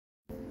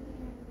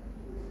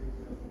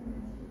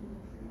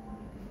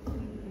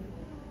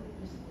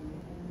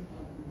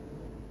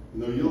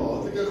Nou ja,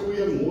 hartlike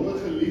goeiemôre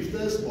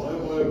geliefdes,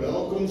 baie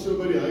welkom so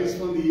by die huis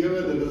van die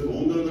Here. Dit is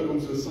wonderlik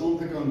om so saam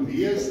te kan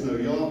wees. Nou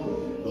ja,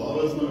 daar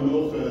is nou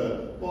nog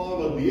 'n paar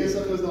wat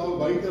besig is daar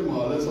buite,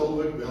 maar hulle sal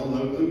ook wel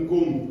nou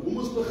inkom. Kom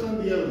ons begin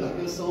deur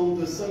lekker saam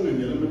te sing en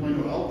julle moet my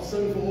nou help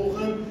sing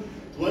vanoggend.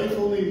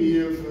 Twyfel nie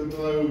meer,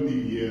 vertrou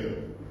die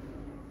Here.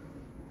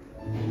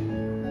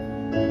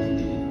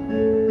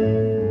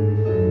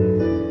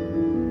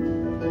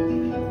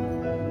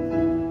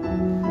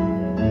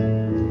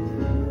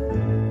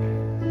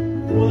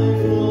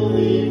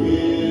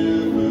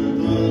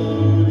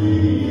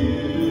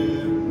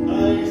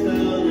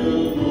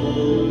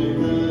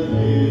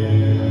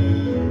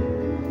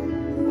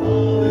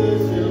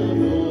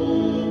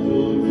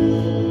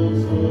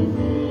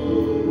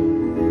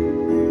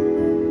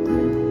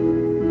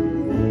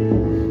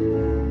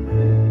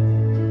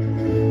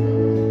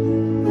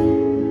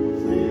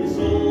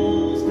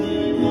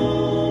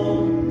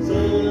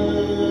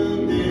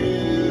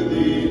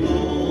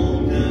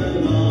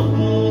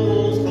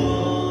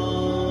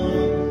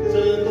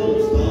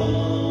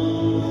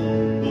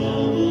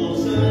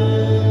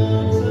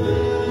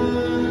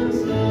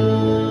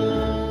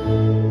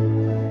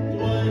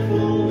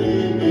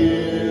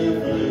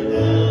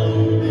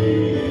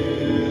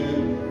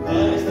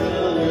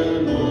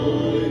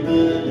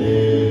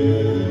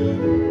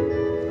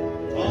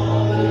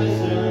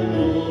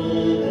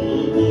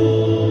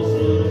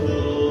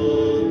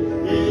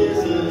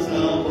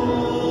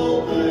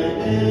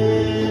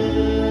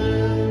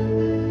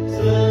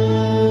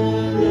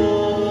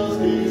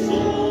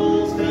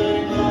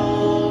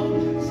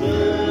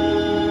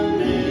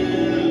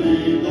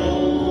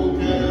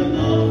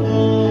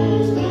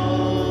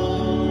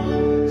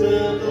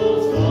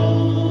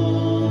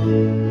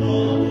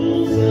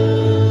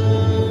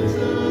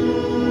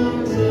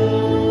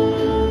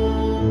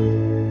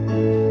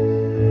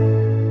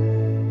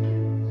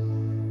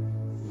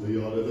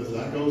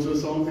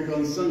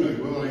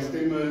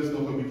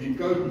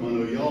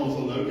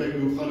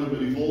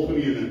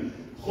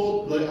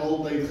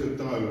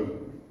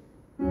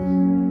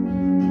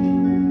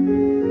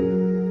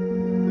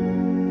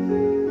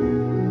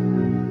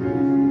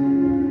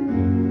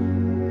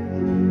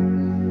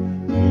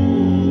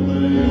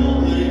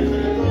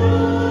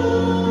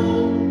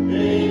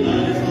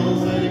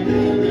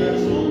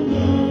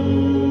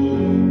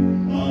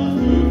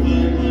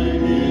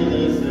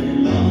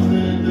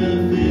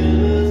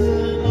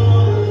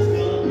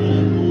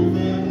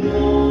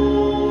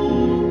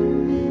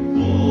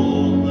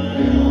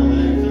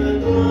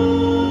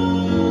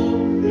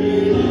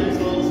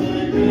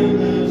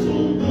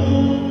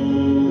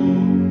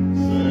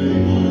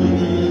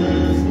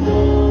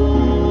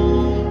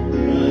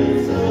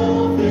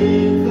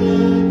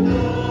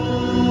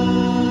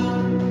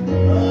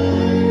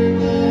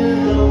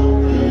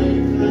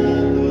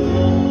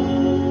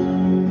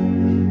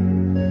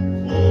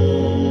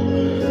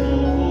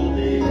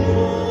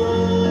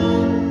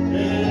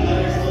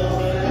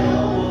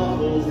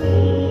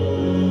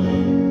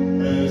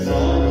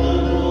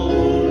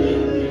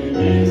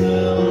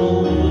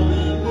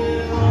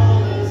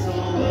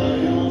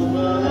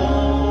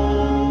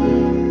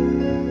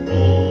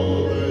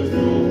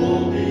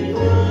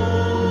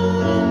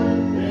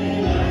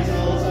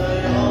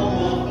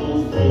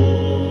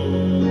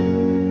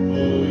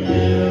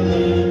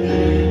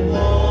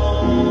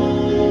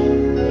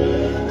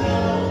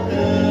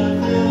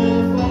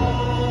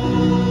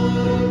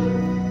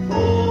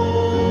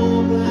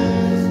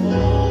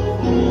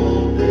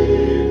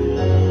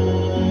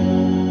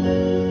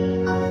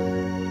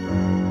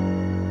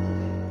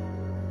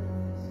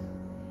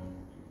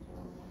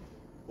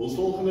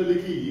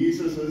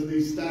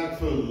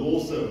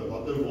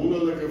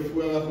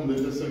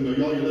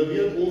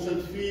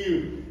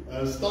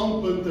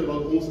 Standpunte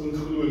wat ons in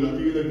glo,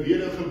 natuurlik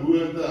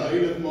wedergeboorte,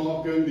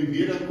 heiligmaking, die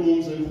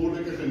wederkoms en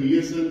goddelike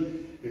genesing.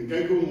 En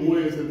kyk hoe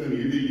mooi is dit in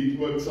hierdie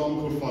lied ook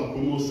saamgevat.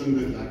 Kom ons sing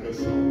dit lekker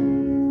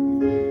saam.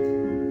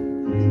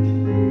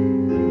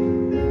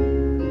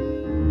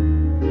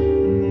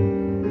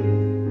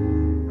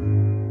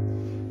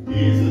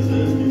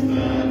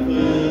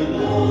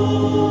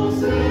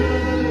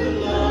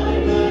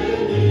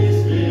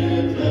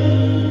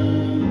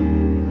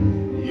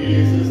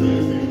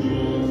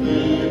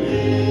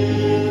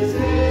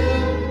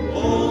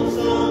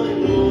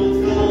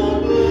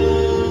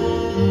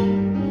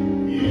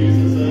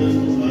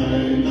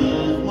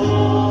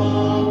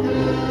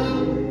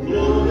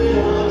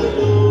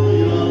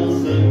 Halleluja,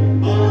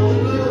 sing.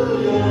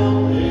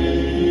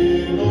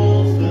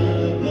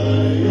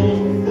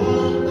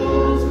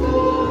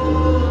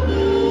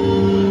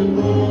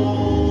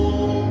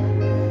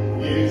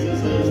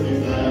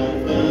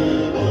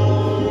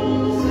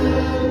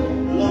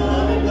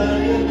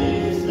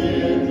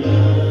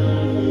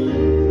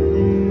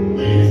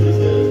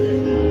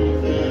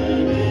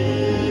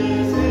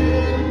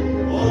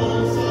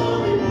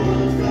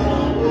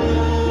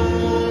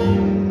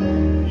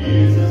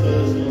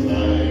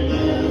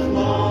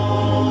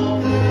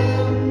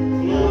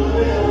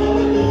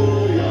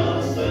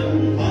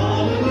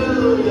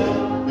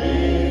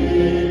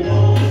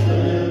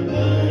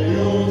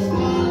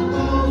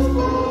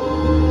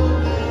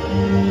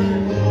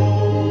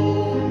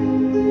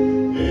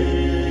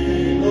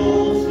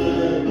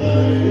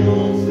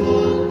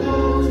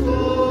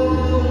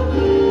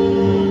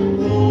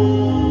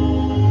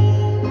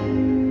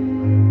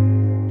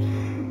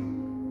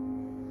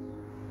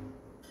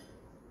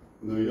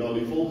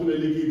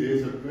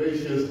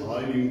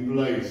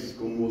 huis,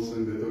 kom ons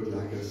sing dit ook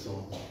lekker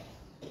saam. Oh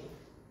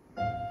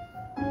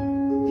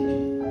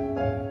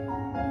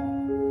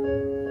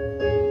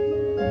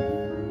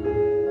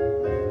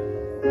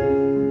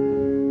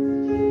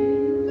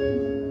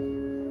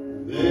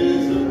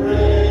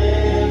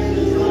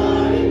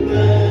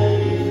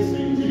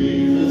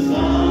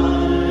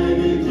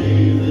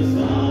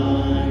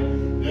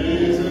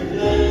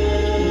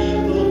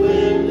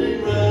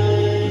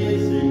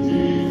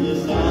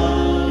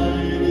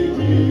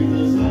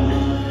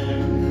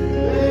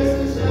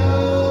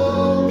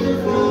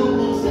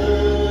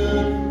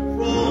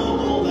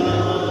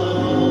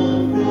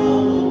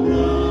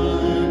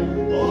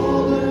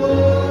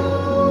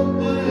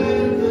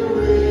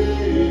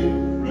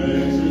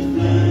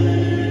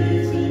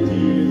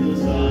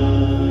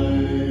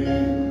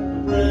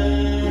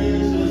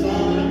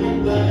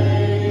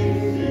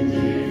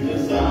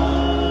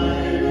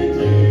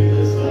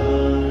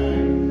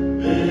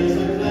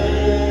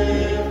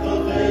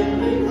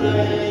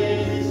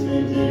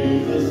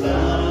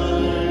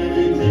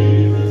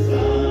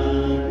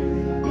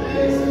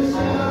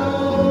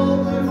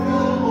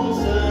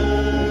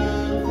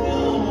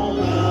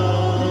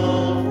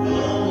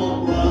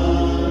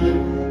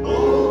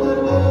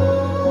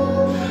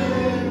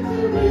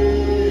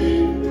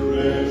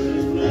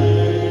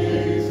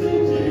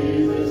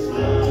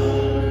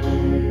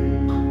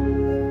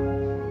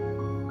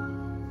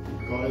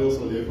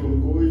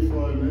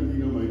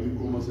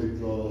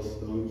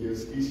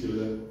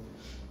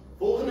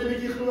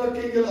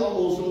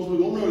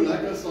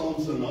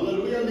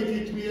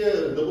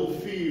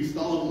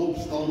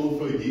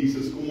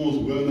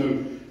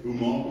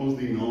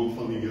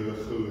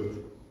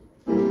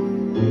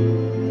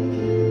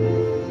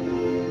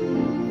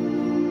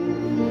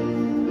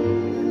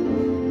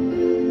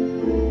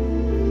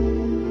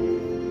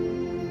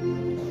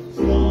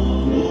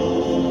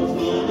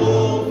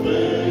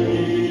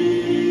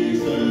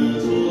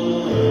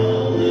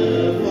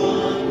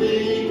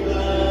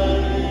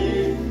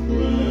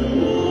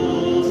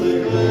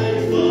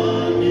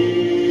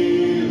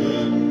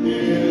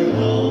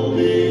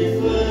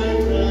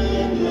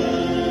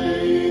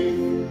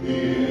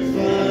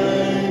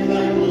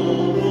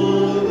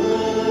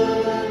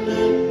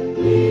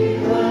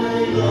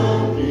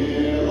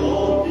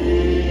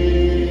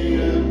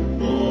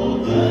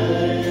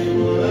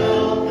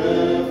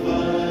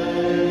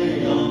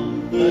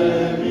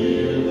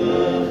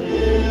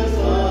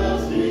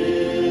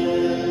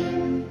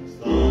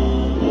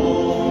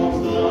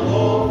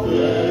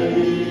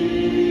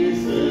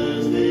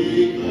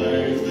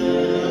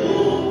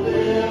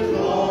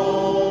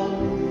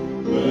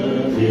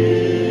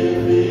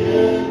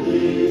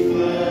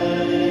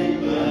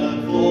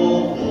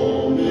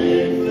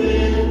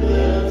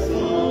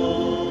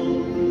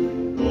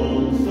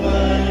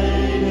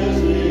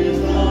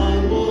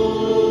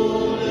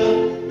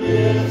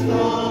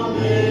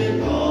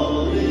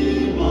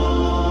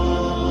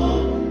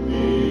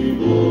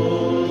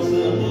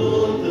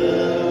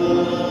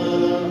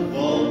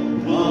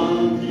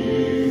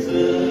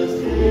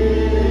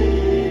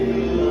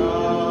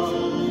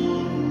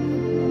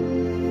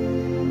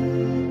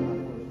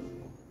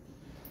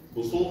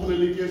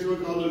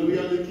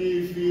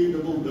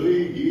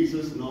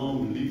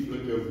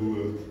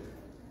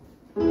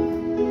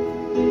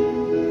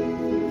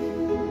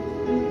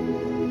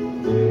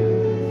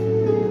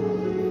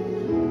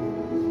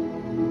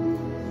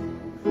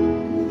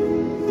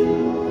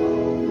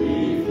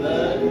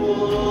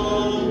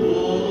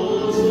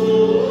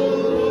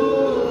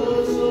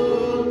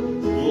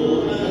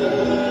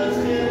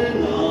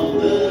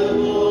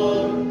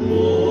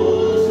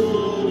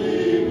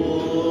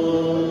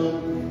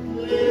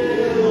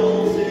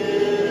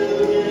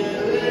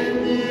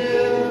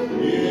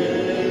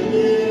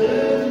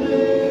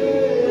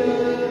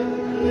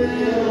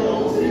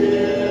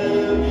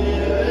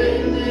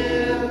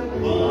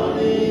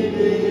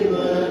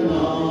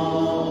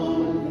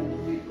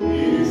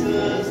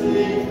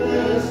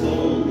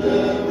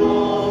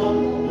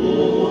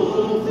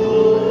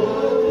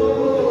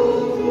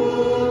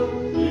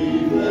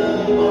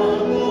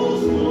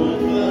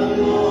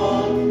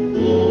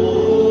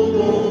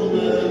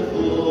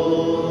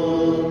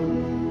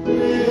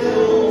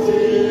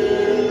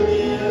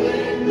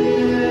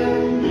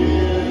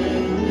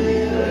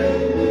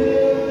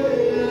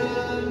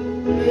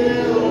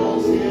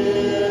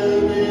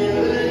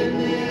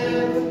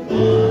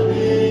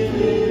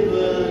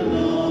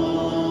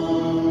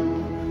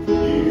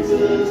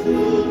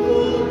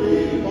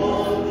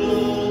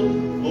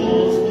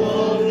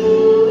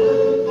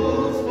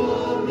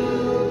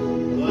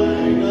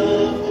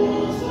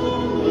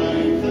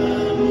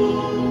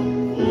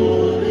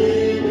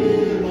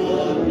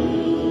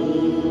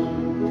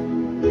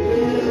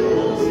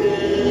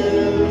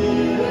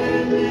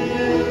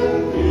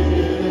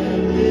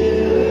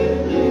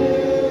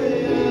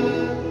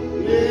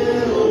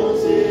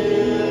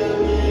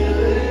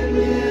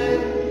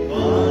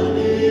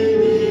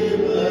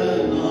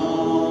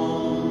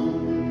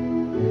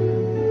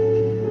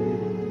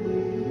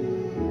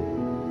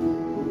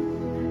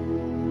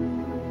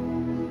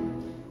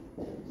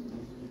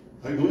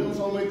Hy nooi ons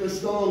om te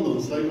staan,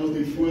 dan sluit ons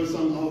die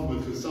voorsang af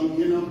met gesang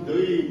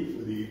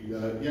 183, die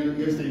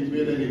eerste, die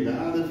tweede en die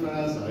derde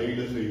vers,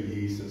 Heilige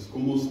Jesus.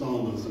 Kom ons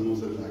staan, dan sing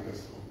ons dit lekker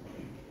saam.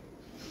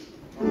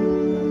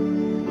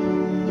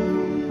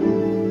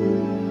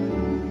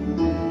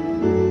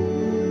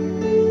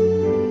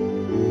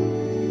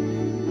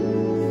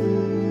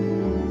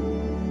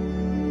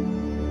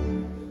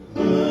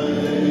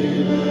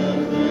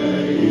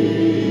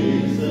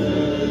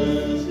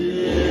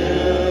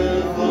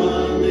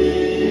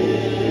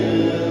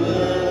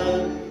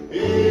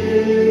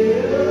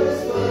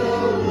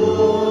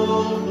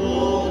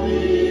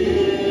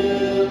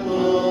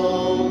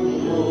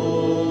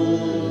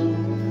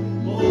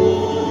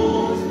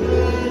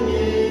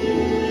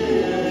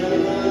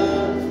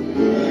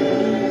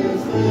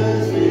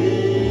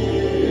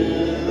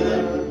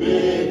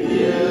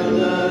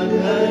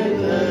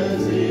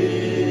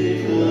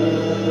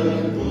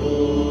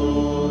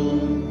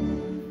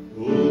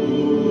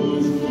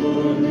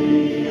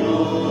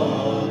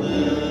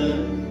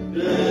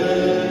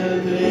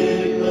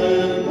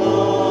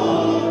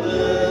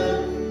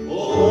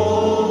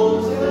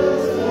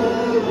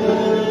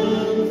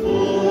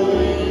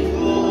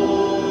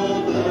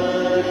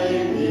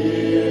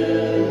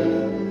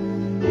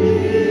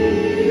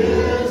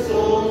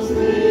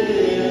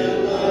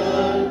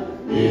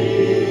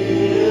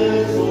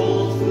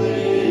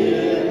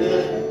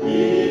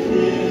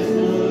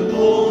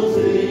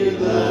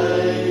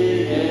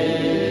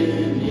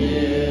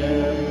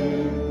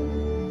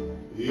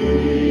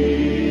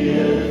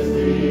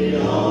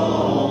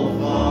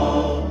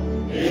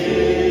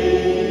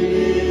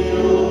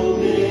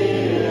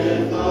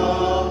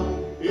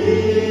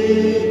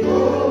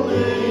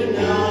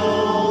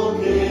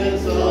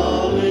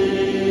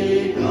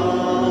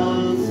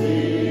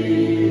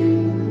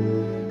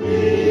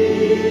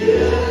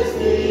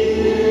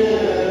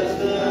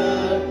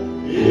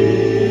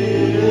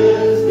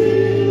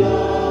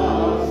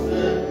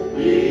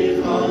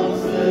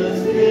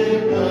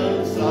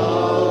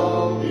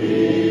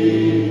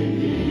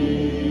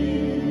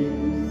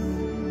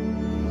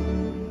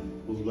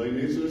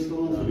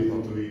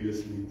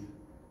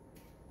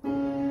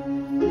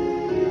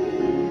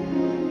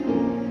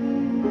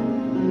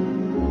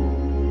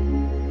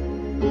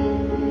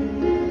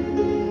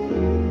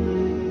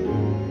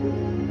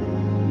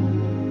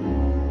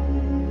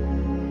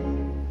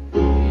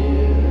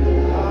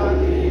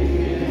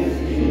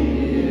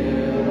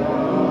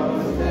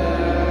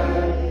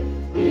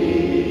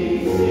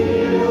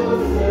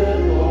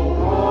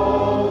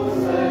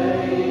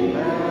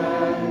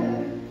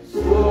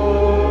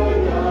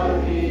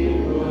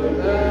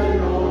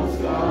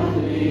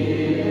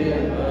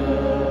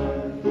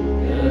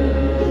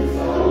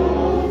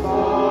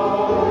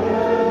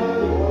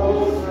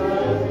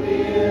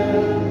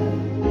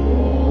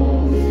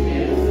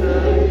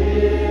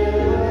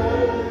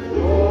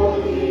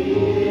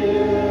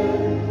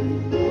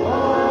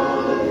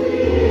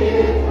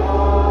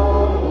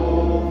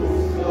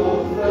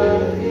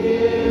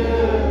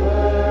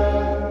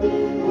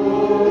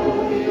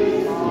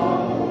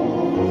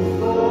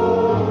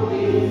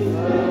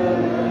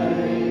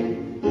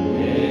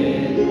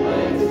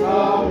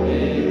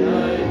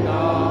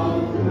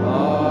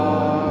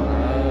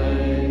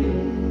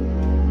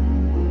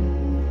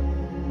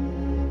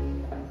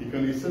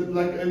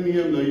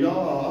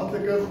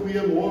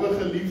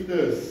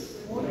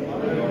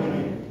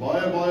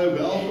 Baie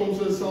welkom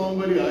so saam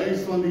by die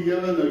huis van die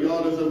Here. Nou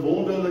ja, dis 'n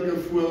wonderlike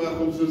voorreg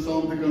om so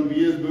saam te kan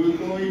wees.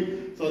 Boodskap,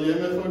 sal jy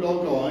net gou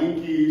dalk 'n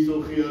handjie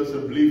hierso gee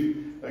asseblief?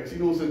 Ek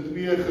sien ons het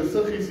twee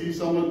gesiggies hier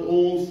saam met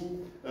ons.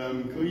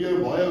 Creer,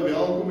 baie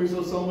welkom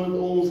hierso saam met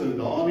ons, en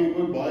Dani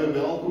ook baie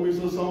welkom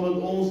hierso saam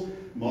met ons.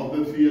 Maak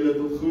dit vir julle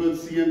tot groot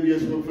seën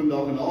wees ook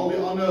vandag, en al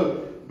die ander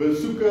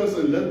besoekers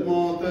en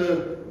lidmate,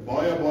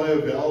 baie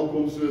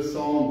welkom so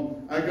saam.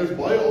 Ek is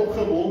baie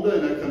opgewonde,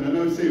 en ek gaan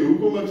nou sê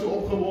hoekom ek so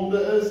opgewonde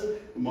is,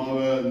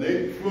 maar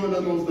net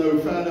voordat ons nou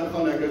verder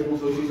gaan, ek is ons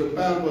soos 'n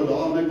perd wat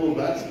daar net wil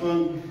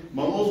wegspring,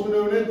 maar ons moet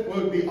nou net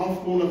ook die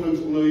afkondigings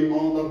onder die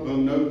aandag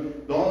bring. Nou,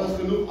 daar is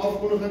genoeg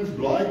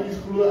afkondigingsblaadjies,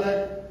 glo ek.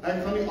 Ek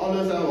gaan nie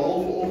alles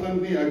herhaal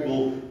vanoggend nie. Ek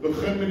wil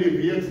begin met die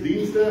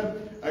weksdienste.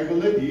 Ek wil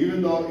net hier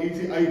en daar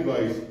ietsie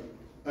uitwys.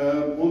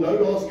 Onthou,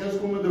 daar's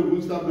eerskomende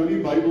Woensdag nou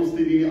nie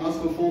Bybelstudie nie, as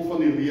gevolg van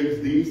die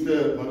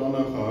weksdienste wat dan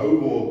nou gehou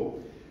word.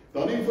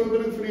 Dan die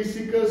voorbereiding vir die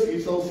siekes. U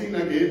sal sien,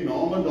 ek het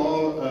name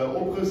daar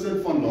opgesit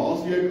van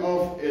laasweek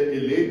af.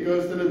 Elet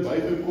Kirsten het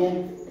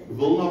bygekom,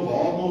 Wilna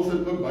Baarmos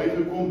het ook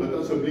bygekom, bid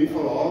asseblief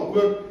vir haar ook,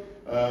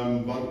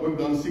 wat ook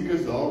dan siek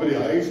is daar by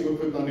die huis,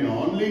 ook vir Tannie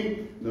Hanlie.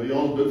 Nou ja,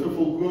 ons bid vir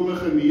volkome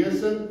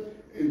genesing.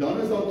 En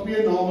dan is daar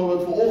twee name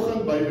wat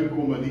vanoggend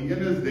bygekom het. Die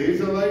een is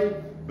Desiree,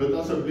 bid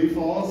asseblief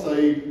vir haar,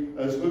 sy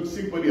is ook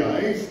siek by die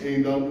huis,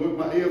 en dan ook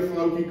my eie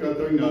vroukie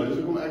Katrina. Dis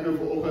hoekom ek nou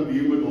vanoggend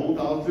hier met hond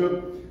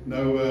hardloop.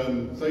 Nou,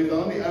 sy is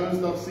daar nie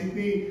ernstig siek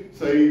nie,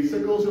 sy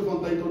sukkel so van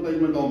tyd tot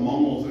tyd met haar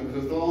mangels, en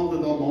gisteraand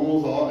het haar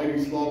mangels haar uit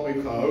die slaap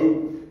uitgehou,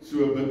 so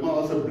bid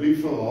maar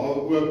asseblief vir haar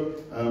ook,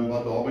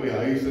 wat daar by die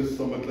huis is,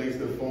 saam met klein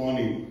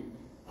Stefanie.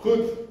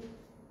 Goed,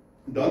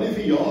 Dan die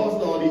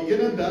verjaarsdag, die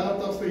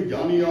 31ste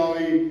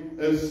Januarie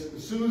is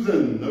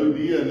Susan, nou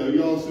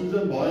ja,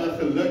 Susan, baie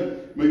geluk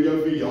met jou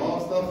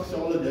verjaarsdag,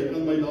 Charlotte, jy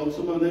kan my dalk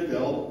sommer net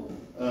help,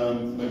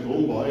 met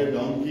hom baie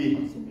dankie,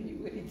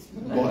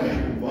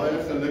 baie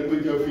geluk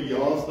met jou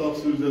verjaarsdag,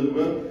 Susan,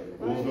 hoor,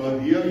 ons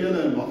waardeer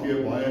julle en mag jy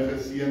 'n baie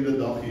geseënde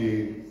dag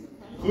hê.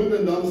 Goed,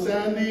 en dan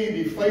Sandy,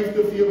 die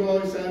 5de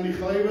Februarie, Sandy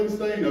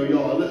Grywenstein, nou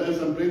ja, hulle is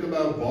in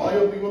Plettenberg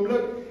baie op die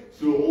oomblik,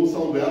 so ons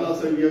sal wel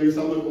as hy weer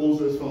saam met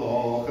ons is vir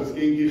haar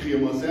geskenkie gee,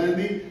 maar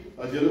Sandy,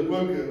 as julle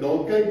ook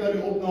dalk kyk na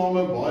die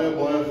opname, baie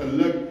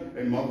geluk,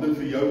 en mag dit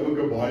vir jou ook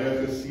 'n baie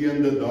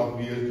geseënde dag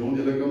wees. John,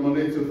 julle kan maar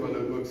net so vir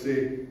hulle ook sê,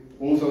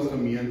 ons as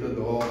gemeente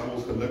dra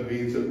ons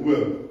gelukwense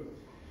oor.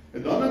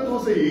 En dan het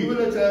ons 'n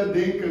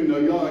huweliksherdenking,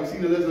 nou ja, ek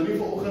sien hulle is nou nie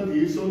vanoggend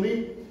hierson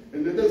nie,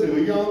 en dit is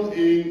Rian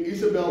en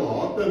Isabel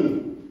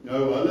Harten.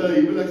 Nou, hulle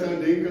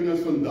huweliksherdenking is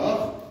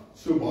vandag,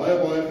 so baie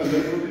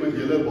geluk met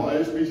julle,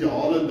 baie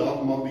spesiale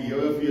dag, mag die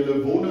Here vir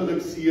julle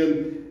wonderlik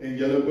seën en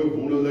julle ook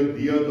wonderlik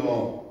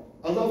deurdra.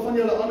 As daar van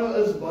julle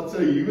ander is wat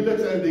sy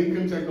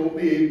huweliksherdenkings ek nog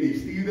nie het nie,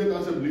 stuur dit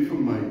asseblief vir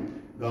my,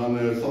 dan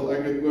sal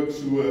ek dit ook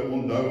so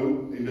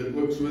onthou en dit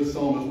ook so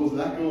saam. Dit is ons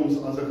lekker om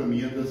as 'n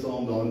gemeente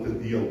saam daarin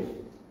te deel.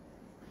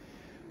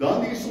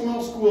 Dan die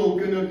sonnaarskool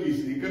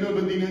kindertjies, die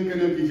kinderbediening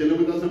kindertjies, julle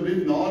moet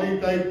asseblief na die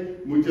tyd,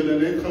 moet julle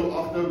net gou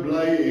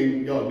agterbly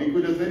en ja, Nico,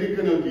 dis net die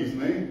kindertjies,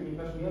 né?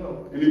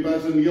 En die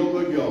personeel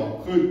ook, ja.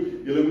 Goed,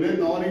 julle moet net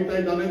na die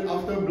tyd dan net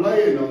agterbly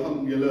en dan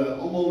gaan julle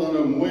almal dan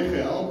nou mooi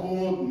gehelp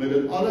word met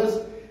dit alles.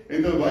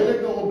 En terwyl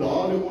ek nou op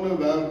daardie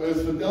onderwerp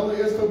is, vertel nou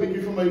eers gou 'n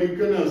bietjie vir my die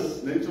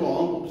kinders, net so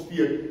hand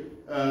opsteek.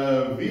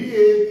 Wie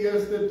het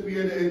eerste,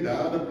 tweede en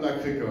derde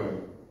plek gekry?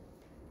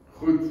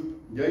 Goed,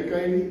 jy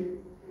kry nie?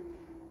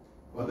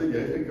 Wat het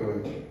jy gekry?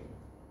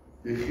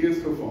 Die gees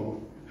gevang.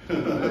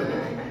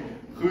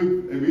 Goed,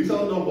 en wie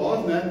sal nog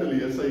baas?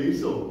 Natalie, is sy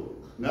hierso?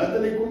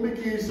 Natalie, kom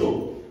bietjie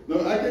hierso. Nou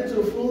ek het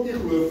so voeltjie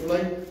gehoor,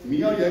 vlei,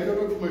 Mia, jy kan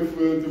ook vir my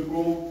vorentoe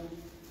kom.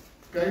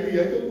 Kylie,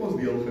 jy het ook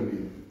ons deel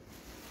geneem.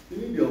 Jy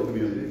nie deel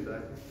geneem nie.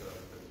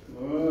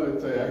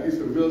 Het sy hekkies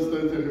hoeveelste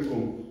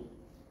gekom?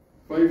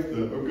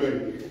 5de, okay.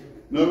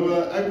 Nou,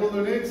 ek wil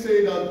nou net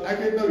sê dat ek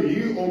het nou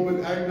hierop en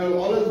ek nou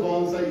alles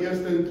waar sy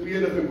eerste en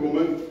tweede gekom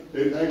het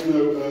ek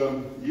nou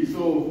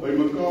hierso by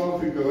mekaar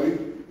gekry.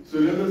 So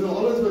dit is nou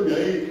alles wat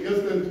jy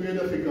eerste en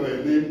tweede gekry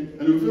het, nee?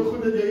 En hoeveel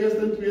goed het jy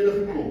eerste en tweede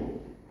gekom?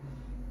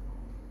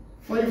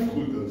 5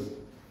 goed is.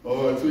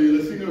 So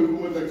julle sien nou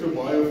hoekom het ek so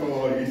baie van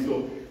haar hierso.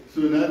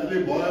 So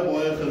Natalie,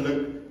 baie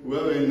geluk,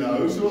 hoor, en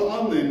hou so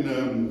aan en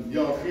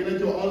ja, gee net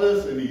jou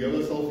alles en die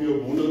Here sal vir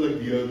jou wonderlik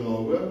deurdra,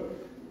 hoor.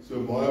 So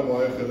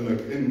baie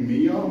geluk. En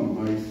Mia,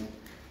 meis,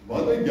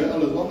 wat het jy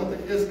alles? Wat het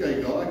ek eers kyk?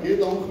 Ja, ek het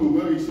dan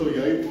gehoor hierso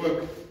jy ook.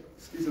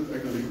 Skus dat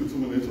ek nou die goed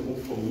sommer net so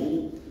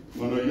opvermol.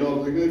 Maar nou ja,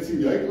 ek net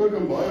sien jy ook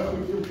en baie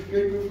goed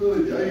kyk hoeveel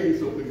het jy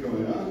hierso te kan,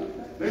 ja?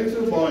 Net so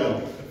baie.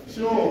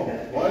 So,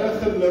 baie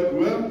geluk,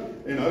 hoor.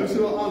 En hou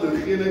so aan en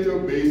gee net jou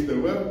beste,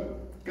 hoor.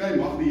 Kyk,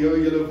 mag die Here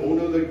julle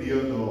wonderlik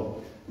deurdra.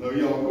 Nou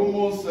ja, kom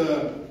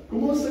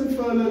ons sing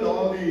vir hulle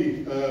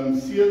daardie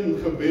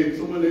seëngebed,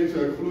 sommer net so,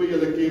 ek glo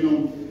julle ken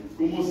hom.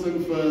 Kom ons sing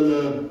vir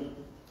hulle,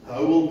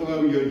 hou wil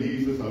trou jou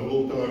Jesus, hou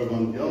wil trou,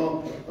 want ja,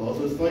 daar's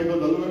 'n stryd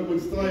wat hulle ook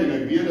moet stry, en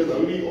ek weet dit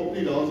hou nie op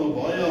nie, daar's al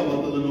baie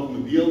wat hulle nog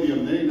moet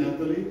deelneem, né,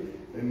 Natalie?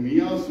 En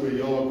Mia, so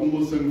ja, kom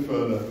ons sing vir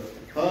hulle.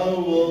 Hou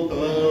wil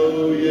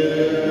trou,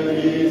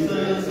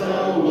 Jesus,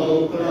 hou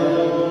wil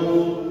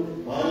trou,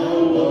 hou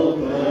wil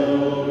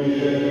trou,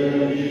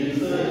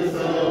 Jesus,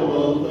 hou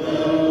wil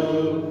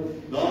trou.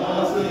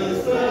 Daar's 'n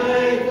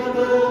stryd wat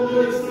hulle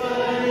moet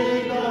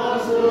stry,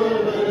 daar's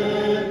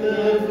oorwinning te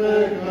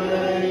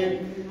verkry,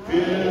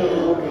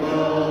 veel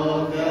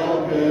krag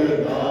elke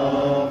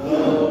dag,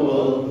 hou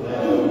wil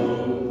trou.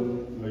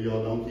 Nou ja,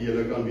 dankie,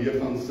 julle kan weer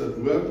gaan sit,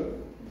 hoor.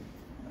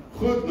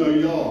 Goed, nou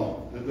ja,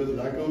 dit is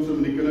lekker om so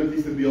met die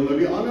kindertjies te deel. Nou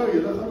die ander,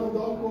 julle gaan ook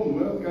daar kom,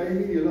 hoor. Kyk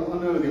nie, julle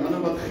ander, die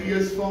ander wat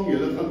gees vang,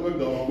 julle gaan ook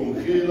daar kom.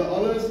 Gee julle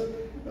alles,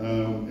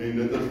 en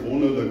dit is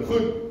wonderlik.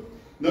 Goed,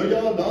 nou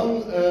ja, dan,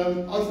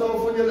 as daar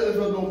van julle is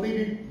wat nog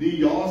nie die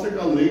jaarse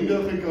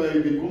kalender gekry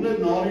het, die kom net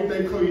na die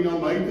tyd gou hier na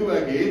my toe,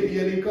 ek het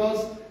hier in die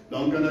kas,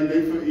 dan kan ek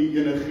net vir u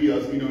ene gee,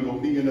 as u nou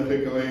nog nie ene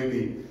gekry het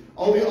nie.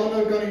 Al die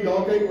ander kan u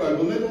daar kyk, ek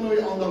wil net onder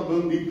die aandag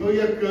bring, die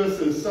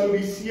projekkursus sou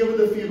die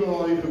 7de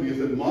Februarie gewees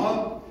het,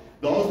 maar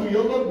daar's nou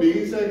heel wat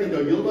mense, ek het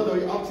nou heel wat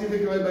reaksie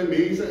gekry by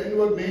mense, en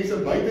ook mense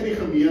buite die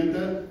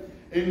gemeente,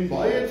 en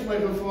baie het my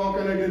gevra,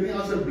 kan ek dit nie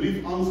asseblief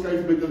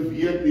aanskuif met 'n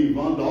week nie,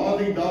 want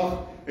daardie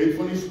dag het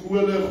van die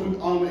skole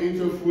goed aan en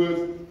so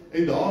voort,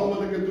 en daarom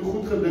het ek het toe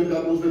goed gedink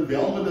dat ons dit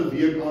wel met 'n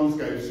week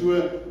aanskuif. So,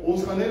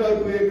 ons gaan net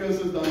daai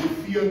projekkursus dan die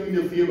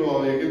 14de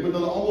Februarie, ek het met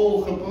hulle almal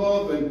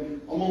gepraat, en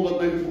almal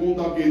wat my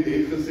gekontak het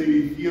gesê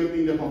die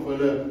 14de gaan vir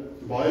hulle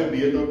baie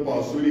beter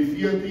pas. So die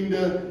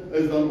 14de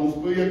is dan ons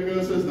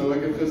projekkursus. Nou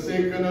ek het gesê,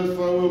 kinders,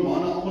 vroue,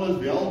 manne, almal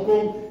is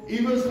welkom.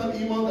 Iewers gaan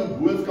iemand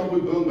 'n boodskap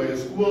moet bring by 'n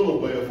skool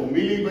of by 'n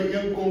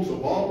familiebyeenkoms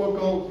of waar ook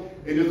al,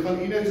 en dit gaan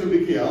u net so 'n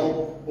bietjie help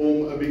om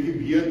 'n bietjie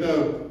beter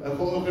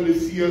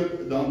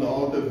georganiseerd dan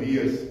daar te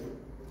wees.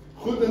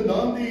 Goed, en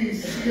dan die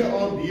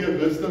CAD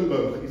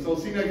Rustenburg. Jy sal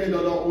sien ek het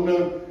dat daaronder,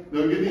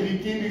 nou weet jy,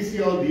 die ken die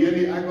CAD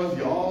nie, ek was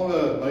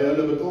jare by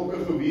hulle betrokke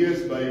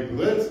gewees by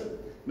Brits.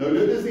 Nou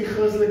dit is die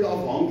Christelike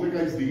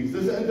Afhanklikheidsdienst,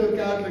 dit is 'n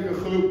interkerklike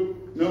groep.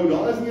 Nou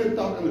daar is nie 'n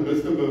tak in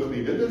Rustenburg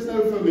nie, dit is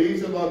nou vir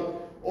mense wat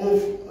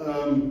of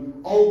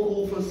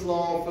alcohol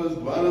verslaaf is,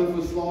 dwelm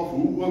verslaaf,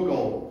 hoe ook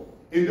al.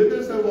 En dit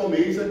is nou waar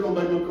mense kan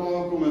by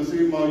mekaar kom en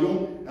sê, maar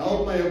jong,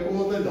 help my, ek kom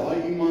altyd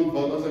daai iemand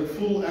wat as ek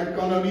voel, ek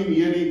kan nou nie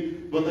meer nie,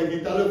 wat ek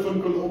die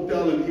telefoon kan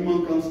optel en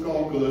iemand kan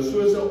skakel, is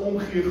soos 'n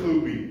omgee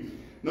groepie.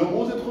 Nou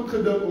ons het goed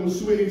gedink om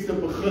so iets te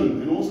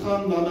begin, en ons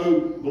gaan dan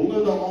nou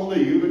donderde aande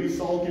hier by die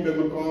saaltjie by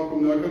mekaar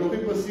kom. Nou ek kan nog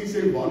nie presies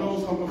sê wanneer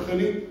ons gaan begin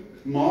nie,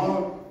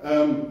 maar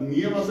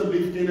neem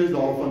asseblief kennis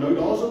daarvan. Nou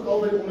daar is ook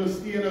altyd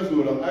ondersteuners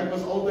nodig. Ek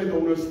was altyd 'n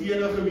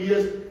ondersteuner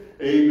gewees,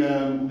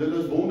 en dit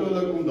is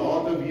wonderlik om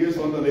daar te wees,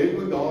 want hulle het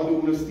ook daar die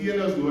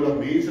ondersteuners nodig,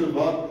 mense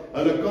wat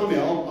hulle kan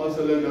help as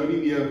hulle nou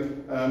nie meer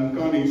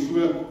kan nie. So,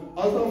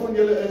 as daar van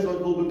julle is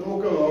wat wil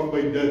betrokke raak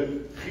by dit,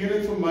 gee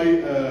dit vir my,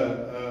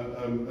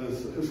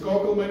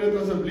 skakel my net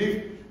asseblief,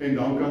 en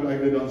dan kan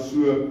ek dit dan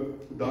so,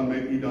 dan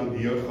met u dan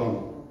deurgaan.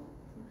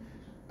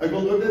 Ek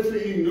wil ook net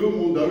vir u noem,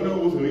 onthou nou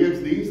ons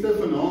reeksdienste,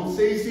 vanaand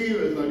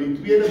 6uur is nou die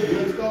tweede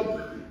boodskap,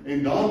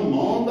 en dan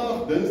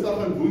maandag,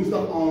 dinsdag en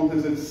woensdag aand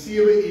is dit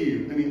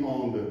 7uur in die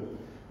aande.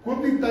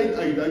 Koop die tyd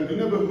uit, ek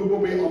doen 'n beroep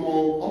op die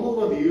almal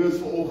wat hier is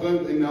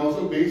vanoggend, en nou is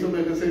ook mense wat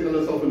my gesê het,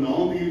 hulle sal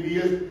vanaand hier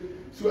wees,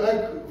 so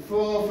ek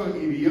vra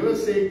vir u, die Here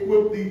sê,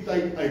 koop die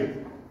tyd uit.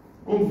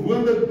 Kom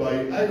woon dit by,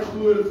 ek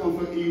glo dit gaan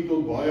vir u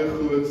tot baie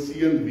groot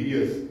seën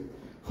wees.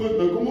 Goed,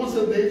 nou kom ons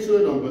sit net so,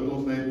 dan bid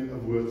ons net 'n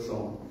woord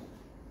saam.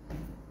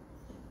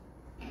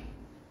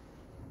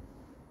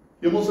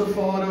 Hemelse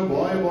Vader,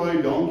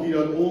 baie dankie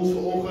dat ons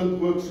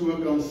vanoggend ook so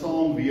kan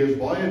saam wees.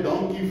 Baie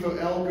dankie vir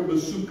elke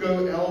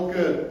besoeker,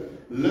 elke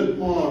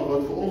lidmaat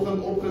wat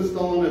vanoggend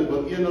opgestaan het,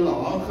 wat een hulle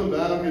hart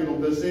gewerk het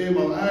om te sê,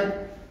 maar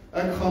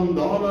ek gaan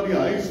daar na die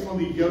huis van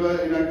die Here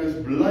en ek is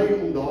bly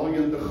om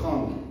daarheen te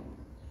gaan.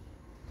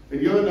 En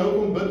Here, nou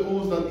kom bid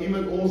ons dat u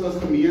met ons as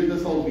gemeente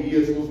sal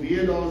wees. Ons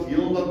weet daar is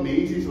heel wat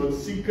mense wat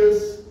siek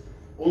is.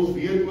 Ons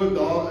weet ook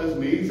daar is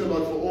mense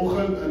wat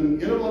vanoggend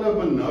in een of ander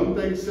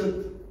benoudheid sit,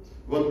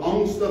 wat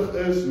angstig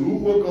is,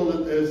 hoe ook al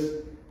dit is.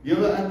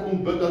 Here, ek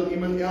kom bid dat u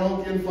met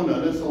elkeen van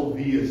hulle sal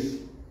wees.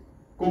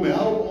 Kom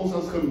help ons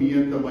as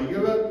gemeente, maar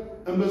Here,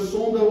 in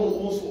besonder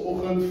wil ons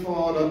vanoggend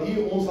vra dat u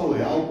ons sal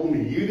help om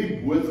hierdie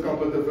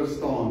boodskappe te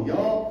verstaan.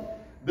 Ja,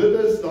 dit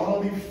is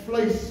daar die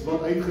vleis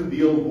wat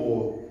uitgedeel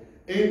word.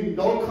 En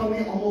dalk gaan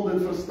nie almal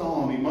dit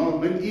verstaan nie, maar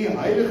met u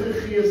Heilige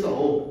Gees se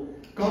hulp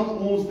kan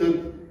ons dit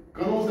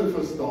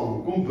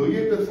verstaan. Kom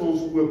breek dit vir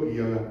ons oop,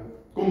 Here.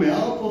 Kom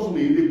help ons om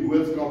hierdie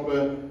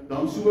boodskappe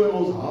dan so in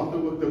ons harte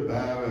ook te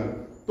bære,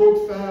 tot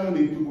ver in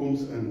die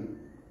toekoms in.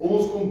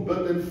 Ons kom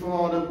bid en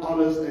vra dit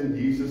alles in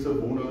Jesus se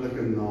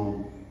wonderlike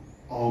naam.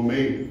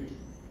 Amen.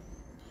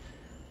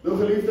 Nou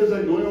geliefdes,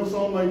 ek nooi ons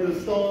saam by te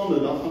staan,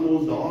 en dan gaan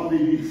ons daar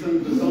die lied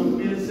sing, Psalm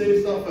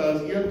 62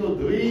 vers 1 tot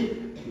 3,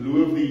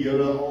 loof die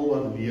Here al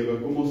wat lewe.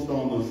 Kom ons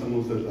staan, dan sing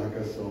ons dit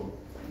lekker saam.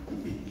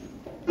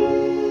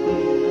 Ons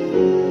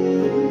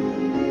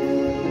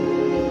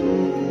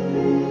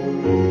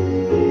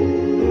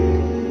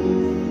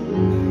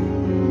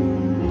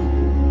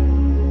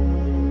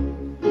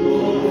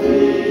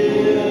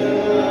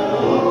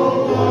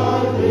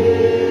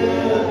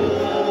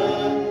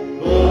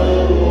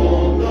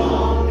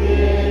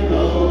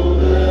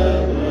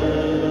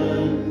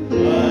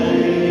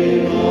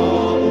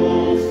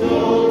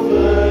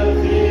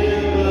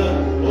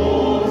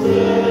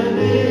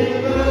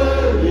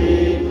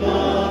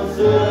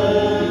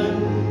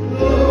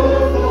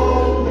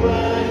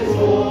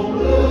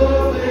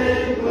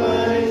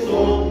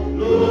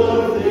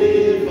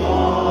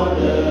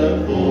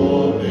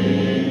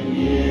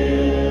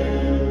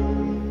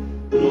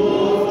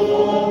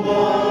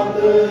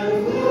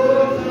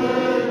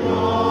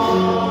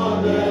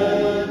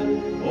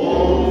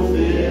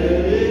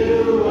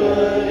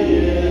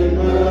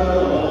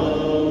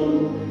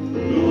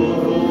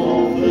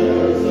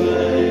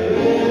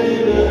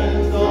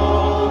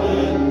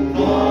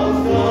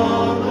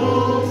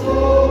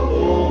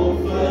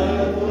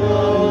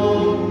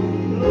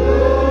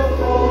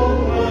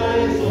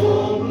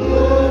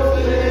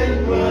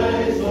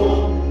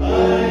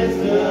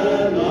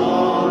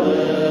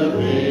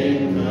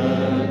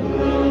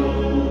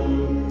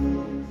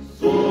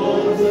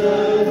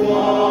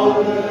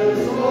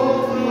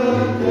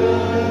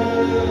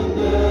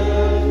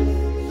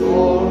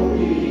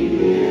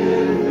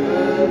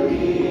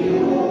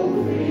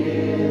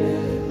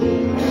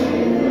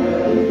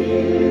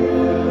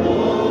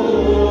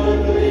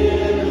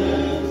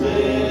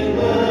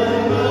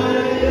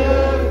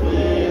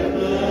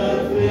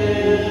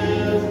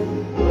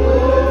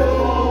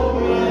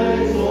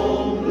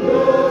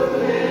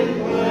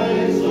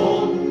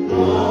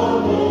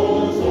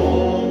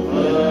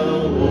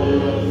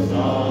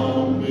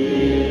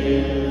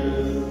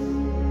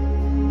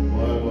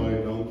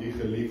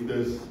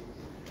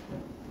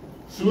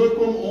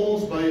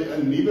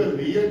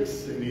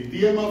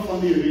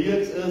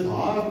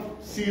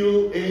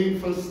en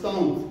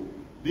verstand,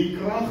 die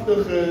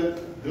kragtige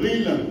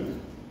drieling.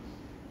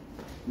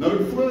 Nou,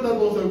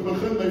 voordat ons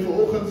begin by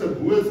vanoggend se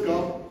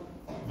boodskap,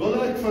 wil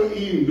ek vir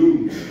u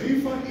noem, wie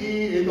van u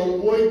het al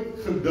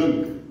ooit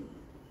gedink?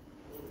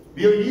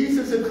 Die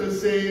Jesus het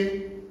gesê,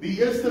 die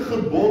eerste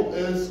gebod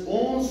is,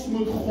 ons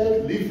moet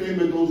God lief hê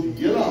met ons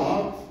hele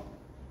hart,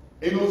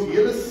 en ons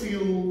hele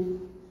siel,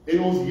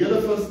 en ons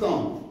hele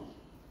verstand.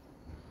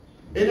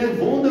 En ek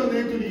wonder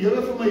net toe die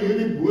Here vir my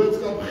hierdie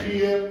boodskap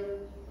gee,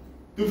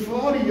 toe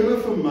vra die Here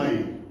vir my,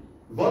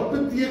 wat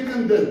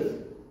beteken dit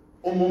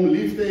om hom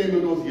lief te hê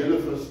met ons hele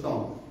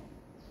verstand?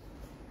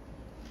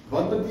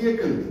 Wat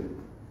beteken dit?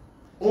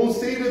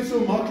 Ons sê dit so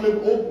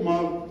maklik op,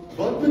 maar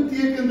wat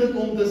beteken dit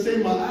om te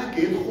sê, maar ek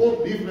het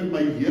God lief met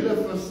my hele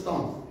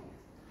verstand,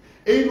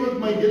 en ook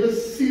my hele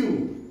siel,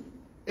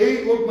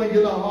 en ook my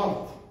hele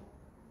hart?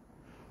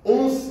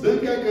 Ons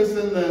dink ek is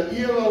in 'n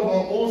era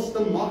waar ons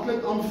te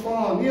maklik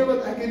aanvaar, nee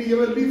wat ek het die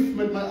Here lief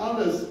met my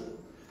alles,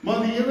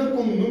 maar die Here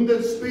kom noem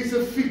dit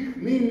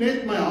spesifiek, nie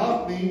net my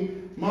hart nie,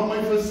 maar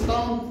my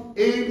verstand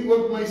en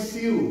ook my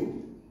siel.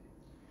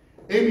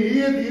 En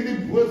hier het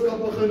hierdie boodskap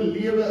begin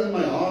lewe in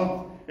my hart,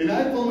 en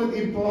ek wil met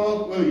u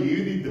praat oor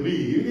hierdie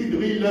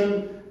drieling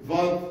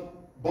wat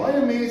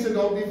baie mense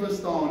dalk nie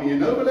verstaan nie. En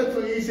nou wil ek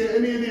vir u sê,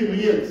 in hierdie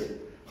reeks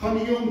gaan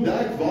u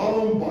ontdek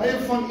waarom baie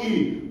van u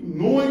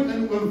nooit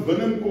in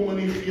oorwinning kom in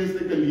die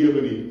geestelike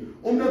lewe nie.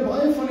 Omdat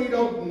baie van u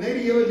dalk net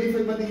die Here lief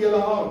het met die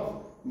hele hart,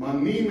 maar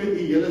nie met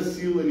die hele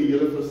siel en die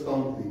hele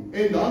verstand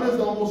nie. En dan is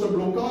daar mos 'n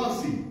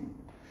blokkasie.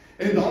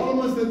 En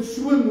daarom is dit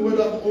so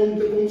nodig om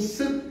te kom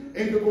sit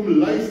en te kom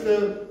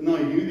luister na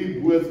hierdie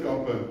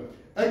boodskappe.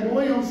 Ek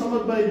nooi ons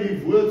saam by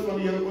die woord van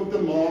die Here op te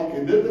maak,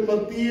 en dit in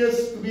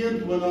Matteus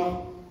 22,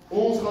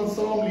 ons gaan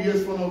saam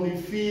lees vanaf die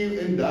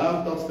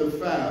 34ste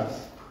vers.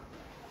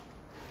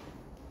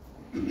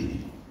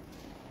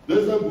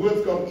 Dis nou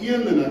boodskap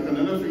 1, en ek kan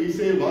nou vir u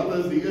sê, wat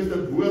is die eerste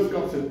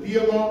boodskap se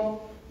tema,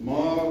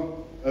 maar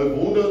 'n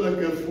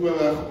wonderlike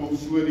voorreg om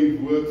so die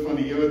woord van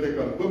die Here te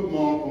kan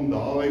oopmaak, om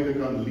daaruit te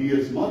kan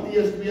lees.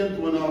 Matteus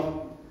 22,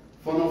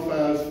 vanaf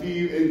vers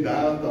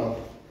 34.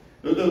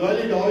 Nou terwyl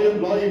jy daarin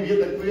blaai, jy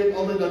weet, ek weet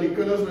altyd dat die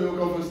kinders my ook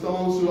al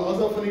verstaan, so as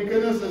daar van die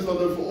kinders is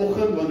wat er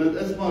vanoggend, want dit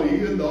is maar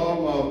hier en daar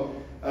maar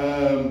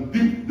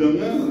diep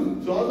dinge,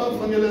 so as daar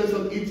van julle is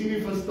wat ietsie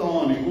nie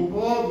verstaan nie, kom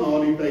praat na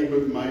die tyd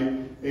met my,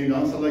 en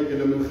dan sal ek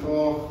julle met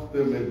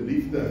graagte met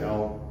liefde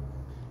help.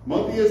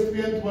 Matteus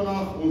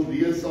 22, ons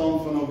lees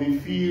saam vanaf die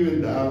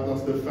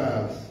 34ste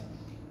vers.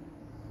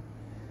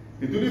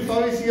 En toe die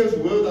Fariseërs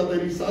hoor dat hy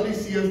die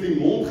Sadduseërs die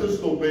mond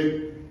gestop het,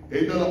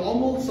 het hulle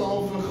almal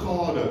saam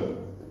vergader.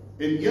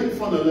 En een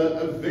van hulle,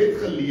 'n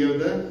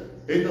wetgeleerde,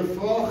 het 'n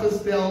vraag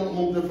gestel om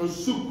hom te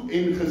versoek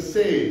en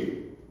gesê,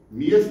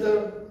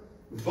 Meester,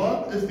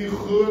 wat is die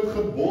groot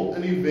gebod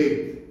in die wet?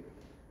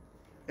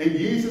 En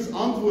Jesus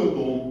antwoord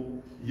hom,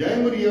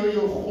 jy moet die Here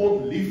jou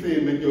God lief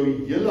hê met jou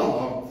hele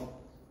hart,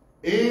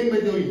 en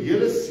met jou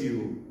hele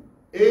siel,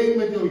 en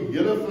met jou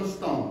hele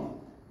verstand.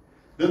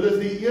 Dit is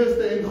die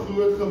eerste en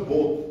groot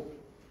gebod.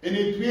 En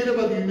die tweede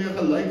wat hiermee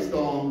gelyk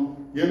staan,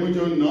 jy moet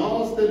jou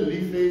naaste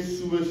lief hê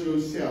soos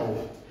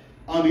jouself.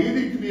 Aan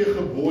hierdie twee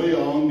gebooie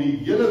hang die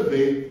hele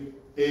wet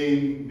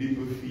en die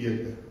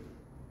profete.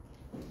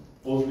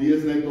 Ons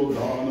lees net tot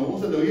daar. Nou,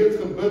 ons het nou reeds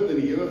gebid en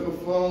die Here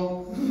gevra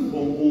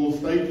om ons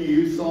tydjie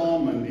hier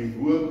saam in die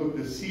woord ook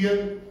te seën.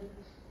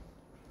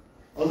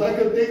 As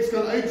ek 'n teks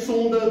kan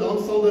uitsonder, dan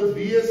sal dit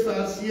wees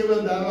vers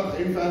 37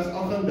 en vers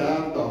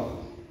 38.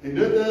 En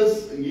dit is,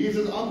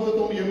 Jesus antwoord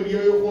hom, jy moet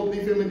jou God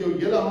lief hê met jou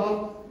hele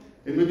hart,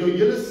 en met jou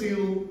hele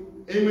siel,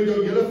 en met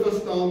jou hele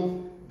verstand.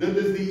 Dit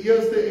is die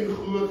eerste en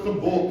groot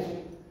gebod.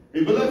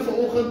 En wil ek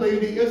vanoggend by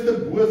die eerste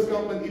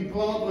boodskap met u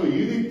praat oor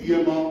hierdie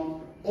tema,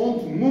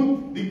 ontmoet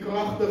die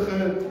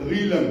kragtige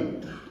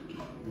drieling.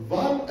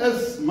 Wat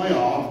is my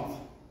hart?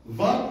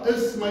 Wat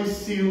is my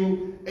siel?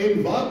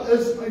 En wat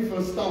is my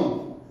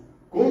verstand?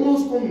 Kom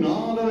ons kom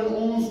nader en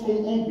ons kom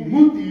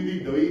ontmoet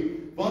hierdie drie,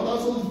 want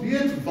as ons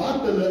weet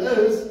wat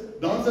hulle is,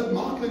 dan is dit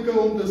makliker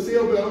om te sê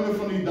op die einde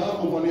van die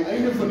dag, of aan die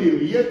einde van die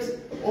reeks,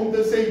 om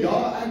te sê,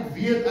 ja, ek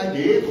weet, ek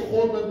het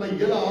God met my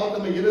hele hart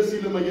en my hele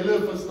siel en my hele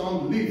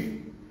verstand lief.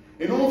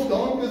 En ons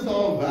dalk is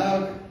daar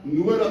werk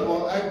nodig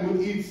waar ek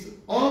moet iets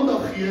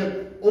aandag gee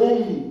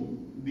om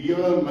die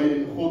Here my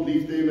God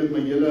lief te hê met my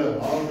hele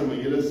hart en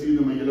my hele siel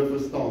en my hele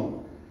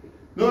verstand.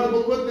 Nou, ek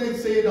wil ook net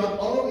sê dat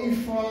al die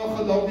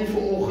vrae dalk nie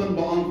vanoggend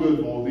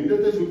beantwoord word nie.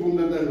 Dit is hoekom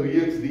dit 'n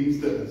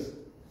reeksdienste is.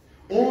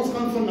 Ons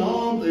gaan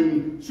vanaand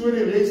en so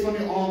die res van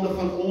die aande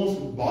gaan ons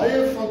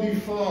baie van die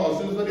vrae,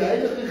 soos wat die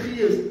Heilige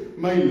Gees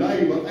my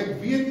lei, wat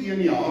ek weet in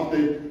die hart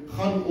het,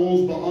 gaan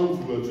ons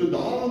beantwoord. So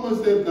daarom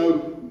is dit nou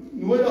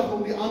nodig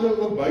om die ander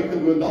ook by te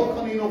woon. Dalk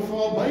gaan jy nog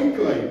vrae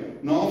bykry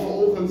na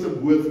vanoggend se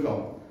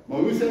boodskap. Maar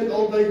hoe sê ek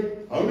altyd,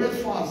 hou net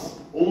vas,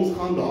 ons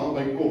gaan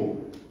daarby kom.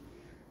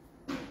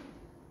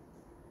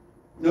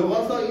 Nou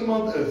as daar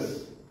iemand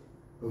is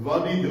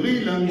wat die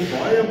drieling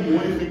baie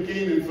mooi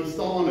geken en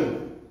verstaan het,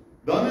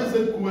 dan is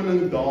dit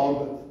koning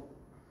Dawid.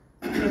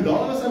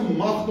 Daar is 'n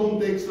magdom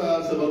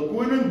teksverse wat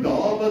koning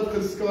Dawid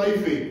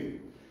geskryf het.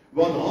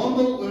 wat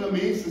handel oor 'n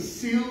mens se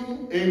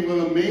siel en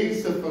oor 'n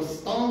mens se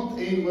verstand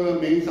en oor 'n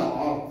mens se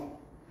hart.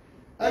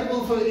 Ek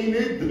wil vir u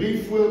net 3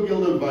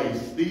 voorbeelde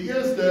wys. Die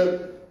eerste,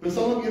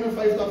 Psalm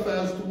 51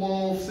 vers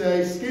 12 sê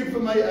hy, skep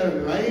vir my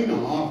 'n rein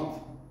hart,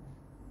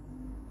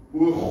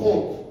 o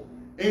God,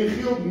 en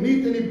gee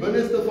opnuut in die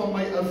binneste van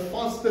my 'n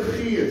vaste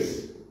gees.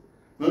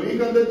 Nou, u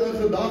kan dit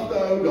in gedagte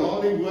hou,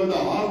 daardie woorde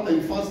hart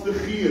en vaste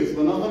gees,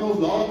 want dan gaan ons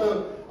later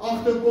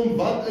agterkom,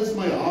 wat is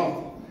my hart?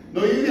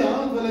 Nou, hierdie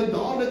hart wil ek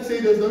dadelik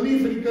sê, dis nou nie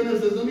vir die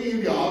kinders, dis nou nie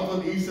hierdie hart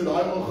wat hier sit,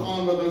 daai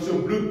orgaan wat nou so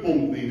bloed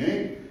pomp nie,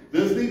 né?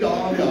 Dis nie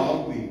daardie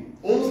hart nie.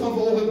 Ons gaan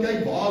vanoggend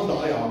kyk, waar is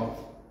daai hart?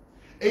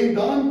 En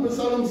dan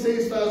Psalm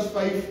 6 vers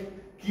 5,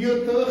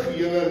 keer terug,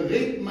 Here,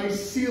 red my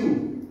siel,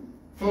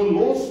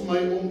 verlos my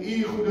om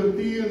u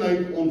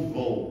goedertierenheid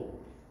ontwil.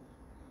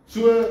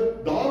 So,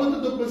 Dawid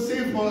het ook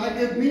besef, maar ek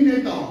het nie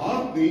net 'n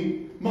hart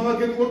nie, maar ek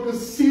het ook 'n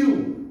siel,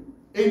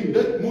 en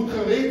dit moet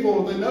gered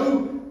word. En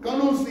nou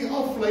kan ons die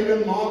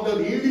afleiding maak dat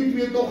hierdie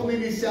twee tog nie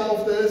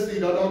dieselfde is nie,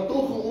 dat daar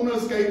tog 'n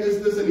onderskeid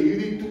is tussen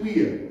hierdie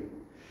twee.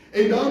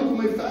 En dan kom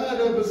hy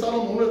verder,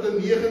 Psalm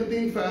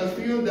 119 vers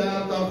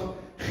 34,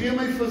 gee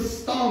my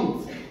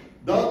verstand,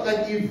 dat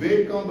ek u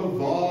wet kan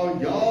bewaar,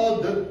 ja,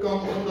 dit kan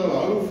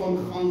onderhou van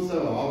ganse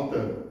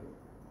harte.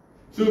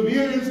 So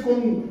weer eens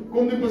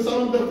kom die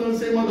psalmdigter en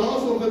sê, maar daar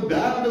is nog 'n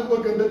derde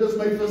ook, en dit is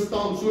my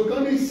verstand. So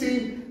kan jy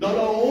sien, dat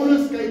daar 'n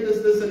onderskeid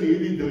is tussen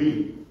hierdie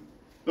 3.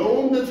 Nou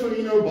om dit vir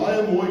u nou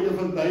baie mooi te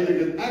verduidelik,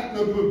 het ek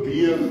nou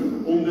probeer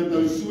om dit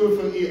nou so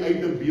vir u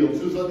uit te beeld,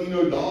 soos wat u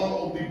nou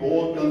daar op die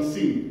bord kan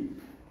sien.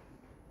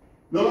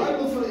 Nou ek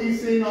wil vir u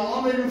sê, na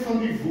aanleiding van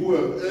die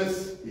woord is,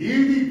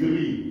 hierdie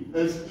 3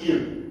 is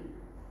 1.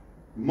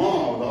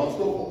 Maar, daar is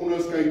toch 'n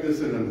onderskeid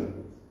tussen hulle.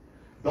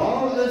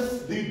 Daar is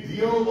die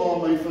deel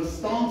waar my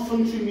verstand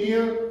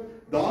functioneer,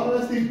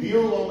 daar is die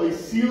deel waar my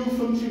siel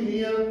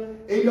functioneer,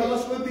 en daar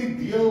is ook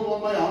die deel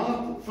waar my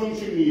hart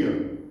functioneer.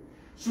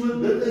 So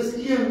dit is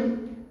 1,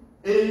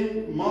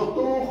 maar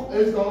toch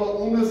is daar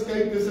 'n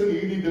onderskeid tussen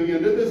hierdie 3,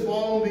 en dit is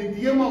waarom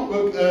die tema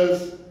ook is,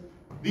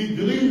 die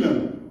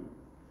drieling.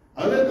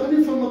 Hulle kan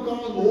nie van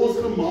mekaar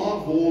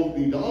losgemaak word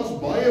nie, daar is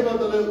baie wat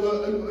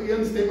hulle in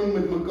ooreenstemming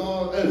met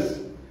mekaar is.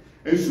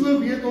 En so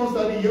weet ons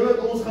dat die Here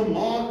het ons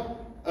gemaak,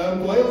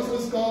 waar hy ons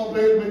geskaap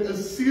het met 'n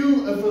siel,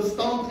 'n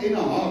verstand en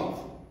 'n hart.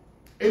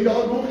 En daar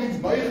het nog iets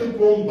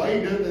bygekom by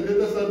dit, en dit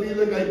is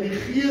natuurlik uit die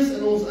gees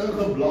in ons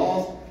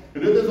ingeblaas,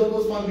 en dit is wat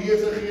ons van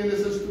lees in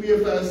Genesis 2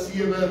 vers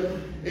 7,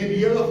 en die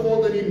Here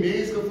God het die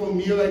mens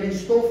geformeer uit die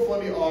stof van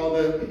die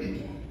aarde,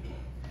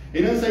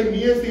 en in sy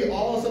neus die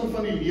asem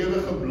van die lewe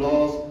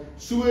geblaas,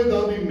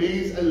 sodat die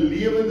mens 'n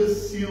lewende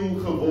siel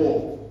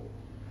geword.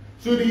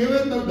 So die Here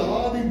het nou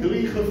daardie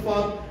 3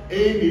 gevat,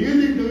 en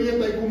hierdie 3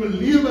 het hy kom 'n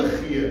lewe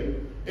gee,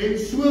 en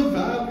so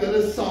werk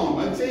hulle saam.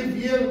 Ek sê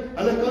weer,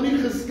 hulle kan nie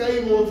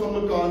geskei word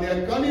van mekaar nie.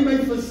 Ek kan nie my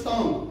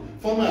verstand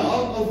van my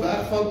hart af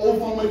wegvat, of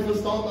van my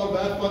verstand af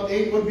wegvat,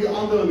 en ook die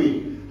ander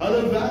nie.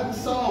 Hulle werk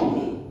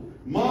saam.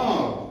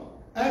 Maar,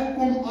 ek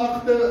kom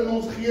agter in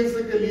ons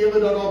geestelike lewe,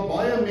 dat daar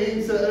baie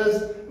mense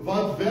is,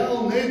 wat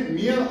wel net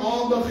meer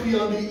aandag gee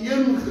aan die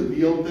een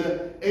gedeelte,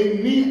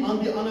 en nie aan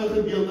die ander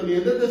gedeelte nie.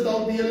 En dit is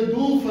dan die hele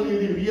doel van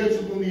hierdie reeks,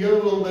 om die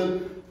Here wil dit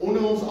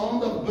onder ons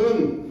aandag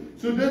bring.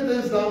 So dit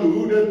is dan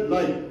hoe dit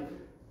lyk.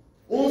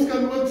 Ons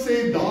kan ook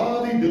sê,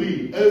 daardie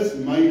 3 is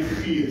my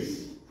gees.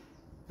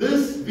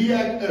 Dis wie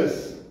ek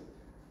is.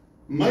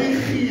 My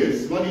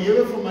gees, wat die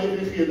Here vir my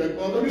gegee het, ek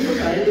praat nou nie van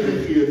die Heilige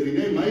Gees nie,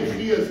 nee, my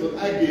gees wat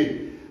ek het,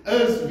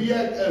 is wie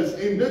ek is.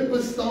 En dit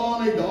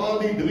bestaan uit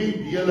daardie 3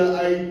 dele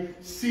uit,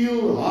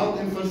 siel, hart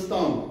en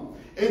verstand.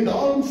 En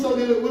daarom sal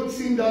julle ook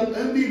sien dat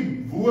in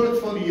die woord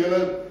van die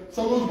Here,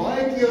 sal ons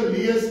baie keer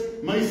lees,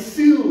 my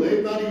siel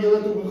het na die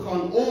Here toe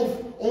gegaan, of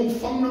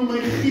ontvang nou my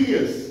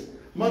gees.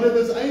 Maar dit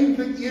is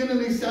eintlik een en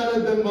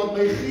dieselfde ding, want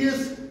my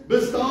gees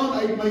bestaan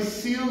uit my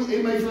siel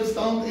en my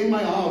verstand en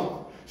my hart.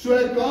 So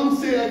ek kan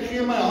sê, ek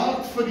gee my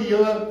hart vir die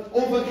Here,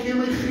 of ek gee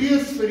my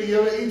gees vir die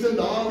Here, iets in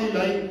daardie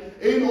lyn,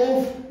 en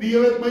of die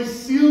Here het my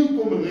siel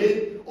kom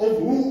red, of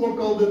hoe ook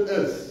al dit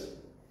is.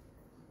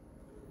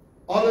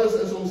 Alles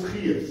is ons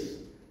gees.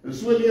 En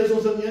so lees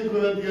ons in 1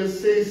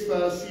 Korintiërs 6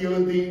 vers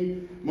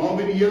 17, maar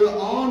by die Here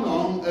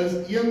aanhang is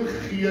een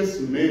gees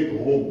met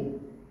hom.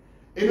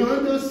 En nou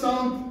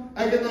interessant,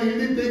 ek het nou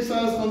hierdie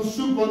teksvers gaan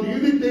soek, want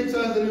hierdie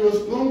teksvers in die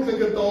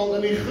oorspronklike taal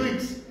in die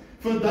Grieks,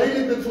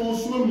 verduidelik dit vir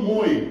ons so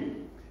mooi.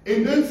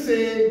 En dit sê,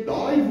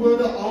 daai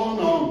woorde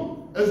aanhang,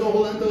 is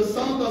nogal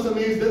interessant as 'n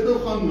mens dit nou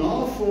gaan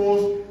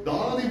navors,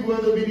 daardie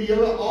woorde wie die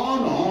Here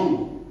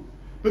aanhang,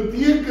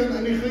 beteken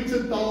in die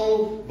Griekse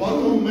taal, wat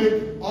hom met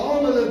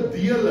al hulle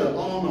dele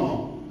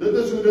aanhang. Dit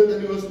is hoe dit in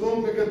die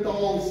oorspronklike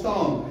taal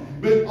staan,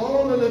 met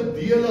al hulle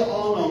dele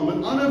aanhang.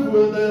 Met ander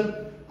woorde,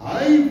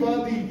 hy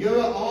wat die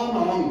Here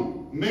aanhang,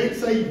 met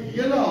sy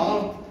hele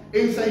hart,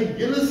 en sy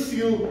hele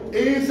siel,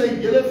 en sy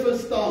hele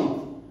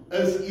verstand,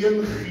 is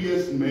een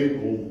gees met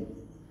hom.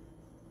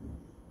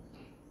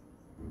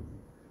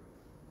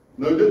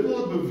 Nou dit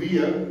word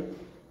beweer,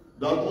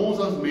 dat ons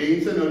as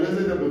mense, nou dis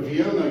dit 'n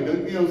bewering, ek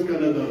dink nie ons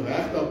kan dit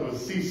regtig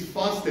presies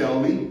vasstel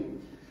nie,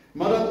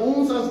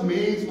 as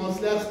mens maar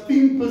slegs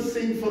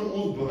 10% van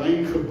ons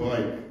brein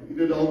gebruik. Jy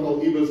het dit al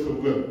iewers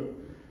gehoor.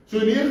 So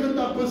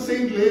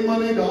 90% lê maar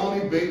net daar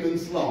in die bed en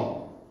slaap.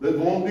 Dit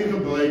word nie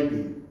gebruik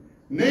nie.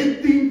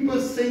 Net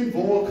 10%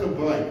 word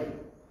gebruik.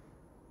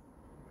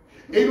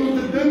 En om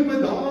te dink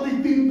met daardie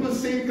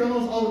 10% kan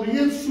ons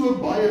alreeds so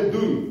baie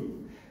doen.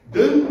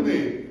 Dink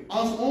net,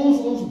 as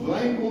ons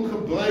brein kon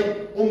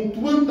gebruik om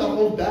 20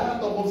 of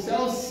 30 of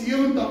selfs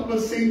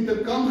 70% te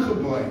kan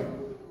gebruik,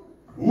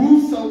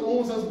 hoe sal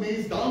ons as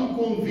mens dan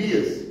kon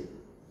wees?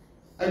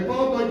 Ek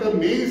praat uit 'n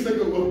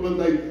menslike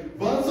oogpunt uit.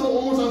 Wat sal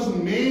ons as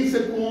mense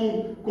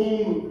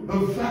kon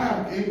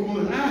bewerk en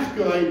kon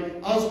regkry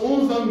as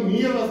ons dan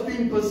meer as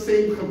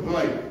 10%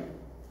 gebruik?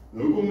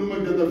 Nou hoekom noem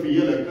ek dit 'n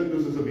verheerlik? Ek dink dit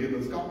is 'n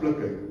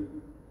wetenskaplike.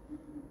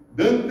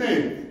 Dink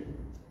net,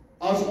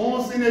 as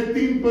ons net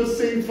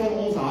 10% van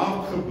ons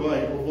hart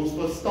gebruik, of ons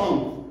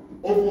verstand,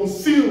 of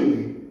ons siel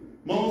nie,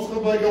 maar ons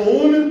gebruik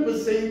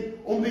 100%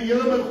 om die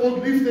Here met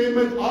God lief te hê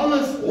met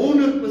alles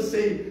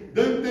 100%,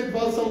 dink net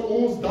wat sal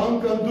ons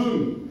dan kan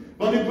doen?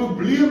 Want die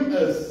probleem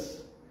is,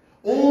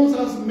 ons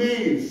as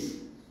mens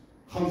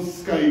gaan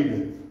skei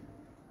dit.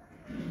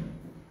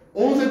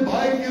 Ons het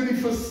baie keer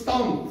die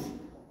verstand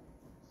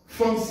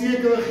van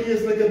sekere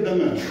geestelike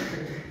dinge.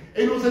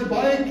 En ons het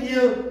baie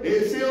keer,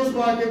 sê ons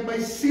maar, ek het my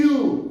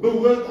siel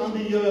behoort aan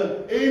die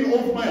Here, en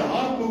of my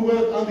hart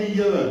behoort aan die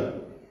Here.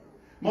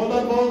 Maar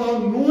dan word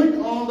daar nooit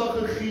aandag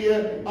gegee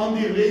aan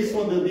die res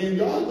van dit. En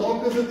ja,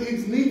 dalk is dit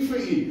iets nie vir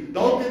u.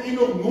 Dalk het u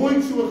nog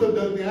nooit so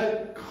gedink nie.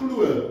 Ek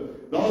glo,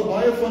 daar is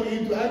baie van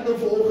u, toe ek nou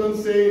vanoggend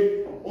sê,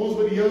 ons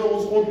moet die Here,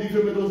 ons God lief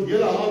hê met ons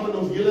hele hart en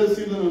ons hele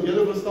siel en ons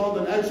hele verstand,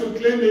 en ek so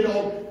klem net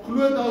daarop,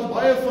 glo daar is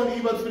baie van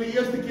u wat vir die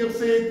eerste keer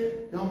sê,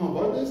 ja, maar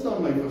wat is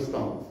dan my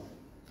verstand?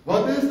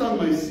 Wat is dan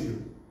my siel?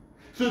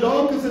 So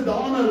dalk is dit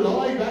daar 'n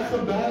laai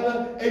weggeberwe,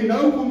 en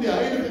nou kom die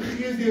Heilige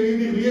Gees deur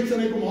hierdie reeks en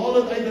hy kom haal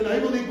dit uit en hy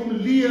wil net kom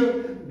leer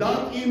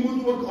dat u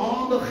moet ook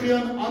aandag gee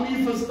aan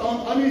u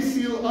verstand, aan u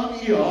siel, aan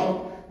u hart,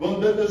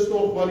 want dit is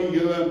tog wat die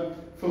Here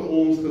vir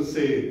ons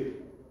gesê het.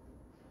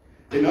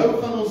 En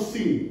nou gaan ons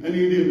sien in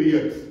hierdie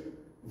reeks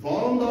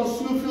waarom daar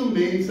soveel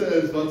mense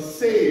is wat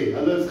sê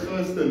hulle is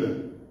Christene,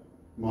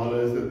 maar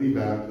hulle is dit nie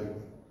werklik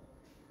nie.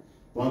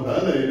 Want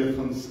hulle het dit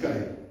gaan skei.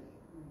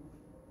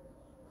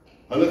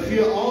 Hulle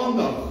gee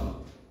aandag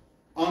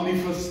aan die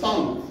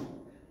verstand,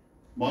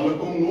 maar hulle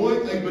kom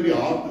nooit uit by die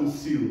hart en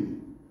siel,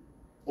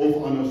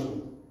 of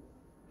andersom.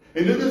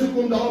 En dit is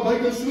hoekom daar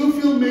buite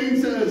soveel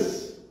mense is,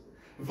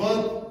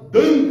 wat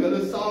dink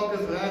hulle saak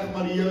is reg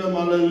met die Here,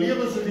 maar hulle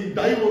lewe soos die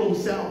duiwel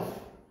homself.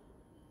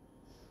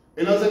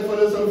 En as ek vir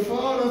hulle sou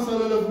vra, dan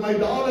sal hulle vir my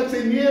dadelik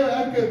sê, nee,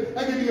 ek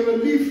het die Here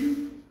lief,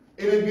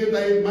 en ek weet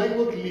hy het my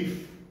ook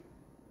lief.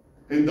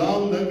 En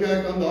dan dink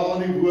ek aan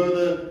daardie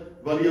woorde,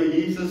 wat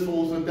Jesus vir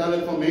ons vertel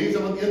het van mense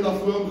wat eendag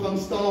voor hom gaan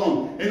staan,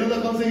 en hulle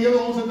gaan sê, Here,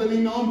 ons het in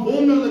die naam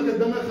wonderlike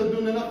dinge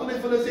gedoen, en dan gaan hy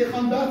vir hulle sê,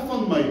 gaan weg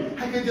van my,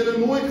 ek het julle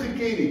nooit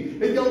geken nie.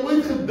 Het jy al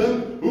ooit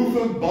gedink, hoe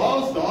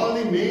verbaas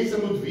daardie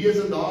mense moet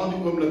wees in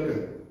daardie oomblikke?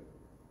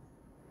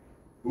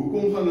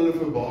 Hoekom gaan hulle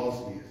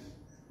verbaas wees?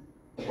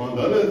 Want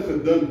hulle het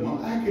gedink,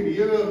 maar ek het die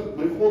Here,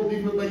 my God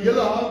lief met my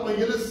hele hart, my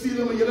hele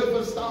siel en my hele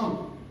verstand.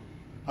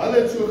 Hulle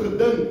het so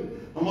gedink,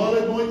 maar hulle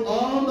het nooit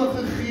aandag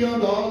gegee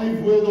aan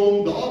daardie woorde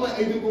om daarby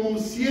uit te kom om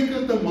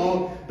seker te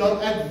maak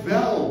dat ek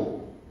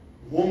wel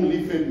hom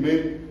lief het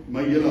met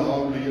my hele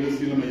hart, my hele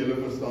siel en my hele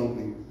verstand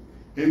nie.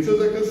 En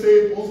soos ek gesê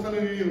het, ons gaan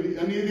in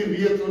hierdie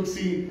reeks ook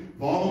sien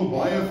waarom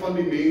baie van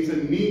die mense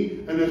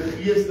nie in 'n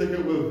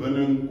geestelike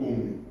oorwinning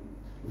kom nie.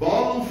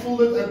 Waarom voel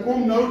dit, ek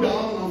kom nou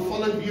daar en dan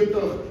val ek weer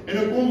terug, en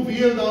ek kom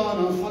weer daar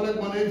en dan val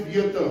ek maar net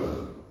weer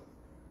terug.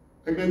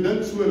 Ek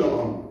dink so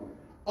daaraan.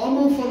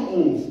 Almal van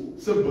ons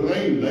se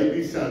brein lyk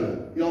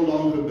dieselfde, jy al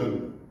lang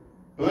gedink.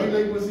 Brein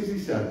lyk presies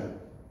dieselfde.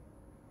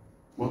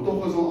 Maar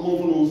tog is almal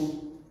van ons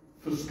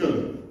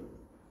verskillend.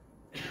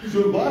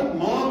 So wat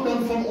maak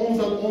dan van ons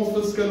dat ons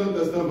verskillend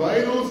is,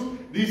 terwyl ons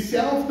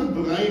dieselfde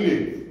brein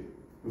het?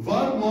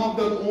 Wat maak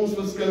dat ons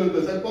verskillend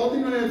is? Ek praat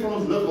nie net van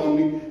ons liggaam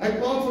nie, ek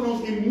praat van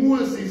ons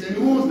emosies en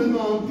hoe ons dinge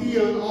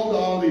hanteer en al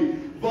daardie,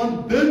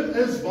 want dit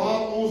is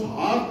waar ons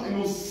hart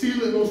en ons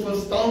siel en ons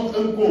verstand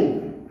inkom.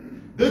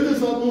 Dit is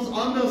wat ons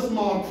anders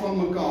maak van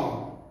mekaar.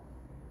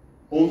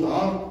 Ons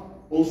hart,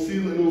 ons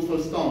siel en ons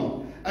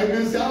verstand. Ek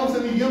dink selfs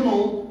in die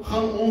hemel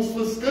gaan ons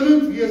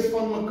verskillend wees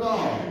van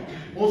mekaar.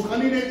 Ons gaan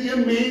nie net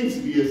een mens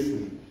wees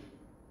nie.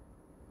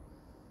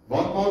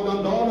 Wat maak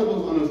dan daar dat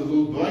ons anders is?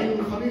 Ons brein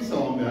gaan nie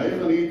saam nie, hy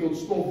gaan nie tot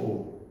stof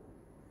word.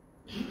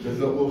 Dit is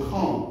 'n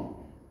orgaan.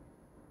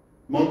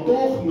 Maar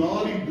tog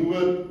na die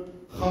dood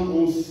gaan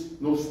ons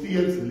nog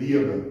steeds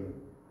lewe.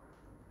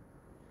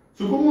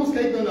 So kom ons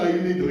kyk nou na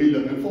hierdie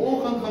drieling, en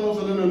vanoggend gaan ons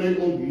hulle nou net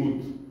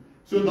ontmoet.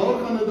 So daar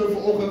gaan dit nou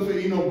vanoggend vir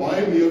u nog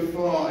baie meer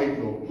vrae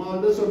uitlok,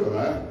 maar dis ook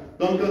reg,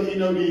 dan kan u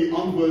nou die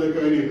antwoorde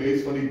kry in die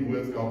res van die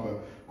boodskappe.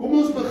 Kom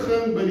ons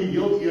begin by die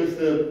heel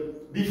eerste,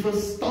 die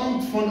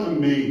verstand van 'n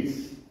mens.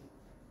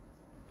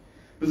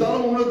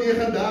 Psalm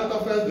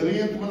 139 vers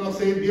 23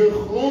 sê,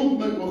 deurgrond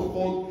my, o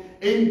God,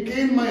 en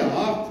ken my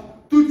hart,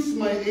 toets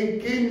my en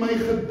ken my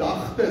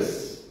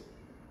gedagtes.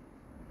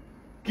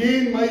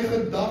 ken my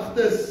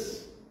gedagtes.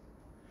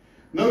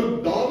 Nou,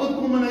 Dawid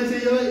kom en hy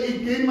sê, Here, U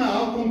ken my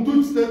hart, kom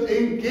toets dit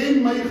en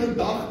ken my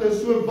gedagtes.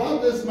 So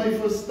wat is my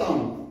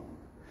verstand?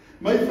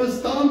 My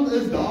verstand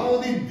is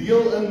daardie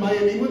deel in my,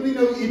 en jy moet nie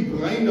nou U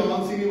brein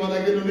daaraan sien nie, want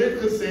ek het nou net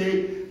gesê,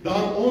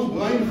 dat ons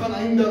brein gaan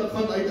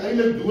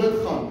uiteindelik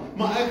doodgaan,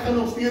 maar ek gaan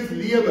nog steeds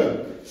lewe.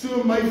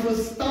 So my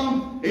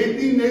verstand het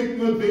nie net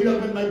noodwendig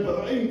met my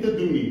brein te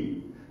doen nie.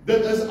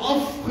 Dit is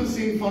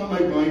afgesien van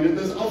my brein, dit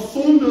is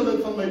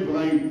afsonderlik van my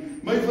brein.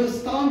 My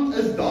verstand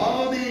is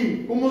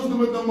daardie, kom ons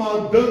noem dit nou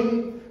maar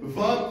ding,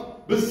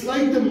 wat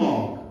besluite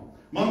maak.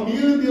 Maar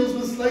meerendeels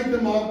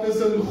besluite maak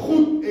tussen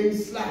goed en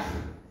sleg.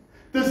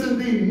 Tussen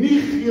die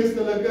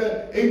nie-geestelike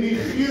en die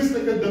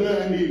geestelike dinge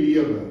in die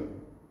lewe.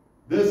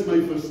 Dis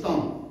my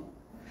verstand.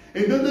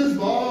 En dit is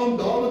waarom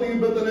Dawid hier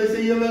bid en hy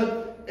sê, Here,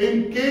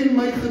 en ken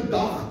my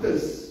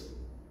gedagtes.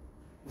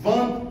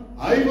 Want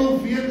hy wil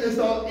weet, is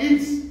daar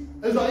iets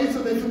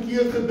wat hy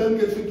verkeerd gedink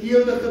het,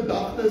 verkeerde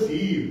gedagtes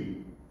hier,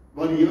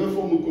 wat die Here vir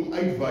hom moet kom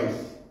uitwys.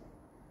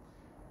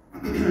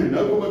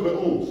 Nou kom ek by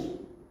ons.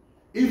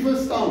 U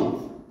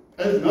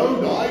verstand is nou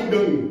daai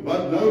ding,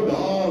 wat nou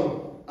daar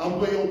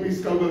amper op die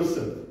skouer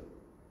sit,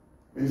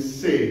 en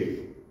sê,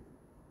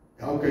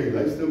 ja, ok,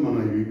 luister maar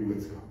na hierdie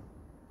boodskap.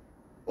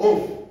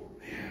 Of,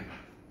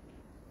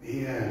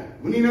 nee,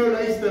 moenie nou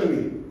luister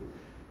nie.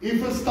 U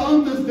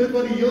verstand is dit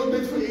wat die hele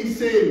tyd vir u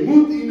sê,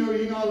 moet u nou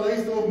hierna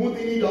luister, of moet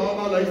u nie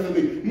daarna luister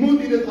nie, moet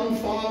u dit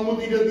aanvaar,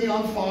 moet u dit nie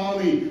aanvaar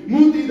nie,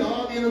 moet u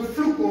daardie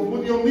vloek, of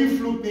moet u hom nie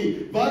vloek nie,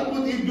 wat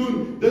moet u doen?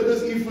 Dit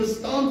is u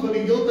verstand wat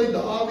die hele tyd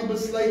daardie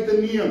besluite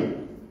neem.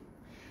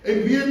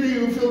 En weet u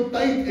hoeveel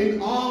tyd en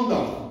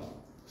aandag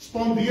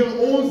spandeer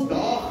ons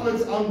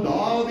daagliks aan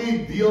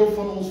daardie deel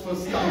van ons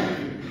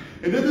verstand?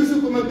 En dit is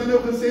hoekom ek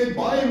nou gesê het,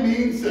 baie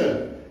mense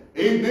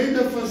het net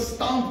 'n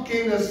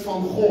verstandkennis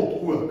van God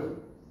ook.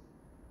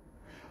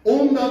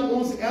 Omdat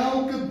ons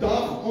elke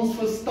dag ons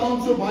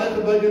verstand so baie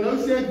gebruik, en nou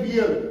sê ek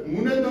weer,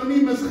 moet dit nou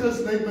nie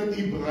misgesnyd met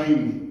die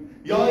brein nie.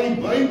 Ja, die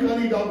brein kan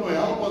nie dat nou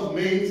help as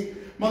mens,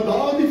 maar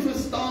daardie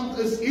verstand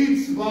is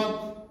iets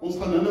wat, ons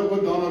gaan nou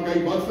ook daarna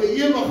kyk, wat vir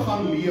ewig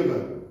gaan lewe.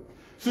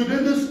 So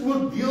dit is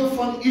ook deel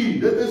van u,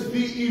 dit is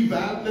wie u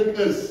werklik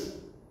is.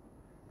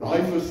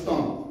 Daai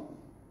verstand.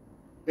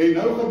 En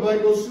nou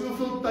gebruik ons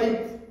soveel tyd,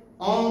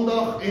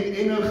 aandag en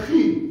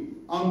energie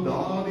aan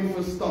daardie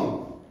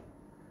verstand.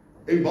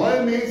 En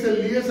baie mense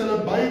lees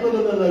hulle Bybel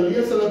en hulle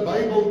lees hulle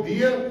Bybel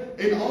deur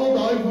en al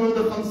daai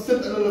woorde gaan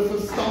sit in hulle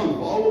verstand.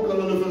 Waar ook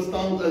al hulle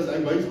verstand is, hy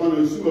wys maar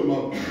nou so,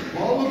 maar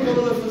waar ook al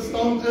hulle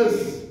verstand is,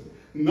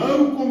 nou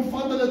kom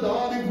vat hulle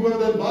daardie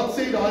woorde, wat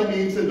sê daai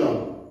mense dan?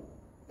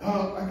 Ja,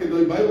 ek het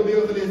die Bybel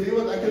deur gelees, nee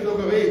wat ek het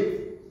ook geweet.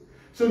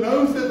 So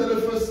nou sit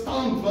hulle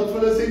verstand wat vir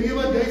hulle sê, nee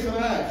wat jy's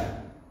reg.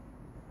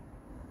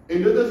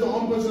 En dit is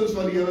amper soos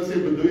wat die Here sê,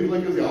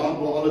 bedrieglik is die hart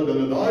bo alle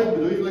dinge. Daai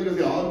bedrieglik is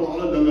die hart bo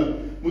alle dinge.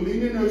 Moet jy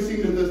nie nou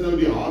sien, dit is nou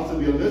die hartse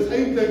deel. Dit is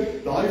eintlik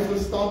daai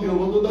verstand deel,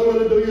 want onthou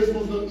hulle drie is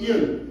ons nou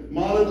een,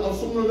 maar dit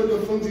afsonderlike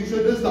funksie.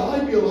 So dis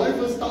daai deel, daai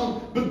verstand,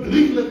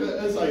 bedrieglike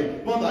is hy,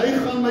 want hy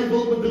gaan my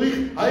wil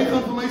bedrieg. Hy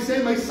gaan vir my sê,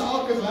 my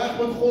saak is reg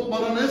met God,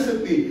 maar dan is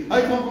dit nie. Hy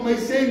gaan vir my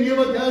sê, nee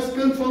wat jy as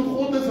kind van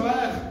God is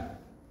reg,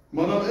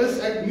 maar dan is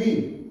ek nie.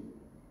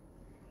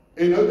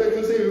 En nou het ek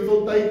gesê,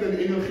 hoeveel tyd en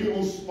energie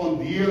ons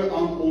spandeer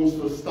aan ons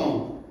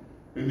verstand.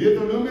 En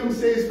Deuteronomium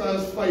 6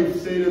 vers 5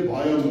 sê dit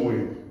baie mooi.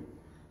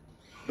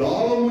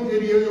 Daarom moet jy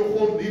die Here jou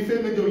God lief hê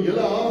met jou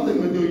hele hart en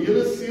met jou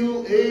hele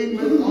siel en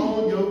met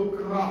al jou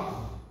krag.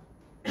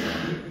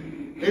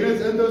 En dit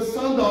is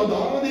interessant,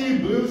 daardie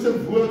Hebreëse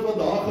woord wat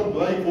daar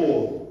gebruik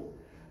word,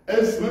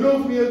 is min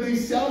of meer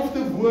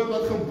dieselfde woord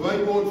wat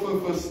gebruik word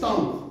vir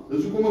verstand.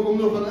 Dis hoekom ek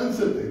hom nog gaan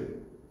insit het.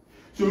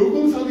 So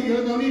hoekom sal die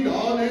Here nou nie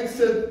daar net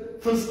sit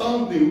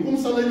verstand nie? Hoekom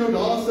sal hy nou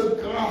daar sit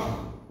krag?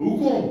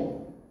 Hoekom?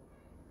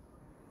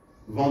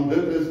 Want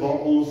dit is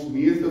waar ons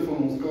meeste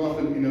van ons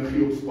krag en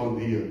energie op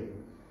spandeer.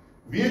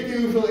 Weet jy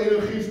hoeveel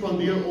energie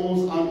spandeer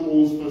ons aan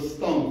ons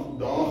verstand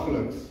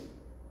daagliks?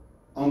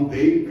 Aan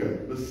denke,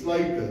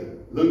 besluite,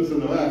 links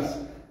en regs,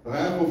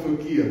 reg of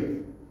verkeerd.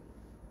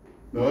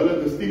 Nou hulle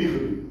het 'n studie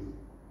gedoen.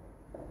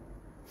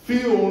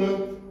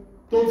 400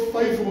 tot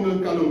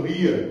 500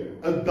 kalorieë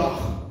 'n dag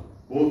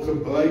word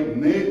gebruik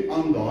net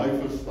aan daai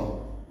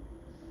verstand.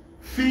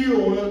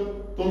 400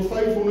 tot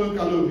 500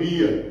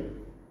 kalorieë.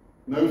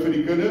 Nou vir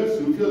die kinders,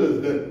 hoeveel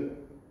is dit?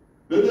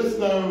 Dit is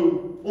nou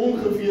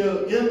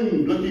ongeveer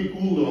 1 blikkie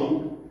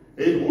koeldrank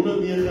het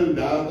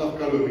 139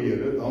 kalorieë.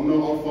 Dit hang nou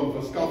af van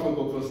verskaffer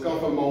tot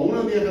verskaffer, maar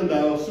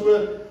 139. So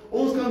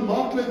ons kan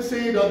maklik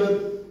sê dat dit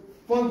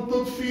van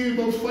tot 4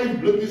 tot 5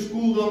 blikkies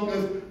koeldrank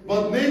is,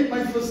 wat net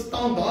my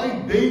verstand,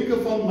 daai denke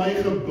van my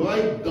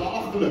gebruik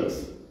daagliks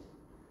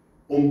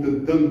om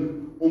te dink,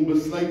 om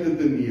besluite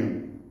te neem.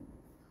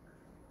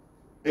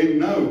 En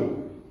nou,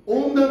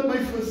 omdat my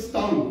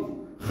verstand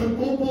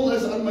gekoppel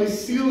is aan my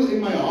siel en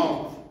my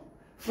hart,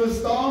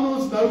 verstaan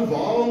ons nou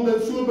waarom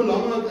dit so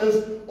belangrik is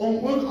om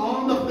ook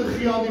aandag te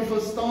gee aan die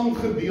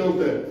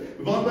verstandgedeelte.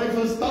 Want my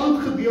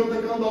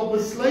verstandgedeelte kan dalk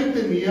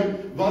besluite neem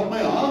wat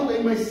my hart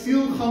en my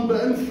siel gaan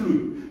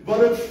beïnvloed,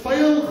 wat dit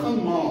vuil gaan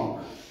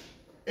maak.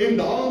 En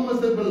daarom is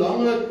dit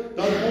belangrik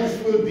dat ons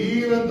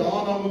voortdurend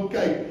daarna moet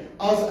kyk.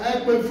 As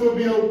ek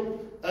byvoorbeeld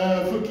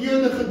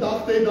verkeerde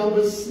gedagte het, dan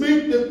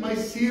besmet dit my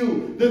siel,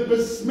 dit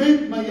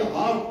besmet my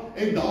hart,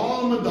 en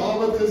daarom het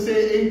Dawid gesê,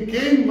 en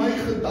ken my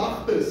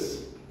gedagtes,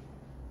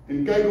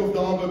 en kyk of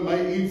daar by my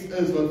iets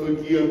is wat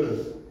verkeerd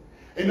is.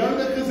 En nou het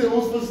ek gesê,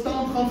 ons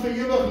verstand gaan vir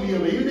ewig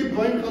lewe, hierdie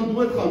brein gaan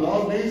doodgaan,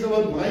 daar is mense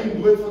wat brein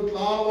dood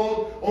verklaar word,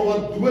 of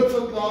wat dood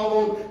verklaar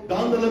word,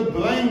 dan hulle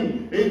brein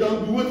het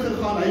dan dood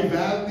gegaan, hy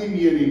werk nie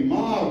meer nie,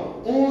 maar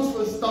ons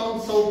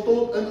verstand sal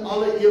tot in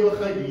alle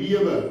ewigheid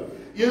lewe.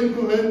 1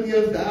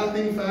 Korintiërs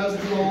 13 vers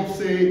 12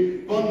 sê,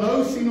 want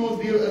nou sien ons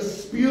deur 'n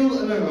spieël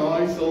in 'n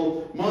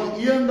raaisel, maar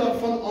eendag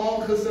van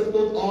aangesig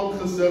tot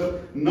aangesig,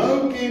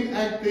 nou ken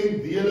ek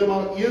ten dele,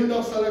 maar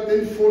eendag sal ek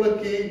ten volle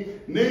ken,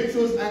 net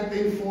soos ek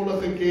ten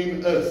volle geken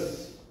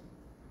is.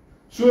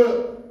 So,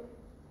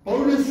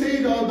 Paulus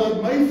sê daar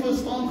dat my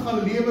verstand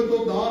gaan lewe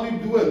tot daar die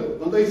dood,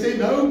 want hy sê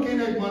nou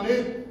ken ek maar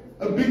net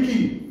 'n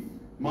bietjie,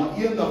 maar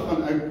eendag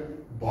gaan ek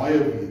baie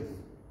weet.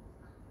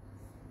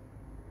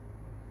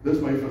 Dis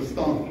my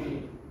verstand.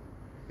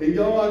 En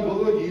ja, ek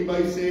wil ook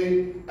hierby sê,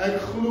 ek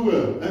glo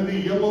in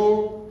die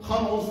hemel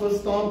gaan ons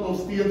verstand nog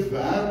steeds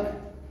werk,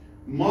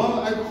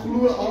 maar ek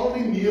glo al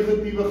die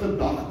negatiewe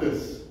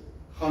gedagtes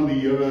gaan die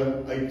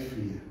Here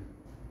uitvee.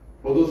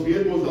 Want ons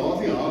weet ons daar is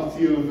nie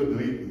hartseer en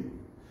verdriet nie.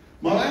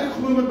 Maar ek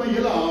glo met my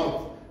hele hart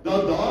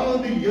dat daar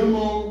in die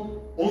hemel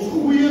ons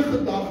goeie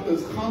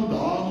gedagtes gaan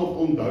daar nog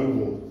onthou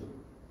word.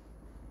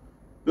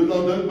 Dit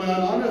laat dink my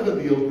aan 'n ander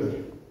gedeelte.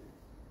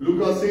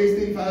 Lukas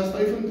 16 vers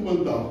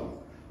 25.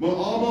 Maar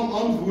Abraham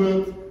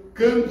antwoord,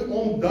 kind,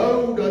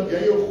 onthou dat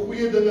jy jou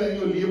goeie dinge in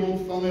jou lewe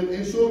ontvang het,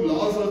 en so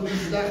Lazarus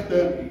die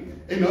slegte,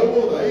 en nou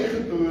word hy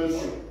getroos,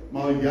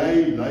 maar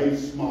jy ly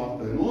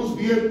smarte. En ons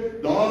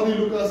weet, daar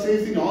in Lukas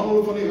 16,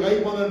 handel van die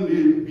ryk man en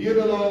die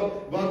bedelaar,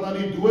 wat na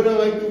die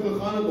doderyk toe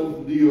gegaan het,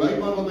 of die ryk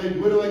man wat na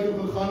die doderyk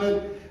toe gegaan het,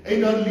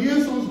 en dan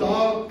lees ons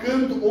daar,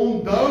 kind,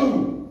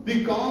 onthou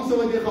die kanse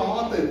wat jy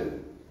gehad het.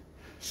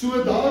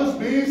 So daar is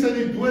mense in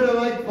die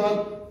doderyk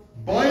wat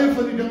baie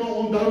van die dinge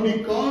onthou,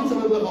 die kanse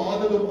wat hulle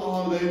gehad het op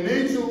aarde, en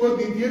net so ook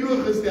die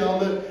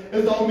teenoorgestelde,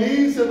 is daar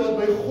mense wat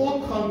by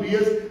God gaan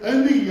wees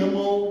in die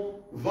hemel,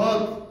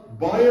 wat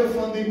baie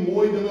van die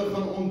mooi dinge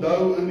gaan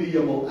onthou in die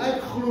hemel. Ek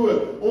glo,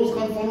 ons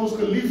gaan van ons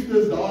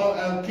geliefdes daar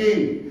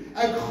erken.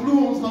 Ek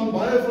glo, ons gaan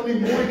baie van die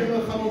mooi dinge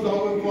gaan ons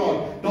daaroor praat.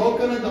 Daar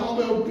kan ek daar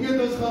by op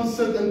Petrus gaan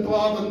sit en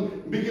praat en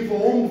bietjie vir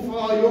hom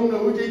vra, jong, nou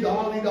hoe het jy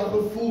daar die dag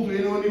gevoel, toe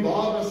jy nou in die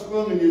water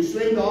spring, en jy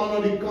swem daar na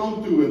die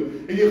kant toe,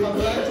 en jy gaan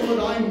trek sommer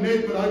daai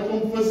net met daai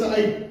klomp visse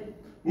uit.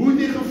 Hoe het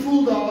jy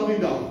gevoel daar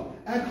die dag?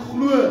 Ek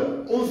glo,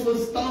 ons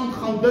verstand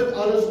gaan dit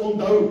alles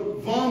onthou,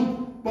 want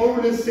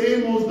Paulus sê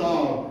ons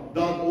daar,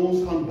 dat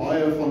ons gaan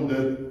baie van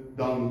dit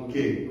dan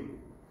ken.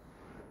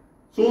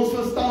 So ons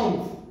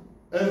verstand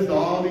is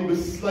daar die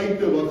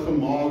besluite wat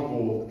gemaak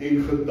word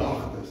en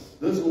gedagtes.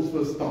 Dis ons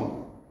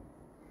verstand.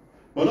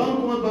 Maar dan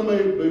kom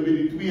het by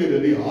die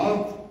tweede, die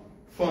hart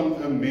van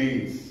 'n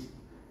mens.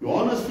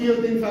 Johannes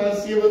 14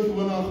 vers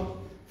 27,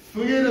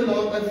 vrede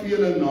laat ek vir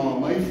julle na,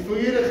 my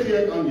vrede gee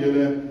ek aan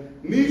julle,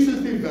 nie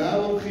soos die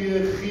wêreld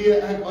gee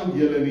ek aan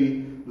julle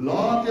nie.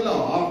 Laat julle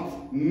hart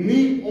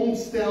nie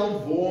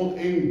ontsteld word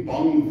en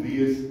bang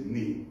wees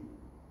nie.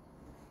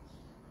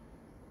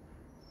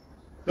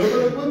 Nou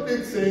wil ek ook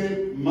net sê,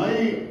 my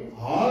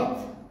hart,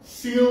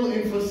 siel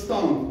en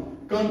verstand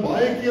kan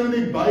baie keer in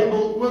die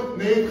Bybel ook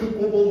net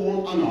gekoppel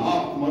word aan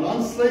hart, maar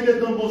dan sluit dit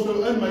dan ons nou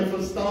in my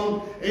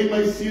verstand en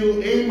my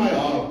siel en my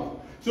hart.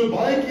 So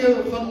baie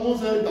keer gaan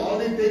ons uit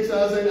daardie teks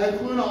as ek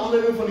glo na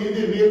aanleiding van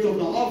hierdie reeks of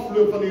na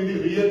afloop van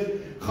hierdie reeks,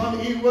 gaan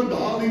u ook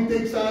daardie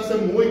teks as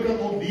 'n mooi kan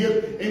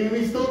ontleed, en in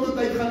die stilte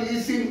tyd gaan u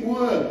sien, o,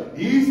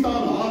 hier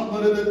staan hart,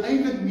 maar dit is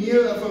eintlik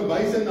meer 'n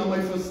verwysing na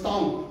my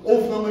verstand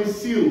of na my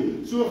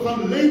siel. So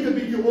gaan let 'n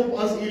bietjie op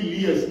as u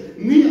lees.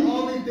 Nie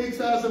al die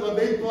tekste wat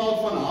net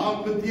praat van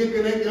hart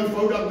beteken net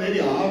eenvoudig net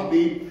die hart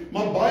nie,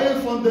 maar baie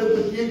van dit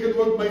beteken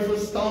ook my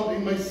verstand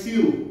en my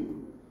siel.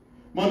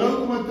 Maar nou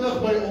kom ek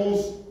terug by ons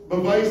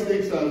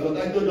bewystekste wat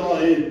ek nou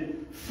daar het.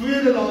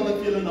 Vrede laat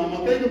ek julle na,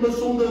 maar kyk in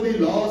besonder die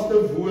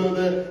laaste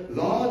woorde,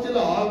 laat julle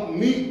hart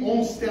nie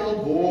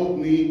ontsteld word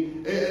nie,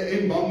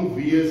 en bang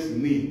wees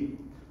nie.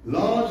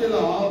 Laat julle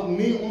hart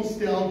nie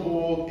ontsteld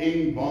word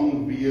en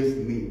bang wees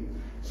nie.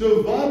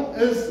 So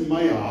wat is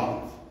my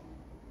hart?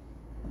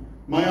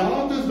 My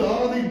hart is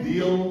daardie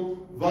deel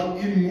wat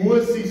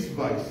emosies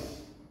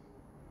wys.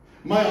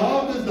 My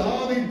hart is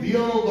daardie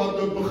deel wat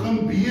ook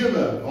begin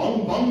bewe,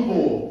 bang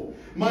word.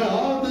 My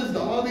hart is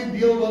daardie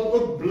deel wat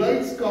ook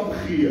blydskap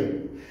gee.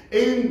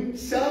 En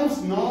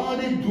selfs na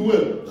die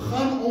dood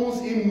gaan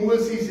ons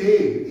emosies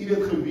hê. U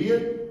dit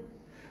geweet?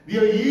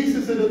 Deur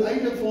Jesus het dit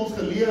eintlik vir ons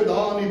geleer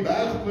daar aan die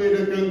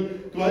bergprediking,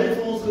 toe hy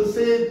vir ons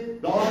gesê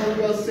het, daar in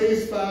Lukas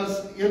 6 vers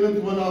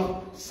 21,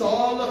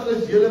 salig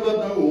is julle wat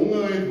nou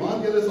honger het,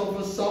 want julle sal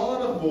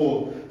versadig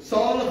word.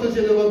 Salig is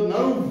julle wat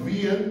nou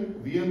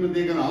ween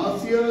beteken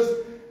hartseer is,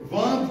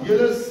 want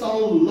julle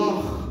sal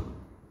lag.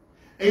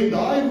 En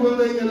daai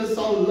woorde en julle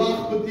sal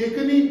lag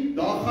beteken nie,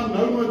 daar gaan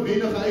nou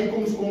noodwendige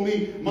uitkoms kom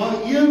nie, maar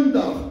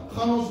eendag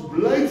gaan ons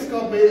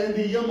blydskap hê in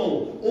die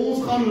hemel.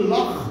 Ons gaan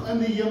lag in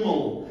die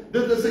hemel.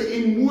 Dit is 'n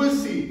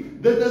emosie.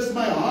 Dit is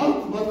my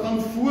hart wat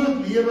gaan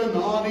voortlewe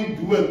na die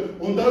dood.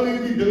 Onthou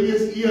hierdie 3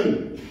 is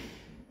 1.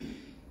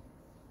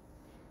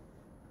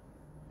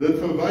 Dit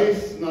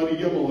verwys na die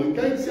hemel. En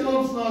kyk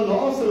selfs na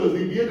Lazarus,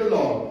 die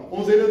bedelaar.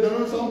 Ons het dit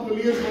nou saam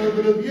gelees, maar ek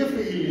wil dit weer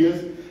vir u lees.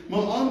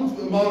 Maar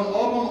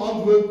Abraham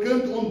antwoord,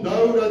 kind,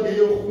 onthou dat jy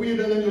jou goeie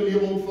ding in jou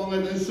lewe ontvang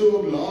het, en so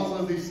ook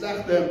Lazarus die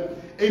slegte.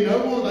 En nou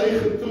word hy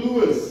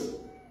getroos,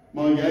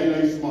 maar jy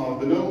ly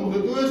smart. En nou om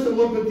getroos te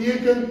word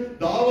beteken,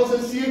 daar was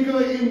 'n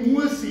sekere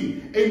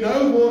emosie, en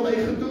nou word hy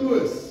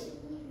getroos.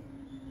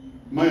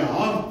 My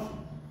hart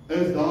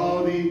is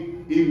daardie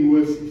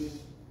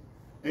emosies.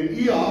 En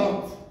u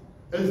hart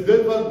is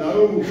dit wat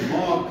nou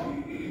maak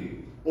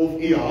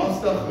of u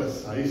haastig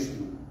is huis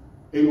toe,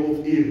 en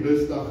of u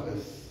rustig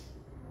is.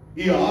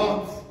 U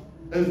hart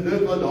is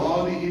dit wat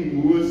daardie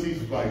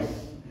emosies wys.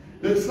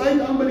 Dit sluit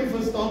aan by die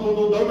verstand, want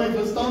onthou my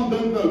verstand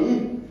dink nou,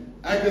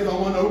 ek is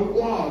allemaal nou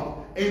kwaad.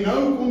 En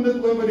nou kom dit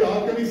oor by die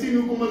hart, kan jy sien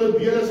hoe kom hulle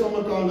deel is van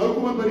mekaar, nou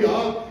kom dit by die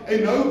hart,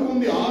 en nou kom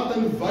die hart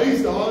en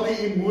wys daardie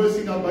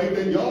emosie na buite.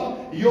 En ja,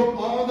 hier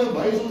op aarde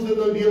wys ons dit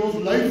nou deur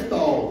ons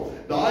lyfstaal.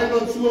 Daai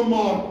wat so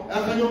maak,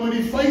 ek gaan jou met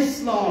die vuis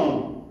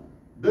slaan.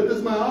 Dit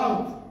is my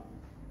hart.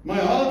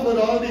 My hart wat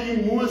daardie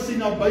emosie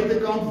na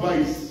buitekant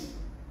wys.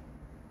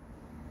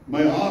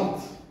 My hart.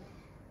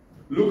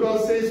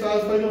 Lukas 6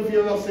 vers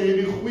 45 sê,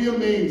 die goeie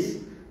mens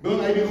bring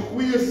uit die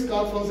goeie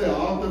skat van sy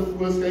hart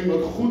voorskyn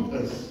wat goed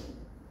is.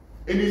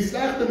 En die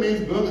slegte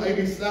mens bring uit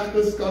die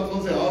slegte skat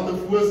van sy hart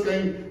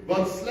voorskyn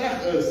wat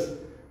sleg is,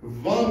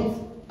 want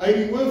uit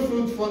die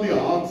oorvloed van die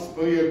hart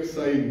spreek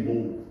sy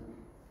mond.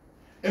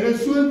 En dit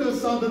is so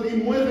interessant dat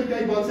jy mooi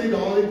gekyk wat sê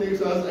daardie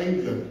teks as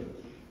eintlik.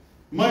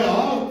 My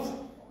hart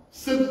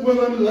sit oor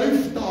in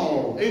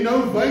lyfstaal, en nou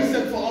wys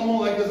ek vir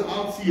almal ek is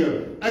hartseer.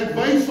 Ek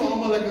wys vir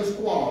almal ek is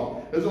kwaad.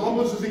 Dit is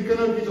almal soos die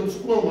kindertjies op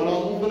skool, maar daar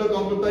is ongelukkig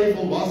aan party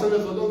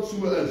volwassenes wat ook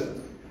so is.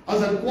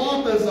 As ek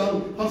kwaad is,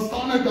 dan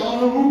staan ek daar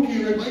in 'n hoekie,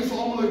 en ek wys vir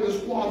almal ek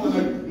is kwaad, en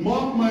ek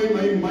maak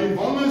my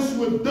wange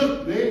so dik,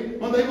 nee,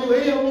 want hy wil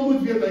hê almal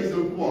moet weet hy is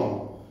nou kwaad.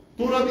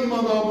 Totdat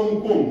iemand daar by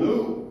hom kom, nou,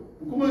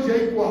 hoekom is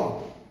jy kwaad?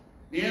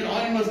 Nee,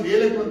 daai was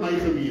lelik met my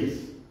gewees.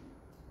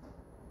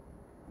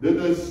 Dit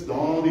is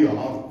daardie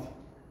hart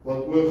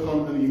wat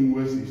oorgaan in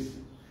emosies.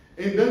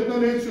 En dink nou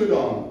net so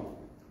daan,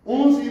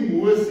 ons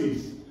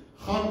emosies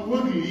gaan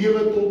ook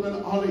lewe tot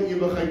in alle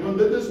ewigheid, want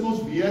dit is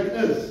mos wie ek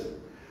is.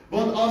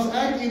 Want as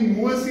ek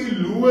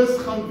emosieloos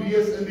gaan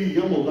wees in die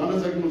hemel, dan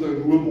is ek mos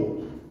 'n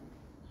robot.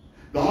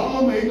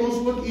 Daarom het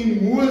ons ook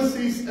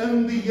emosies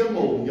in die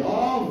hemel.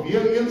 Ja,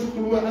 weer eens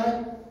glo ek,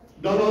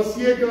 dat daar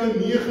sekere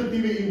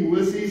negatiewe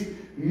emosies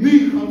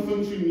nie gaan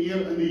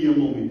funksioneer in die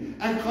hemel nie.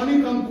 Ek gaan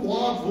nie kan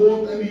kwaad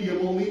word in die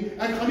hemel nie,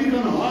 ek gaan nie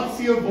kan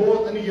hartseer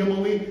word in die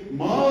hemel nie,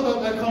 maar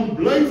dat ek gaan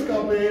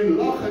blydskap hê en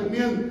lag. Ek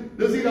meen,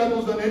 dis nie dat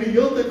ons dan net die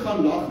hele tyd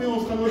gaan lag nie,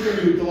 ons gaan ook 'n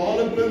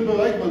neutrale punt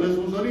bereik, want dis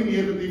ons nou nie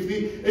negatief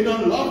nie, en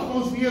dan lag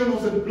ons weer en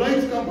ons het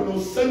blydskap en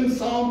ons sing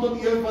saam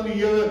tot eer van die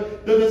Here.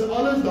 Dit is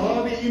alles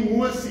daardie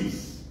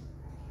emosies.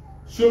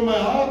 So my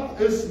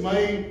hart is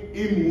my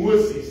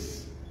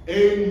emosies,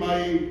 en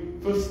my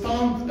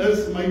verstand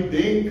is my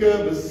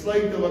denke,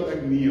 besluite wat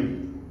ek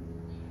neem.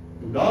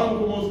 En dan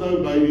kom ons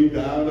nou by die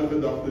derde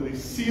gedagte, die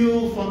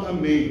siel van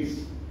 'n mens.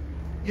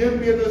 1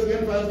 Petrus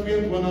 1 vers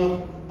 22,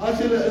 as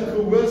julle in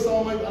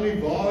gehoorsaamheid aan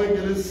die waarheid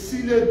julle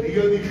siele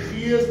deur die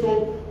Gees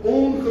tot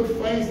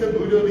ongeveinsde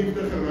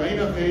broederliefde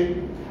gereinig het,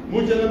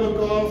 moet julle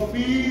mekaar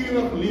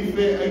vurig lief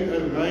hê uit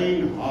 'n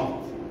rein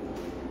hart.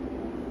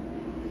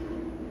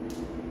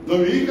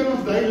 Nou hier kan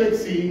ons duidelik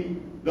sien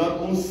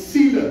dat ons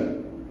siele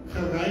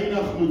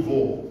gereinig moet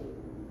word.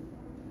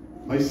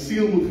 My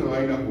siel moet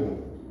gereinig word.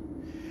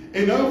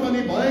 En nou gaan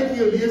jy baie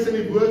keer lees in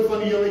die woord van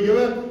die Here,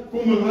 Here,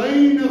 kom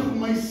reinig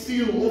my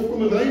siel, of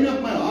kom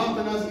reinig my hart,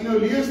 en as jy nou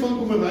lees van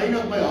kom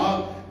reinig my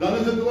hart, dan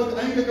is dit ook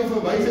eintlik 'n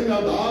verwysing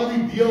na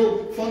daardie deel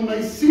van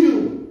my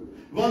siel.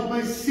 Want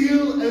my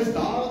siel is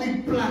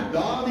daardie plek,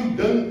 daardie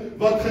ding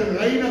wat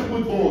gereinig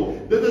moet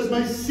word. Dit is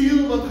my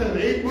siel wat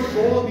gered moet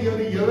word deur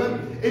die Here,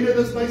 en dit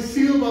is my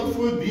siel wat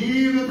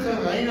voortdurend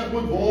gereinig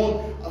moet word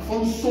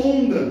van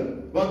sonde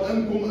wat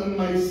inkom in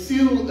my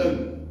siel in.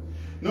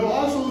 Nou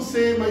as ons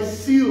sê my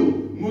siel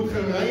moet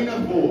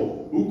gereinig word,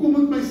 hoekom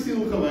moet my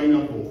siel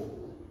gereinig word?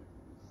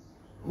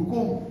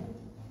 Hoekom?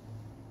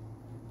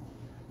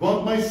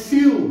 Want my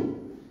siel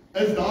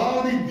is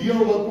daardie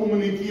deel wat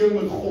kommunikeer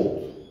met God.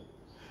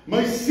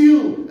 My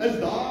siel is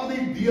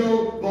daardie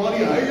deel waar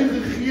die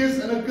Heilige Gees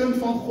in 'n kind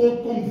van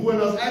God kom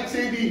woon. As ek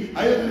sê die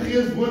Heilige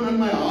Gees woon in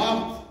my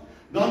hart,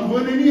 dan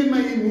woon hy nie in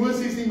my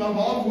emosies nie, maar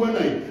waar woon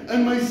hy?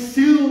 In my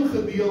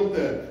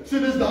sielgedeelte. So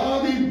dis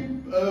daardie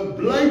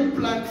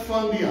blyplek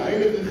van die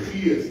Heilige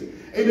Gees.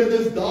 En dit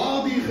is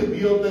daardie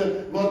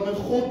gedeelte wat met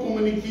God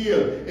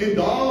kommunikeer. En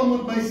daar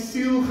moet my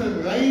siel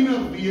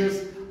gereinig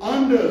wees,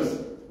 anders,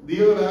 die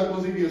Here werk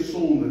ons nie weer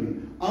sonde nie.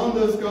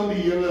 Anders kan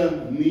die Here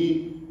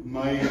nie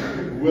my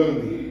hoor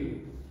nie.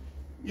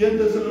 1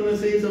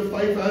 Tessalonisense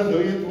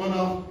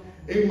 5:23,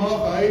 en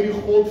mag hy die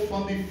God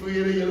van die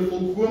vrede julle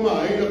volkome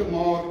heilig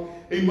maak,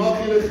 en mag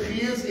julle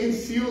gees en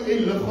siel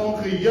en liggaam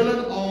geheel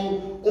en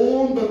al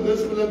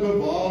onberispelik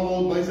bewaar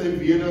word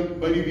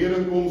by die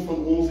wederkoms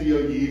van ons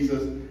Here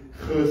Jesus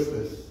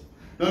Christus.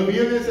 Nou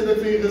weer eens het ek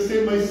vir julle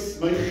gesê,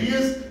 my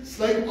gees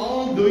sluit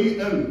al drie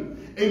in.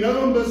 En nou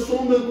in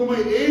besonder kom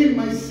hy en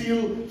my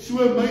siel, so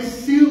my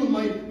siel,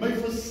 my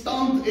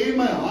verstand en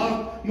my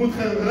hart moet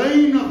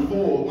gereinig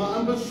word,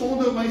 maar in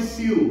besonder my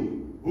siel.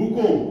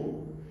 Hoekom?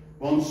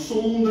 Want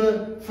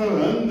sonde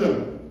verhinder.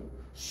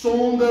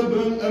 Sonde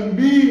bring 'n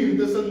muur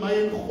tussen my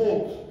en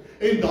God.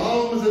 En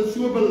daarom is dit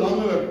so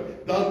belangrik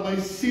dat my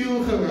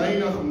siel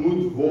gereinig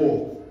moet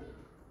word.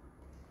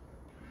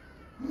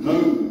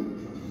 Nou,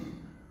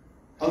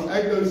 as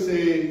ek nou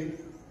sê,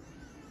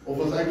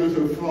 of as ek nou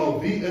sou vra,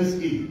 wie is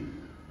u?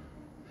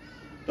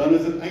 Dan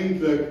is dit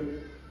eintlik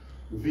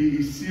wie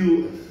die siel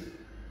is.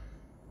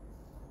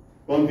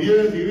 Want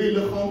weer is hierdie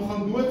liggaam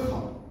gaan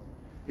doodgaan.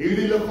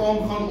 Hierdie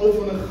liggaam gaan of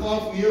in 'n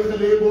graf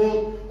neergelê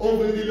word,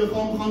 of hierdie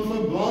liggaam gaan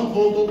verbrand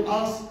word tot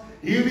as.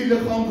 Hierdie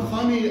liggaam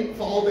gaan nie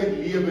vir altyd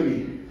lewe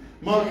nie.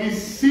 Maar die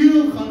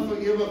siel gaan vir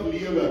ewig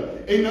lewe.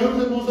 En nou is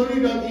dit ons nou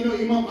nie dat u nou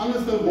iemand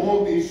anders te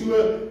word nie. So,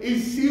 die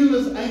siel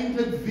is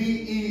eintlik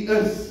wie u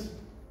is.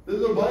 Dit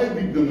is nou baie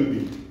diep dinge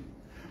nie.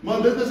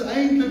 Maar dit is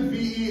eintlik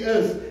wie u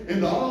is. En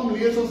daarom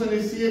lees ons in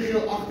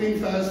Esegiel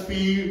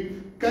 18:4,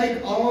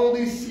 kyk, al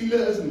die siele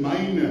is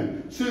myne,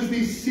 soos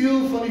die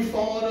siel van die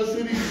Vader, so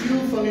die siel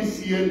van die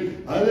Seun,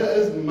 hulle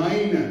is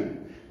myne.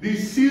 Die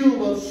siel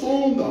wat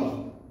sondig,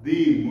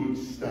 die moet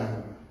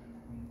sterwe.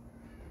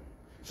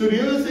 So die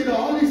Here sê dat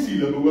al die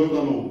siele behoort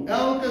aan hom.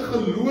 Elke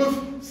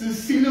geloof se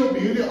siele op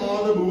hierdie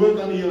aarde behoort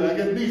aan die Here. Ek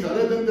het nie,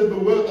 hulle dink dit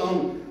behoort aan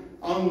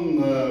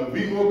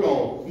wie ook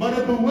al. Maar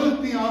dit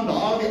behoort nie aan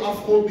daardie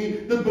afgod nie.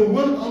 Dit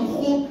behoort aan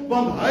God,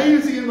 want hy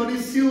is die een wat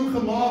die siel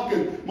gemaak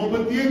het. Maar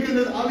beteken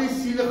dit al die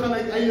siele gaan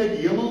uiteindelik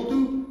hemel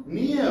toe?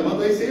 Nee,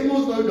 want hy sê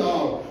mos nou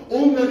daar,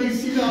 omdat die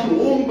siele aan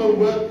hom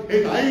behoort,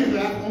 het hy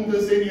reg om te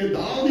sê, nee,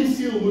 daardie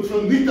siel moet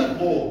vernietig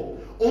word.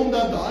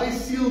 Omdat daai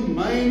siel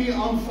my nie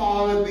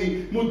aanvaar het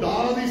nie, moet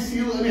daardie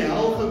siel in die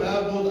hel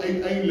gewerp word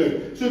uiteindelik.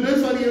 So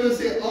dis wat die Here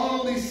sê,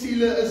 al die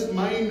siele is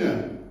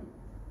myne.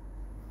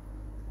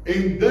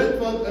 En dit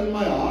wat in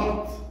my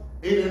hart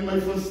en in my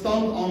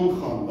verstand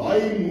aangaan,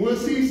 daai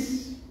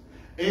emosies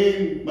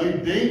en my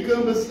denke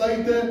en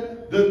besluite,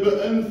 dit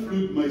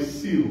beïnvloed my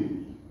siel.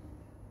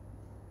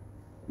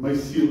 My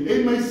siel.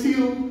 En my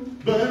siel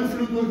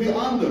beïnvloed ook die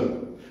ander.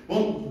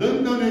 Want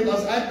dink nou net,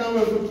 as ek nou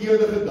 'n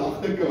verkeerde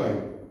gedagte kry,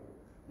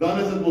 dan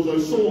is dit mos nou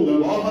sonde.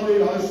 Waar gaan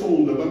daai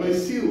sonde? By my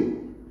siel.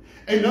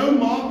 En nou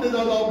maak dit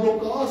dat daar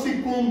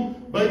blokkade kom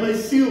by my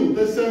siel,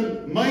 tussen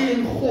my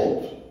en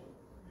God.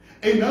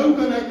 En nou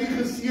kan ek nie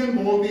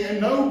geseën word nie, en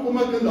nou kom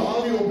ek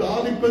op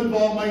daardie punt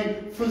waar my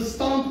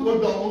verstand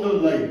ook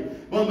daaronder lê.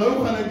 Want nou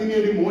gaan ek nie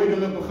meer die mooi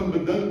dinge begin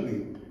bedink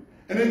nie.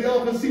 En het jy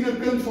al gesien 'n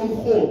kind van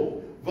God,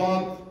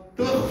 wat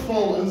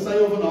terugval in sy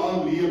of in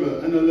haar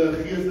lewe, in hulle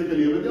geestelike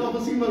lewe? Het jy al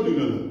gesien wat doen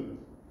hulle?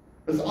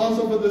 Is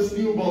asof dit 'n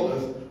sneeubal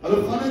is.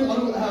 Hulle gaan net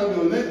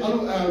al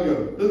hoe erger,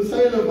 dan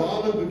sê hulle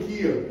waarlik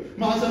bekeer.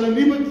 Maar as hulle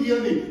nie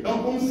bekeer nie,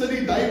 dan kom sit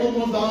die duiwel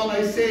ons daar en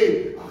hy sê,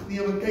 ag nee,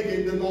 maar kyk, jy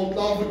het dit al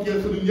klaar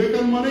verkeerd gedoen. Jy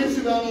kan maar net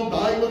sowel op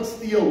daai ook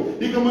steel.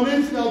 Jy kan maar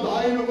net sowel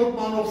daai en ook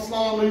maar nog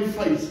slaan in die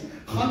vuis.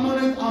 Gaan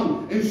maar net aan.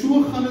 En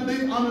so gaan dit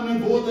net aan en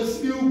dit word 'n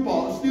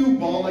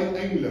sneeubal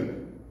uiteindelik.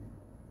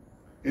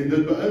 En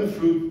dit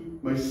beïnvloed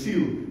my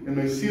siel. En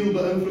my siel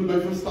beïnvloed my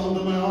verstand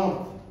en my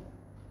hart.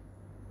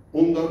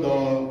 Omdat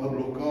daar 'n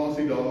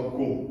blokkade daar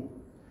kom.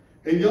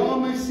 En ja,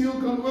 my siel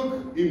kan ook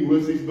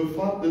emosies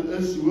bevat, dit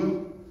is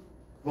so,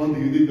 want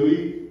hierdie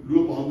drie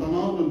loop hand aan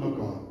hand met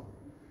mekaar.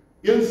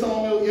 1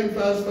 Samuel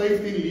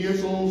 1:15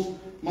 lees ons,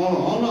 maar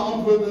Hanna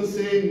antwoord en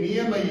sê,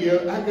 nee my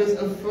Heer, ek is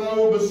 'n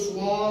vrou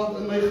beswaard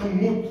in my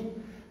gemoed.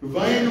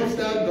 Wyn of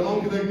sterk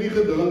drank het ek nie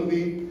gedrink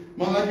nie,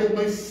 maar ek het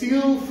my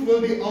siel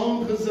voor die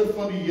aangesig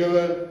van die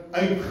Here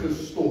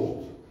uitgestort.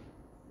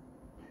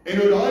 En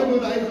nou daai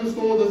woord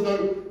uitgestort is nou,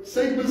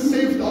 sy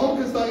besef, dalk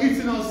is daar iets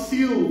in haar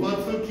siel wat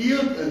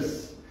verkeerd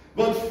is,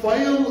 wat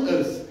vuil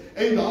is,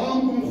 en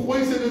daarom kom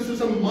gooi sy dit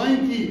soos 'n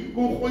mandjie,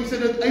 kom gooi sy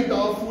dit uit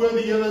daar voor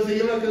die Here, sê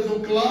Here, ek is al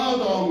klaar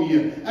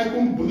daarmee, ek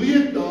kom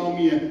breek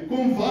daarmee,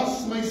 kom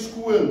was my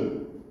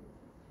skoon.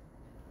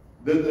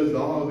 Dit is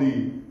daar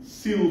die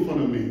siel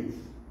van 'n mens.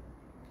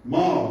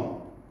 Maar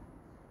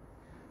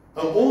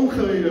 'n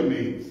ongeredde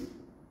mens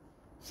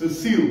se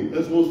siel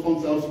is mos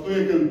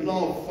vanselfsprekend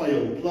klaar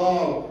vuil,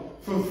 klaar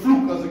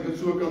vervloek as ek dit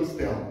so kan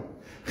stel.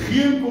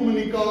 Geen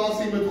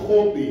kommunikasie met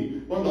God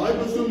nie, want daai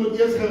persoon moet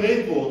eers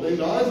gered word, en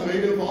daar is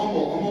redding vir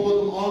almal. Almal wat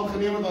hom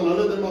aangeneem het, aan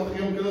hulle het hy mag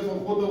gee om kinders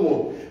van God te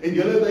word. En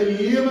julle het hy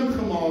lewend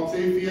gemaak, sê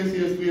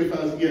Efesiërs 2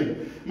 vers 1.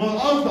 Maar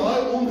as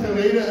daai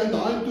ongeredde in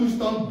daai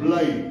toestand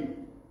bly,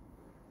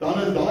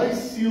 dan is daai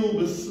siel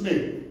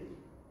besmet.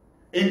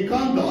 En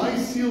kan daai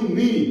siel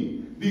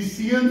nie die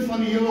seën van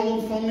die Here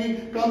ontvang nie,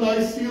 kan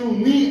daai siel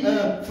nie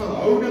 'n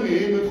verhouding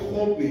hê met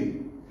God nie.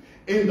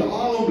 En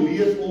daarom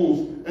lees ons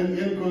in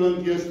 1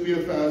 Korintiërs 2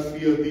 vers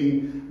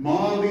 14,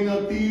 maar die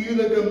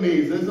natuurlike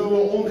mens, dis nou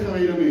 'n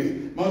ongeredde mens,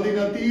 maar die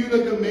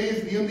natuurlike mens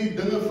neem die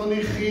dinge van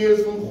die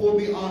Gees van God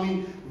nie aan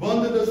nie,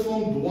 want dit is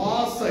van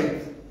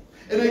dwaasheid.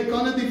 En hy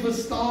kan dit nie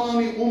verstaan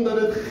nie, omdat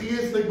dit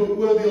geestelik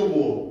beoordeel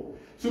word.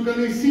 So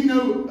kan jy sien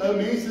nou 'n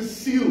mens se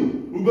siel,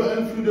 hoe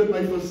beïnvloed dit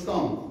my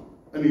verstand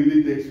in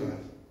hierdie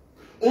teksvers.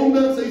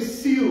 Omdat sy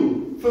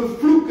siel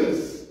vervloek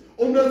is,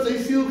 omdat sy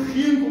siel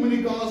geen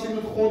kommunikasie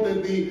met God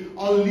het nie,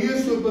 al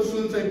lees so 'n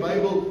persoon sy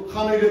Bybel,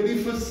 gaan hy dit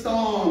nie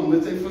verstaan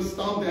met sy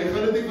verstand nie. Hy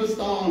gaan dit nie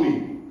verstaan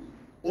nie,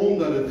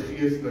 omdat dit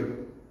geestelik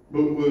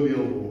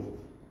beoordeel word.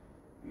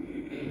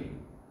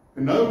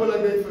 En nou wil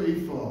ek net vir u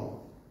vra,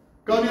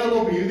 kan jy al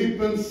op hierdie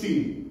punt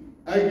sien?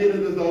 Ek weet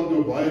dit is dalk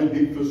nou baie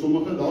diep vir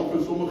sommige,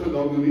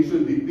 dalk nou nie so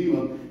diep nie,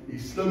 want die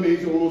slim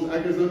mense onder ons,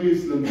 ek is nou nie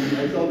slim nie,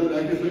 hy sal dit,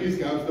 ek is nou nie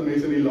skerpste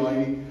mense in die laai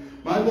nie,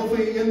 maar ek wil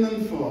vir jy een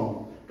ding vra,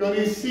 kan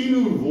jy sien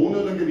hoe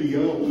wonderlik het die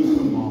Here ons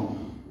gemaak?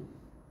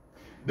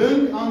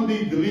 Dink aan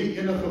die drie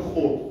enige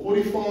God, God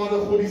die Vader,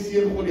 God die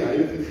Seun, God die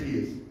Heilige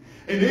Gees.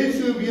 En net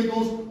so weet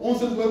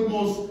ons is ook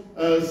ons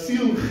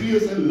siel,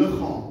 gees en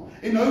liggaam.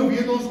 En nou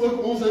weet ons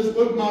ook, ons is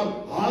ook maar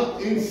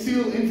hart en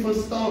siel en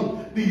verstand.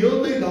 Die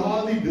hele tyd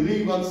daar die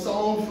drie wat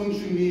saam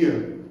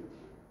funksioneer.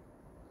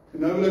 En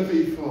nou wil ek vir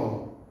u vra,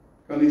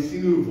 kan jy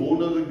sien hoe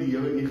wonderlik die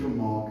Here u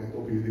gemaak het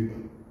op hierdie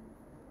punt?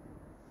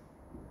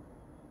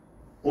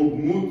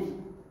 Ontmoet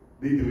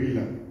die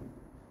drieling.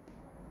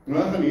 Nou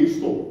ek gaan hier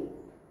stop.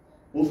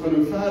 Ons gaan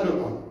nou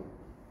verder aan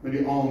met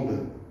die aande,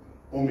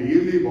 om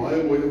hierdie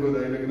baie mooi te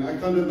verduidelik, en ek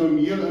gaan dit nou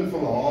meer in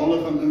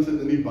verhale gaan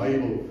insit in die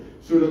Bybel,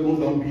 sodat ons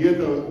dan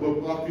beter op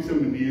 'n praktiese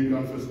manier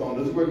kan verstaan.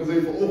 Dis ook ek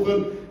gesê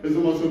vanoggend, is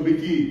nog maar so 'n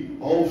bietjie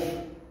half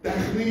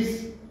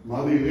tegnies,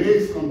 maar die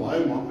res gaan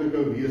baie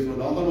makliker wees, want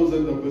dan gaan ons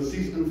dit nou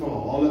presies in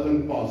verhale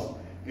inpas,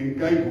 en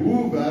kyk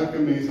hoe werk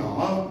 'n mens se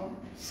hart,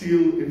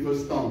 siel en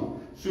verstand,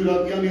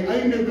 sodat jy aan die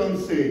einde kan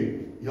sê,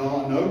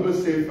 ja, nou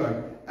besef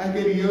ek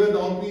het die Here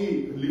dalk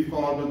nie lief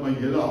gehad met my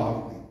hele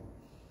hart nie,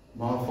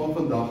 maar van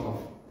vandag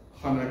af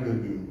gaan ek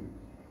dit doen.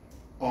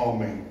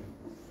 Amen.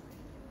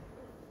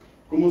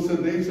 Kom ons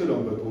sit net so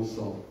dan bid ons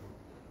saam.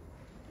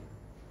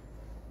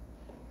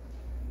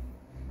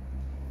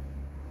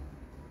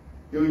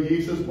 Jou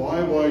Jesus,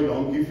 baie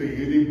dankie vir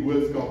hierdie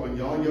boodskap, en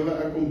ja, Here,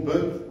 ek kom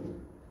bid,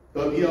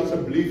 dat U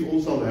asseblief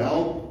ons sal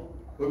help,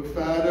 ook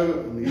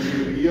verder in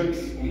hierdie reeks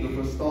om te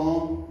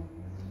verstaan.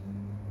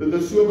 Dit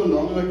is so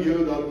belangrik,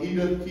 Here, dat U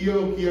dit keer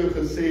op keer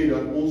gesê,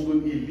 dat ons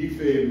moet U lief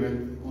hê met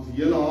ons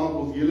hele hart,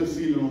 ons hele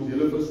siel en ons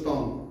hele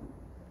verstand.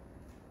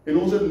 En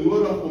ons het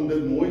nodig om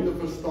dit mooi te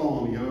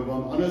verstaan, Here,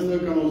 want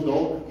anders kan ons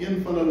dalk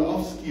een van hulle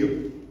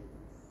afskeep,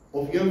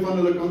 of een van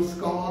hulle kan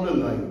skade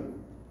ly,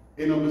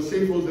 en dan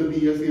besef ons dit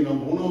nie eers nie, en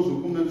dan wonder ons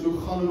hoekom dit so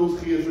gaan in ons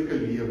geestelike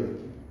lewe.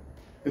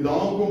 En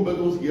daarom kom bid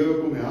ons, Here,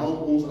 kom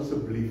help ons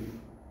asseblief,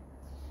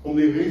 om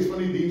die res van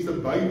die dienste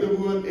by te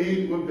woon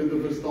en ook dit te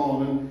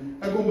verstaan. En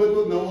ek kom bid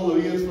ook nou al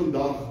reeds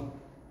vandag,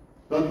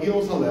 dat U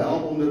ons sal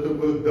help om dit te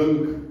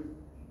oordink,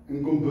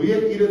 en kom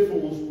breek U dit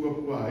vir ons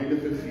oop, o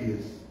Heilige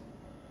Gees.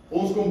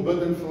 Ons kom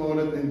bid en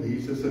vra dit in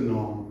Jesus se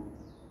naam.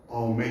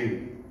 Amen.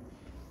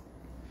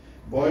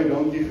 Baie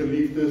dankie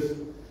geliefdes.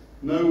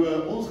 Nou,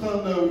 ons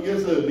gaan nou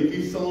eers 'n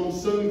liedjie saam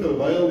sing,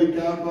 terwyl die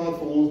kerkraad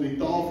vir ons die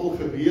tafel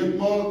gereed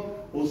maak.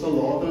 Ons sal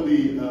later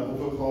die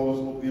offergawes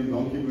opneem,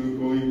 dankie broer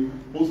Kooi.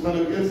 Ons gaan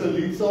nou eers 'n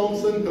lied saam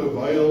sing,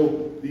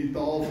 terwyl die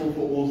tafel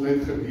vir ons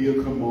net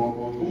gereed gemaak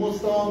word. Kom ons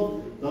staan,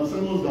 dan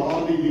sing ons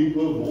daar die lied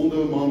oor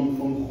Wonderman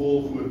van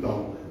Golgotha.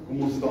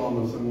 Kom ons staan,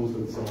 dan sing ons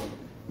dit saam.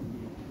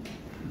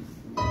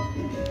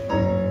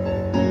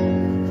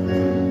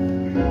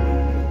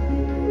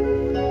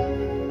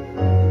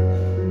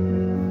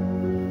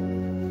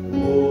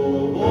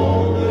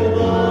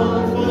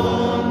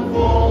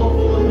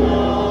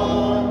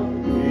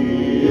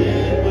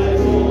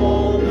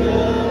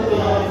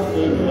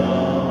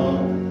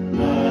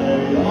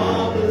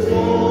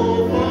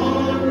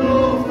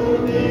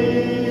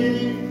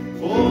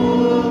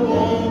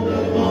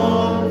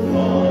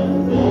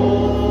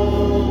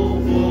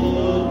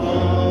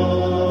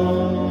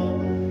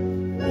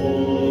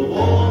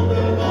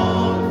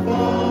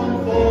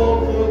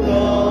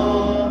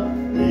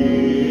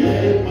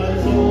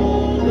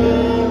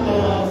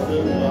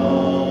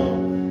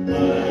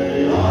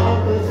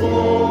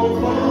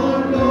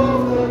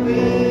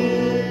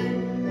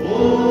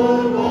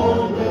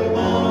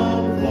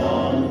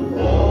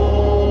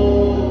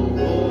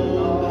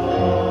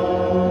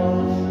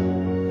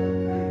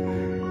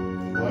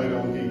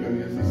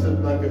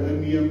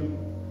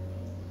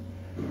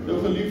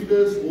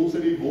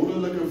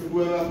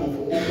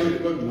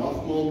 vanoggend ook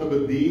nagmaal te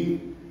bedien.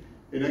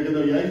 En ek het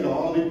nou juist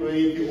daardie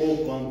prentjie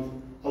op, want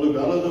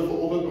alhoewel het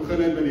vanoggend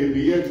begin het met die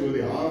reeks oor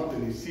die hart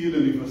en die siel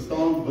en die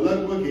verstand, wil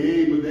ek ook hê,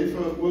 jy moet net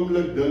vir 'n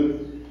oomblik dink,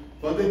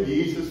 wat het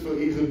Jesus vir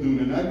u gedoen?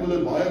 En ek wil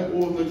dit baie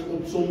kortliks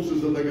opsom,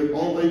 soos dat ek dit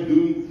altyd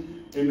doen,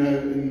 en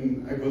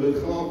ek wil dit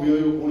graag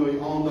weer onder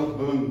die aandag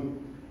bring,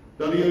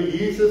 dat die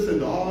Jesus het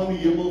daar in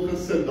die hemel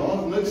gesit, daar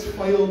is niks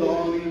vuil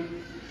daar nie,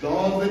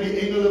 daar is net die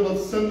engele wat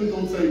sing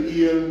tot sy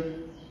eer,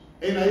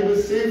 en hy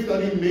besef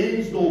dat die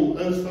mensdom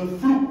is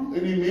vervloek,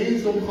 en die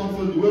mensdom gaan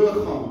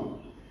verlore gaan,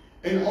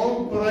 en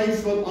al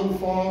prys wat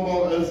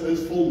aanvaarbaar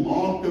is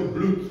volmaakte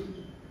bloed,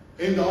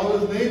 en daar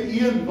is net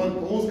een wat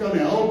ons kan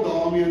help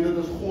daarmee, en dit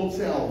is God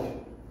self,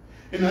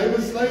 en hy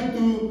besluit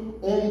toe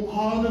om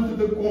aarde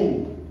toe te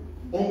kom,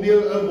 om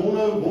deur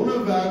 'n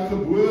wonderwerk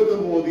gebore te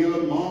word,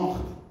 deur 'n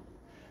maagd,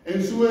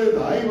 en so het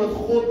hy wat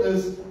God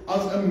is,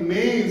 as 'n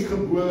mens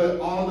gebore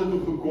aarde toe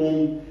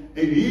gekom,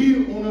 en hier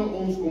onder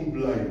ons kom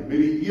bly, met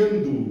die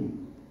een doel,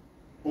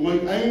 om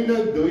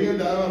uiteindelik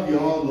 33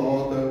 jaar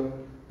later,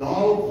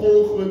 daar op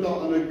Golgotha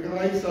aan 'n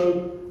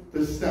kruishout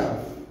te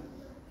sterf.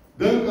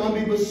 Dink aan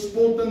die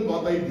bespotting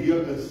wat hy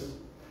deel is.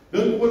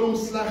 Dink oor hom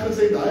sleg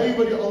gesê, hy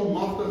wat die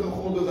almagtige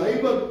God is,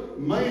 hy wat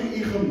my en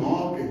u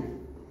gemaak het.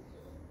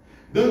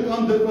 Dink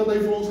aan dit wat hy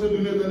vir ons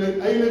gedoen het, en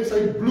uiteindelik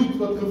sy bloed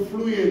wat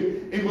gevloei het,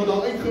 en wat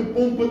daar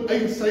uitgepomp het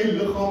uit sy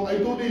liggaam,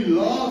 uit tot die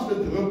laaste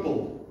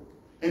druppel,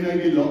 en hy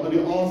die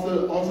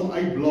asem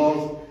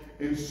uitblaas,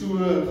 en so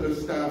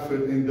gesterf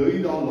het, en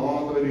 3 dae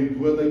later uit die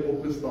dood uit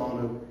opgestaan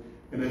het,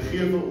 en hy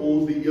gee vir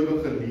ons die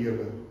ewige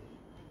lewe.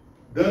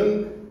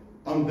 Dink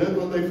aan dit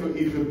wat hy vir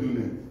u gedoen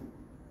het.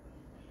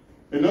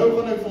 En nou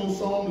gaan ek vir ons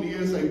saam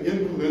lees uit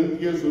 1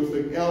 Korintiërs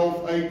hoofstuk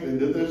 11 uit, en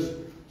dit is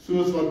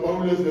soos wat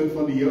Paulus dit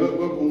van die Here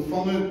ook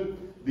ontvang het,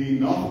 die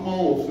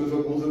nagmaal, of soos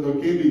wat ons dit nou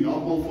ken, die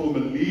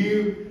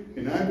nagmaalformulier,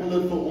 en ek wil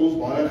dit vir ons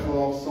baie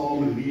graag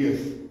saam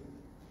lees.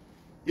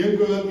 1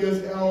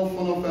 Korintiërs 11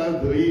 vanaf vers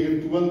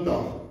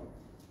 23.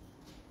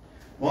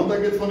 Want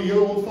ek het van die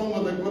Here ontvang,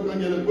 wat ek ook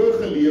aan julle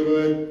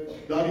oorgelewer het,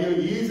 dat die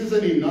Here Jesus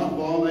in die nag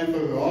waarin hy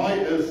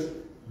verraai is,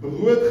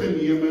 brood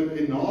geneem het,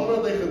 en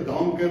nadat hy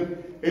gedank het,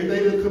 het hy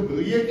dit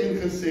gebreek en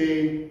gesê,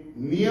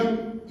 neem,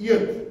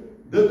 eet,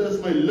 dit is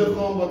my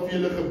liggaam wat vir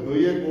julle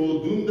gebreek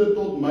word, doen dit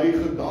tot my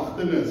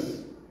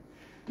gedagtenis.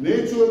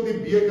 Net so ook die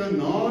beker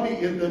na die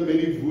ete met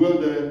die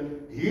woorde,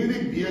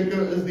 hierdie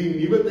beker is die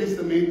Nuwe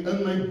Testament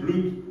in my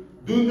bloed,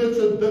 doen dit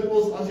so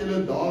dikwels as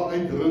julle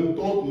daaruit drink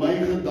tot my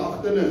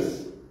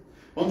gedagtenis.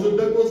 Want so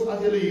dikwels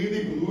as julle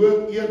hierdie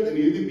brood eet en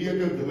hierdie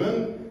beker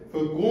drink,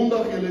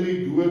 verkondig julle die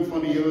dood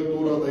van die Here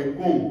totdat hy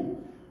kom.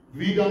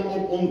 Wie dan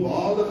op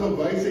onwaardige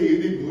wyse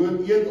hierdie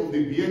brood eet of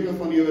die beker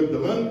van die Here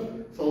drink,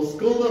 sal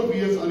skuldig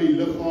wees aan die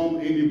liggaam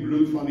en die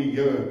bloed van die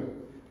Here.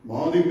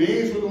 Maar die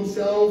mens moet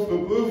homself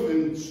beproef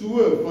en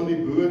so van die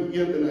brood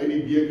eet en uit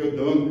die beker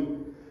drink.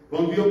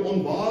 Want wie op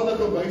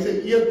onwaardige wyse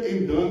eet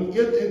en drink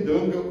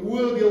 'n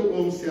oordeel oor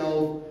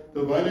homself,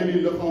 terwyl hy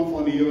die liggaam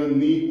van die Here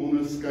nie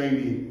onderskei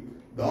nie.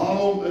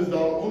 Daarom is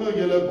daar onder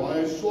julle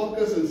baie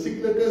swakkes en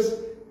sieklikes,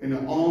 en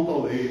 'n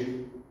aantal het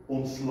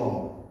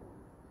ontslaap.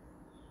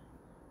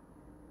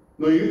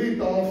 Nou hierdie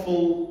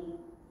tafel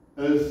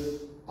is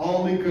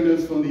al die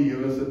kinders van die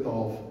Here se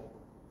tafel.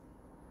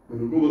 En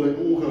hoekom wil ek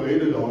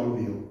ongeredde daarin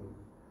deel?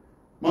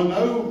 Maar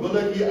nou wil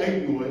ek jy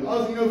uitnooi.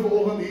 As jy nou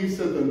vanoggend hier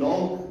sit en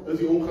dalk is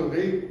jy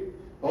ongered,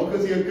 dalk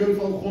is jy 'n kind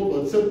van God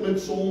wat sit met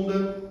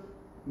sonde,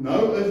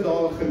 nou is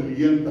daar 'n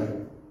geleentheid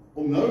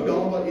om nou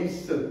daar waar jy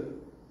sit,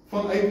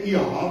 vanuit u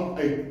hart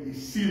uit, die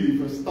siel, die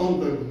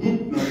verstand te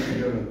roep na die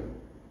Here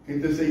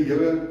en te sê,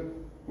 Here,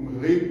 kom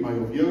red my,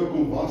 of Here,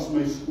 kom was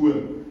my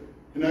skoon.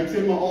 En ek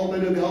sê maar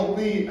altyd, dit help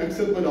nie, ek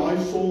sit met daai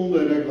sonde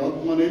en ek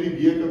laat maar net die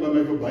beker by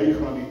my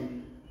verbygaan nie.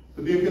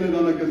 Beteken dit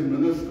dan ek is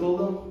minder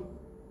skuldig?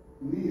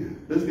 Nee,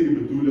 dis nie die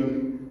bedoeling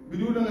nie. Die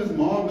bedoeling is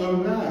maak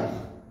nou reg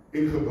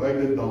en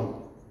gebruik dit dan.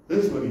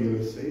 Dis wat die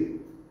Here sê.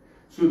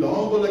 So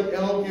daar wil ek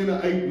elkeen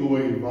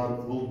uitnooi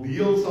wat wil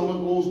deel saam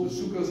met ons.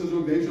 Besoekers is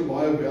ook net so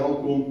baie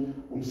welkom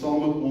om saam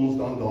met ons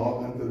dan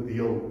daarin te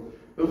deel.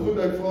 Nou goed,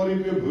 ek vra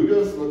die 2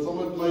 broeders wat saam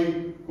met my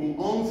kom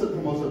aansit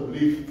om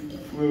asseblief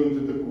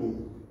vorentoe te kom.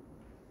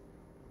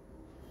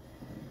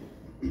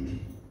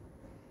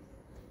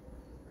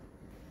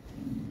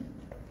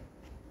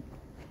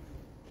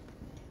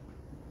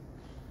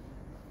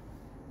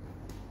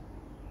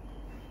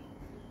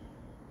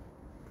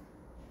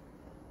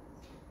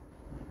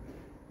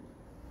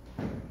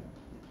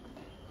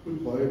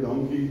 Goed, baie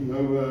dankie.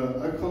 Nou,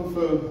 ek gaan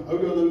vir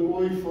ouder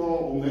Linkooi vra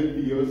om net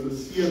die Here se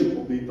seën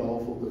op die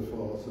tafel te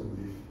vra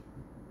asseblief.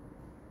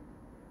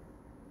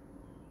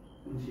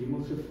 Ons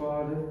hemelse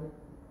Vader,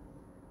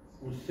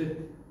 ons sit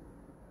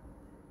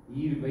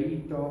hier by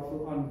die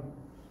tafel aan.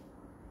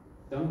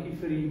 Dankie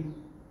vir die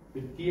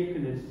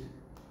betekenis.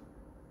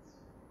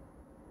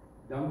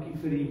 Dankie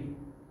vir die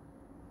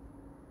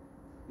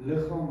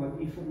liggaam wat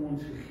U vir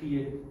ons gegee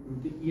het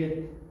om te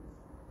eet.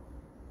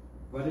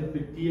 Wat dit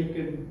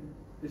beteken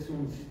is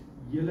ons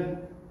hele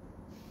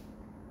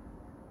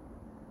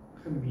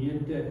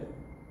gemeente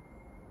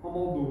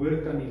almal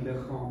behoort aan die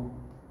liggaam.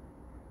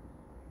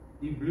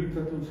 Die bloed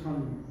wat ons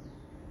gaan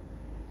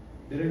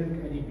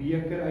drink uit die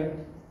beker uit,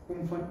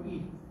 kom van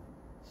U.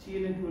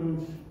 Seën dit oor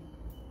ons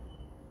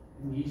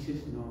in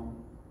Jesus naam.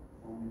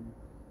 Amen.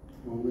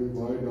 Amen,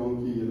 baie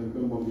dankie, julle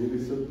kan maar weer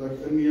die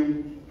sitplek inneem.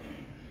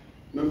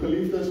 Nou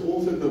geliefdes,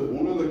 ons het 'n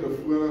wonderlike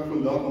voorreg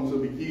vandag om so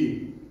 'n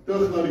bietjie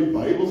terug na die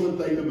Bybelse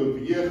tyd te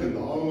beweeg en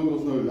daarom het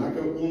ons nou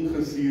lekker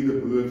ongesuurde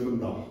brood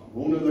vandag.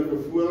 Wonderlike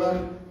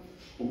voorreg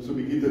om so 'n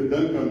bietjie te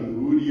dink aan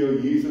hoe die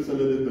Here Jesus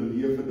hulle dit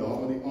beleef het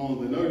daar aan die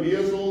aand. En nou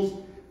lees ons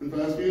in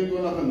vers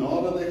 24, en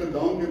nadat hy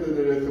gedank het, het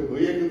hy dit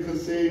gebreek en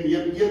gesê,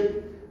 neem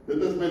eet,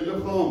 dit is my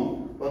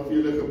liggaam wat vir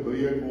julle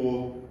gebreek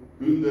word,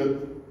 doen dit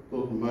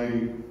tot my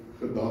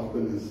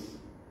gedagtenis.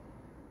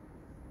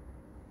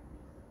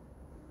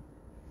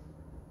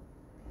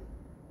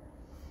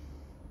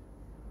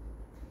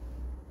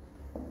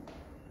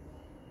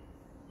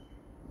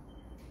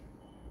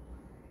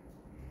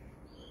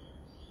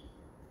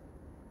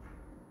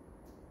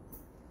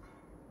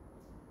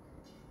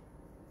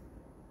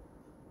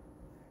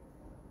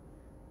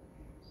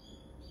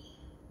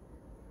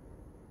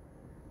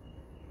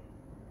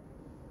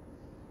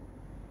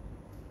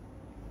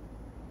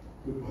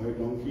 Baie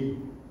dankie.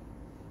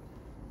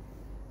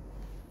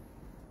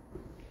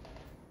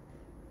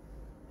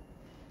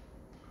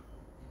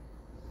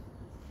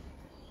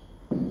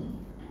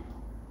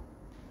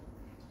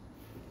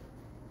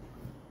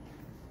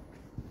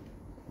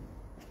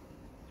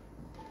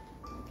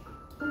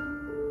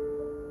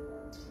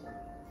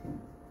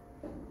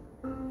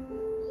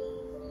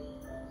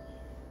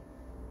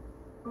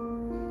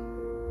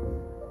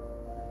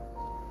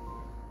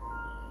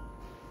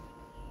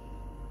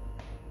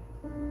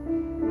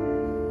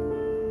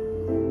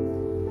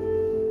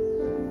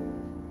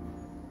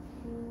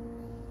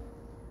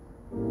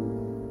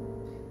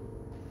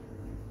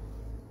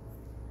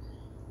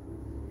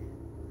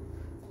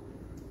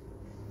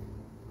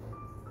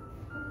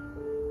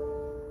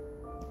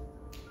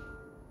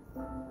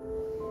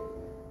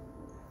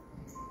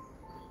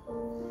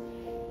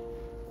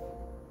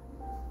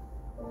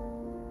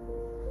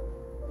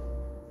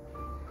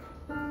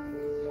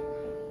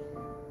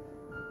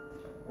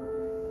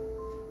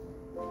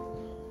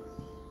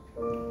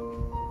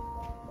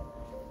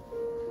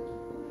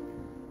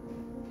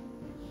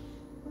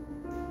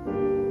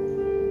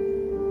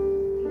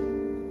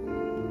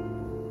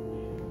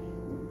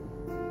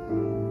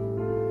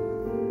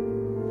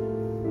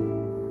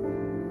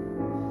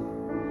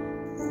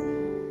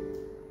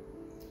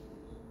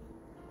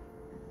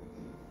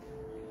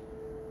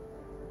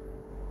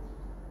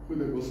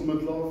 Goed, ek wil sommer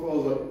klaar vir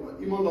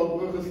as iemand daar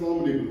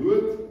oorgeslaan met die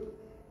brood.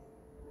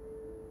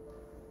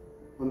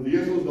 Dan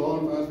lees ons daar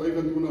in vers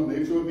 25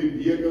 net so op die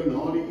beker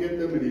na die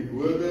ete met die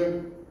woorde,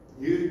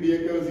 hierdie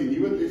beker is die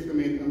Nuwe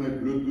Testament in my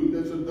bloed, doen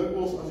dit so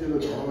dikwels as julle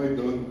daaruit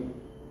drink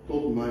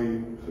tot my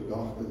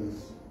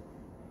gedagtenis.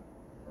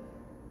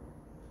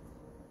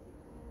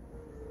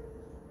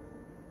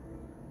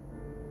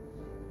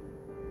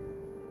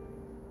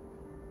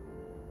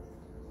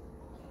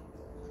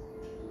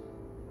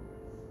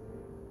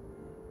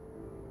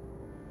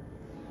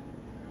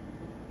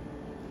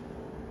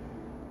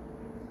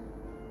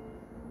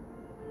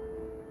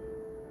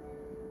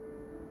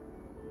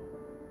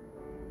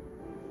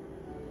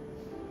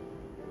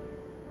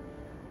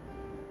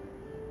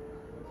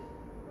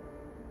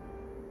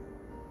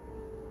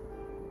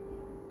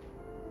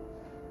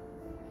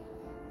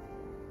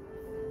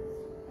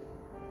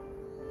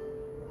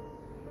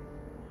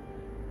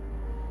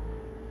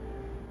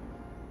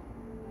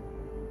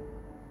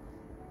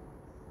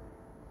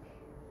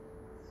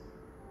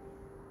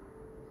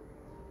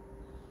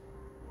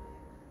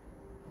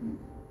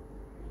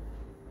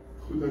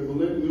 Goed, ek wil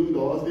net noem,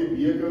 daar is die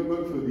beker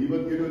ook vir die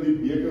wat eerder die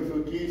beker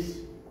verkies.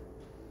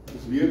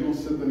 Ons weet,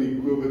 ons sit in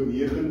die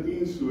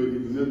COVID-19, so jy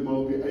doen dit maar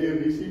op die eie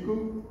risiko,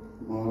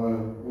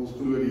 maar ons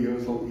glo die Here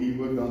sal u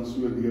ook dan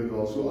so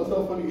deurdra. So as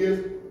daar van u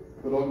is,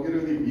 wat dalk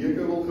eerder die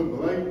beker wil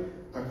gebruik,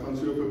 ek gaan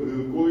so vir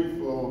broer Kooi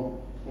vra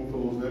om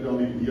vir ons net dan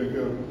die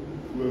beker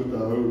voor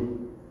te hou.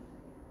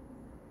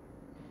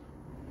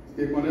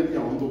 Steek maar net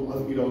die hand op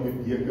as u dalk die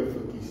beker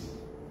verkies.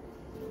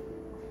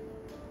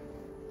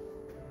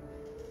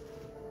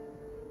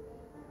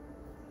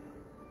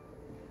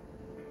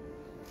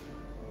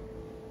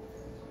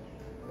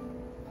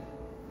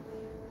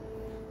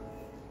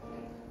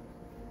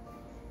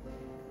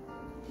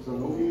 As daar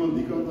nog iemand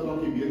die kant dat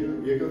die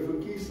beker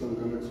verkies, dan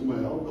kan ek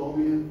sommer help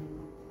daarmee.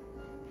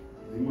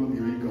 Niemand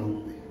hierdie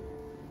kant nie.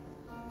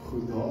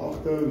 Goed, daar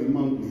agter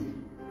niemand nie.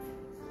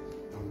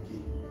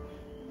 Dankie.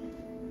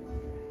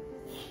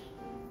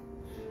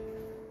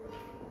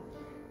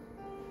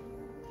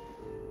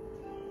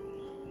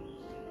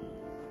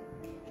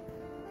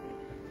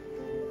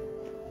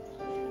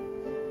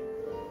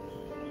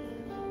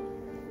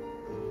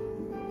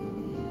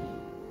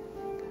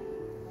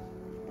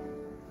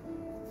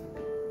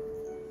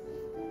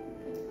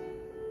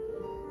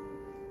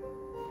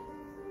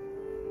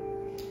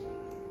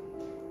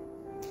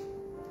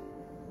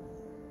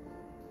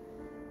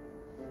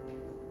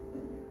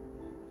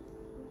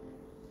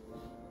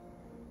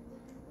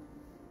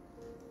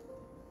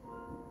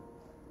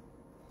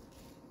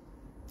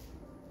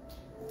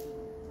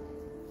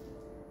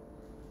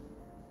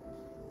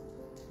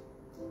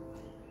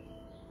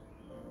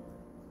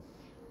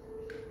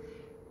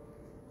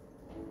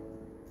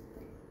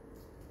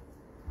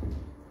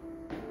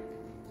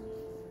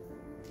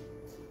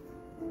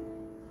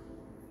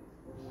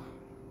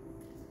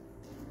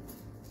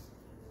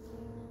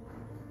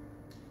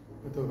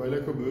 Terwyl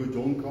ek op broer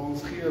John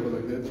kans gee, wil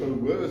ek net gou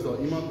hoor, is daar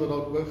iemand wat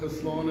dalk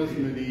oorgeslaan is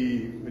met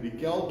die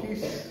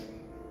kelkies?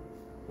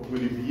 Of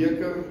met die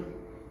beker?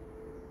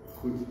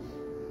 Goed,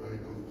 baie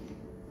dankie.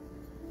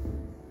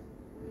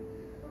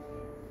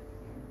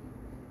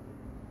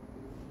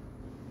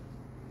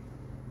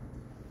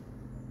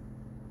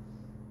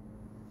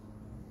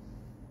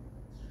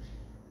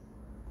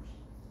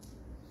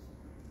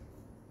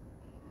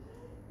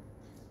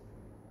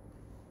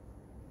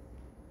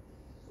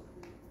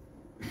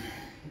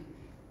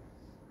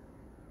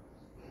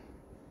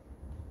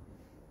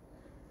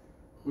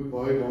 Goed,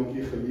 baie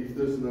dankie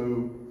geliefdes.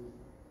 Nou,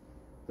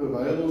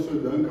 terwyl ons so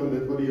dink aan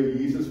dit wat die Here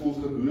Jesus vir ons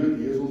gedoen het,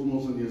 lees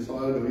ons in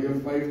Jesaja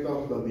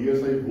 53, dat deur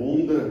sy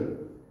wonde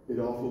het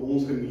daar vir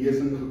ons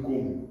genesing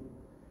gekom.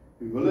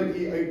 En wil ek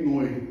hier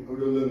uitnooi,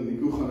 ouderling,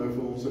 Nico gaan nou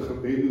vir ons 'n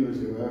gebed doen, as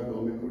jy reg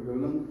daarmee,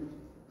 ouderling.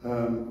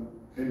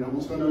 En dan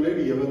ons gaan nou net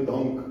die Here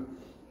dank,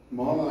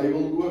 maar hy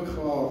wil ook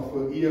graag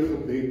vir u 'n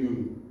gebed doen.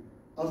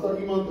 As daar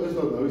iemand is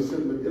wat nou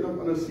sit met een of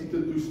ander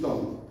siekte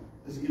toestand,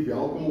 is u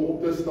welkom om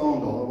op te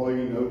staan daar waar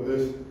u nou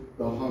is,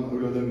 dan gaan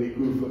ouderling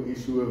Nico vir u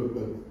so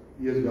bid.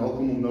 U is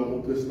welkom om nou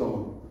op te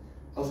staan.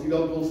 As u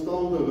dan wil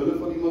staan terwille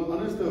van iemand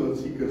anders wat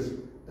siek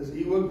is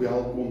u ook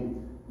welkom.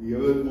 Die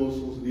Here het ons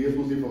lees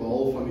die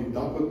verhaal van die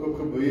dak wat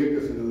oopgebreek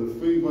is en hulle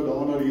vriend wat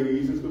daarna die Here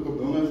Jesus toe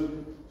gebring is,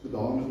 so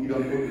daarom is u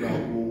dan ook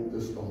welkom om op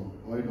te staan.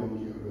 Baie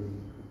dankie, ouderling.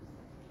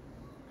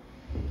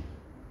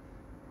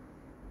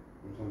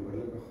 Ons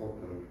onmiddellike God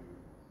en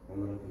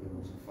wonderlike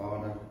onze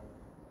Vader.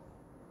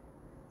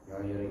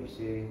 Ja, Here, u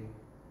sê,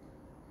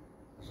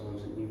 as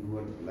ons in u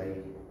woord bly,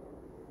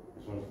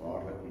 is ons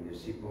waarlik die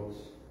disciples,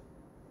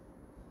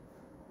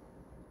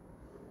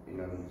 en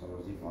dan sal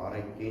ons die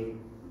waarheid ken,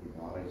 en die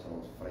waarheid sal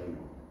ons vry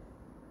maak.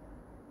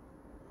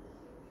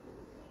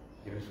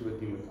 Here, so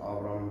het u met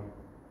Abraham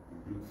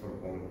die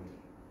bloedverbond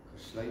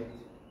gesluit,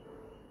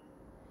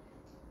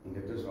 en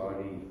dit is waar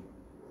die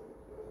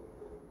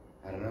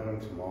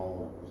herinneringsmaal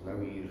wat ons nou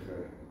hier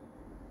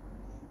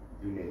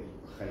gedoen het,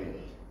 begin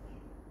het.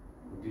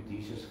 Toe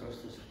Jesus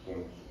Christus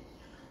gekom,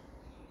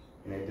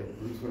 en hy het 'n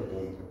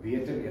bloedverbond, 'n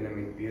beter ene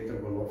met beter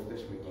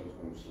beloftes met ons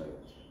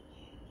omsluit,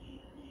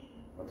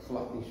 wat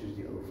glad nie soos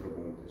die ou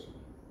verbond is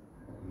nie,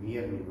 wat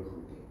meer nuwe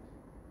goed het.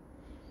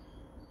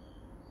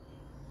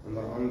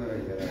 Onder andere,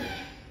 Here,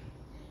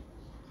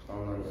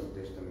 staan daar in die Ou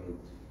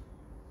Testament,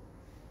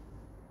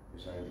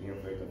 Jesaja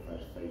 53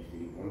 vers 5,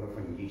 die wonder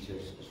van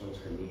Jesus is ons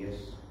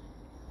genees.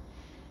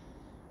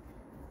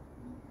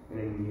 En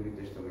in die Nuwe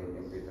Testament,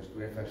 in Petrus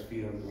 2 vers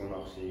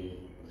 24 sê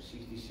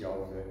presies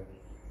dieselfde,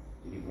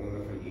 die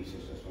wonder van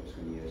Jesus is ons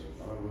genees.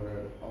 Met ander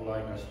woorde, al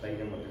die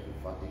kastyding wat hy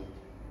gevat het,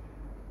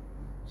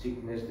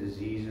 sickness,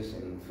 diseases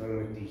en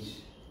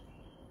infirmities,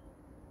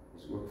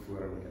 is ook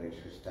voor in die kruis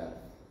gesterf.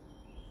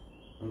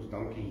 Ons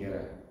dankie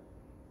Here,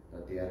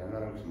 dat die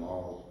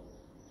herinneringsmaal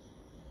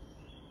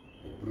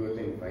met brood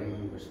en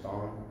wyn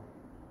bestaan,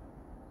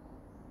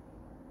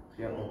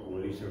 geen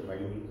alkoholiese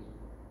wyn nie,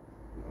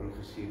 en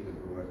ongesuurde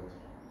brood,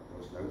 wat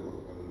ons nou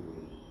ook kan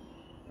doen,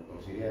 dat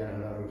ons hierdie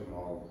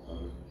herinneringsmaal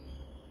kan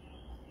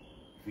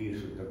vier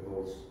so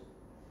dikwels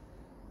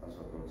as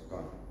wat ons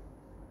kan.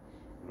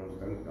 En ons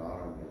dink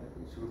daaraan, Here,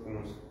 en so kom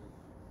ons,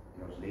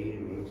 en ons lê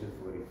die mense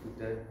voor die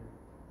voete,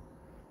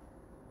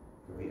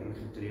 vir wie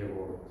ingetree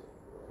word,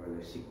 vir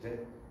hulle siekte.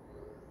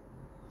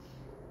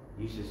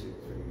 Jesus het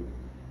vir die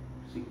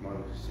siek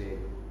man gesê,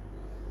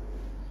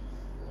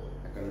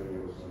 ek kan in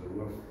jou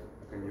geloof,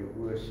 ek kan jou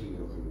oor sien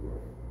jou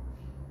geloof,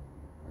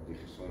 dat jy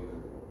gesond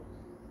word.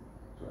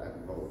 So ek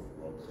wil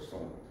word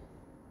gesond.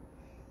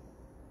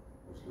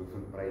 Ons loof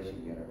en prys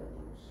die Here dat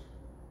ons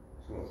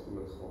so 'n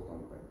groot God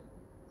aanbid,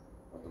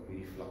 wat op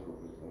hierdie vlak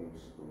ook met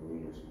ons bemoei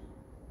is.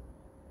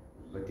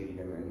 Ons bid hierdie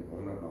dinge in die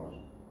wondernaam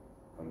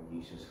van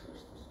Jesus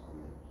Christus.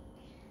 Amen.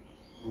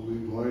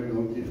 Baie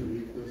dankie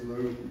geliefdes.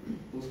 Nou,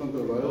 ons gaan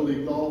terwyl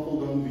die tafel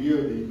dan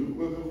weer die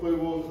doek oopgegooi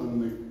word,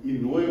 gaan ek u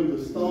nooi om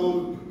te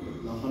staan,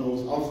 dan gaan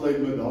ons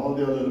afsluit met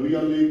daardie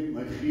Halleluja lied,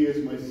 my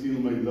gees, my siel,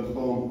 my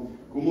liggaam.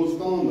 Kom ons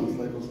staan, dan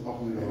sluit ons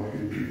af met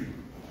daardie lied.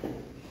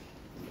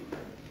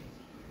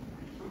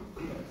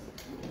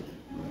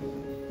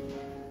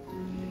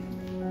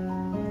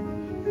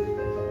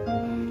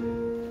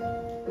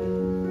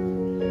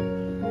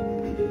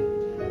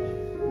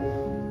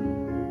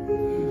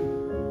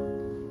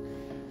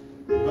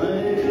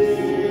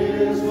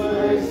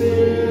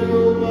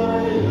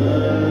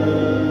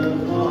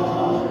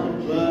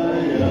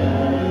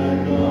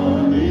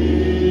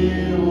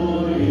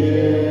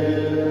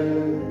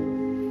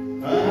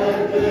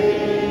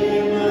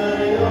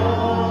 I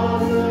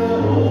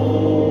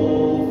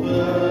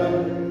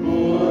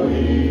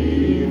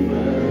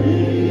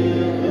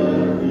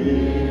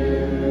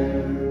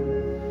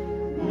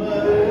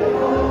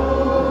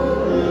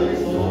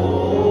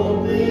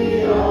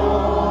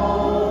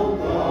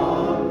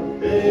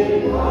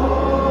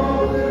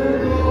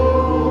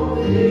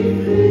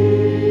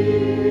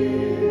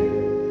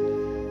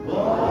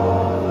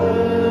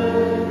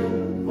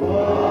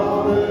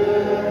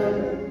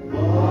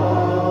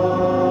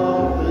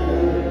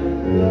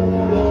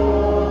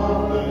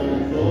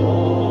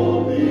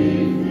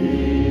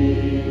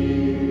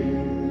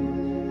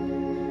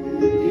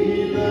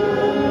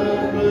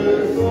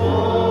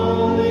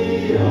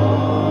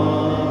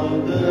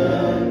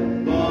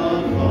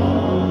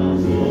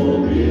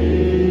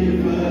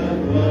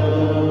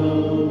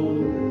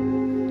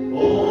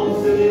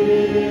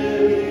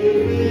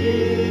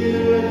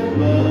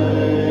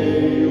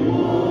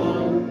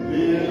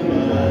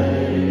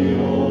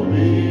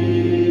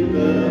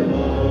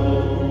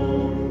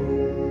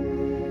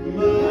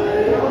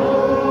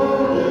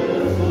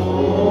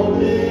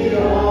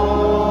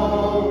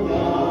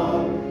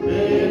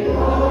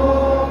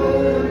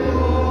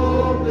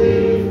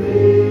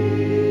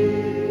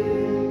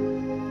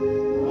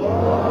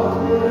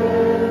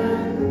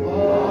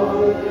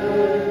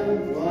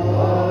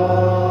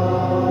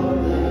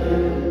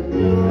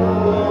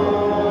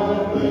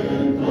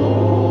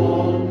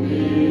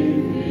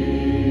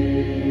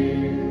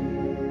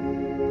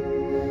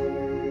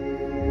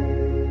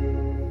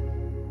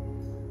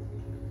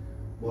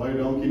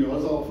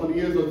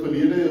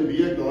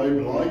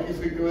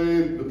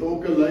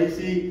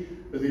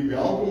jy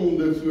welkom om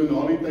dit so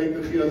na die tyd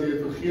te gee. As jy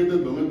het vergeet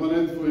het, bring dit maar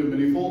net vir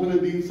die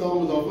volgende diens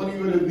saam. As daar van u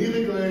wat dit nie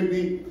gekry het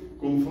nie,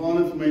 kom vra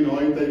dit vir my na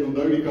die tyd.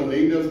 Onthou die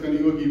kalenders kan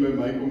jy ook hier by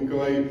my kom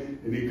kry.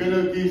 En die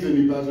kindertjies en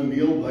die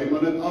personeel bly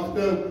maar net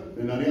agter.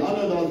 En aan die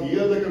ander daar's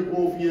heerlike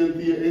koffie en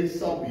tee en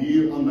sap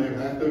hier aan my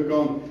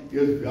regterkant.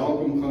 Jy is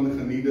welkom, gaan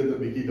geniet dit 'n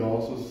bietjie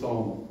daarso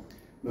saam.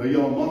 Nou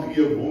ja, mag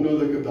jy 'n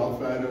wonderlike dag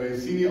verder hê.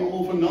 Sien jy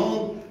almal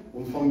vanaand,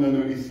 ontvang dan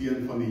nou die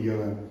seën van die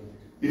Here.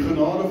 Die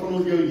genade van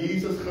ons Here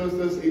Jesus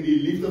Christus en die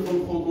liefde van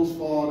God ons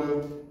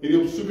Vader en die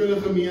opsoekende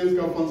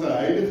gemeenskap van sy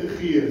Heilige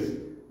Gees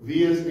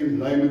wees en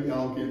bly met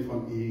elkeen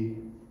van u.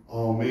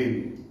 Amen.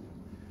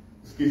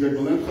 Ekskuus, ek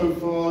wil net gou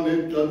vra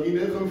dat u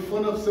net gou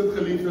vinnig sit,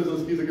 geliefdes.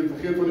 Ekskuus, ek het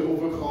vergeet van die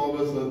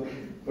offergawes dat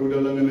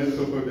ouderlinge net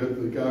gou dit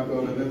die kerk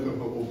net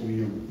gou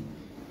opneem.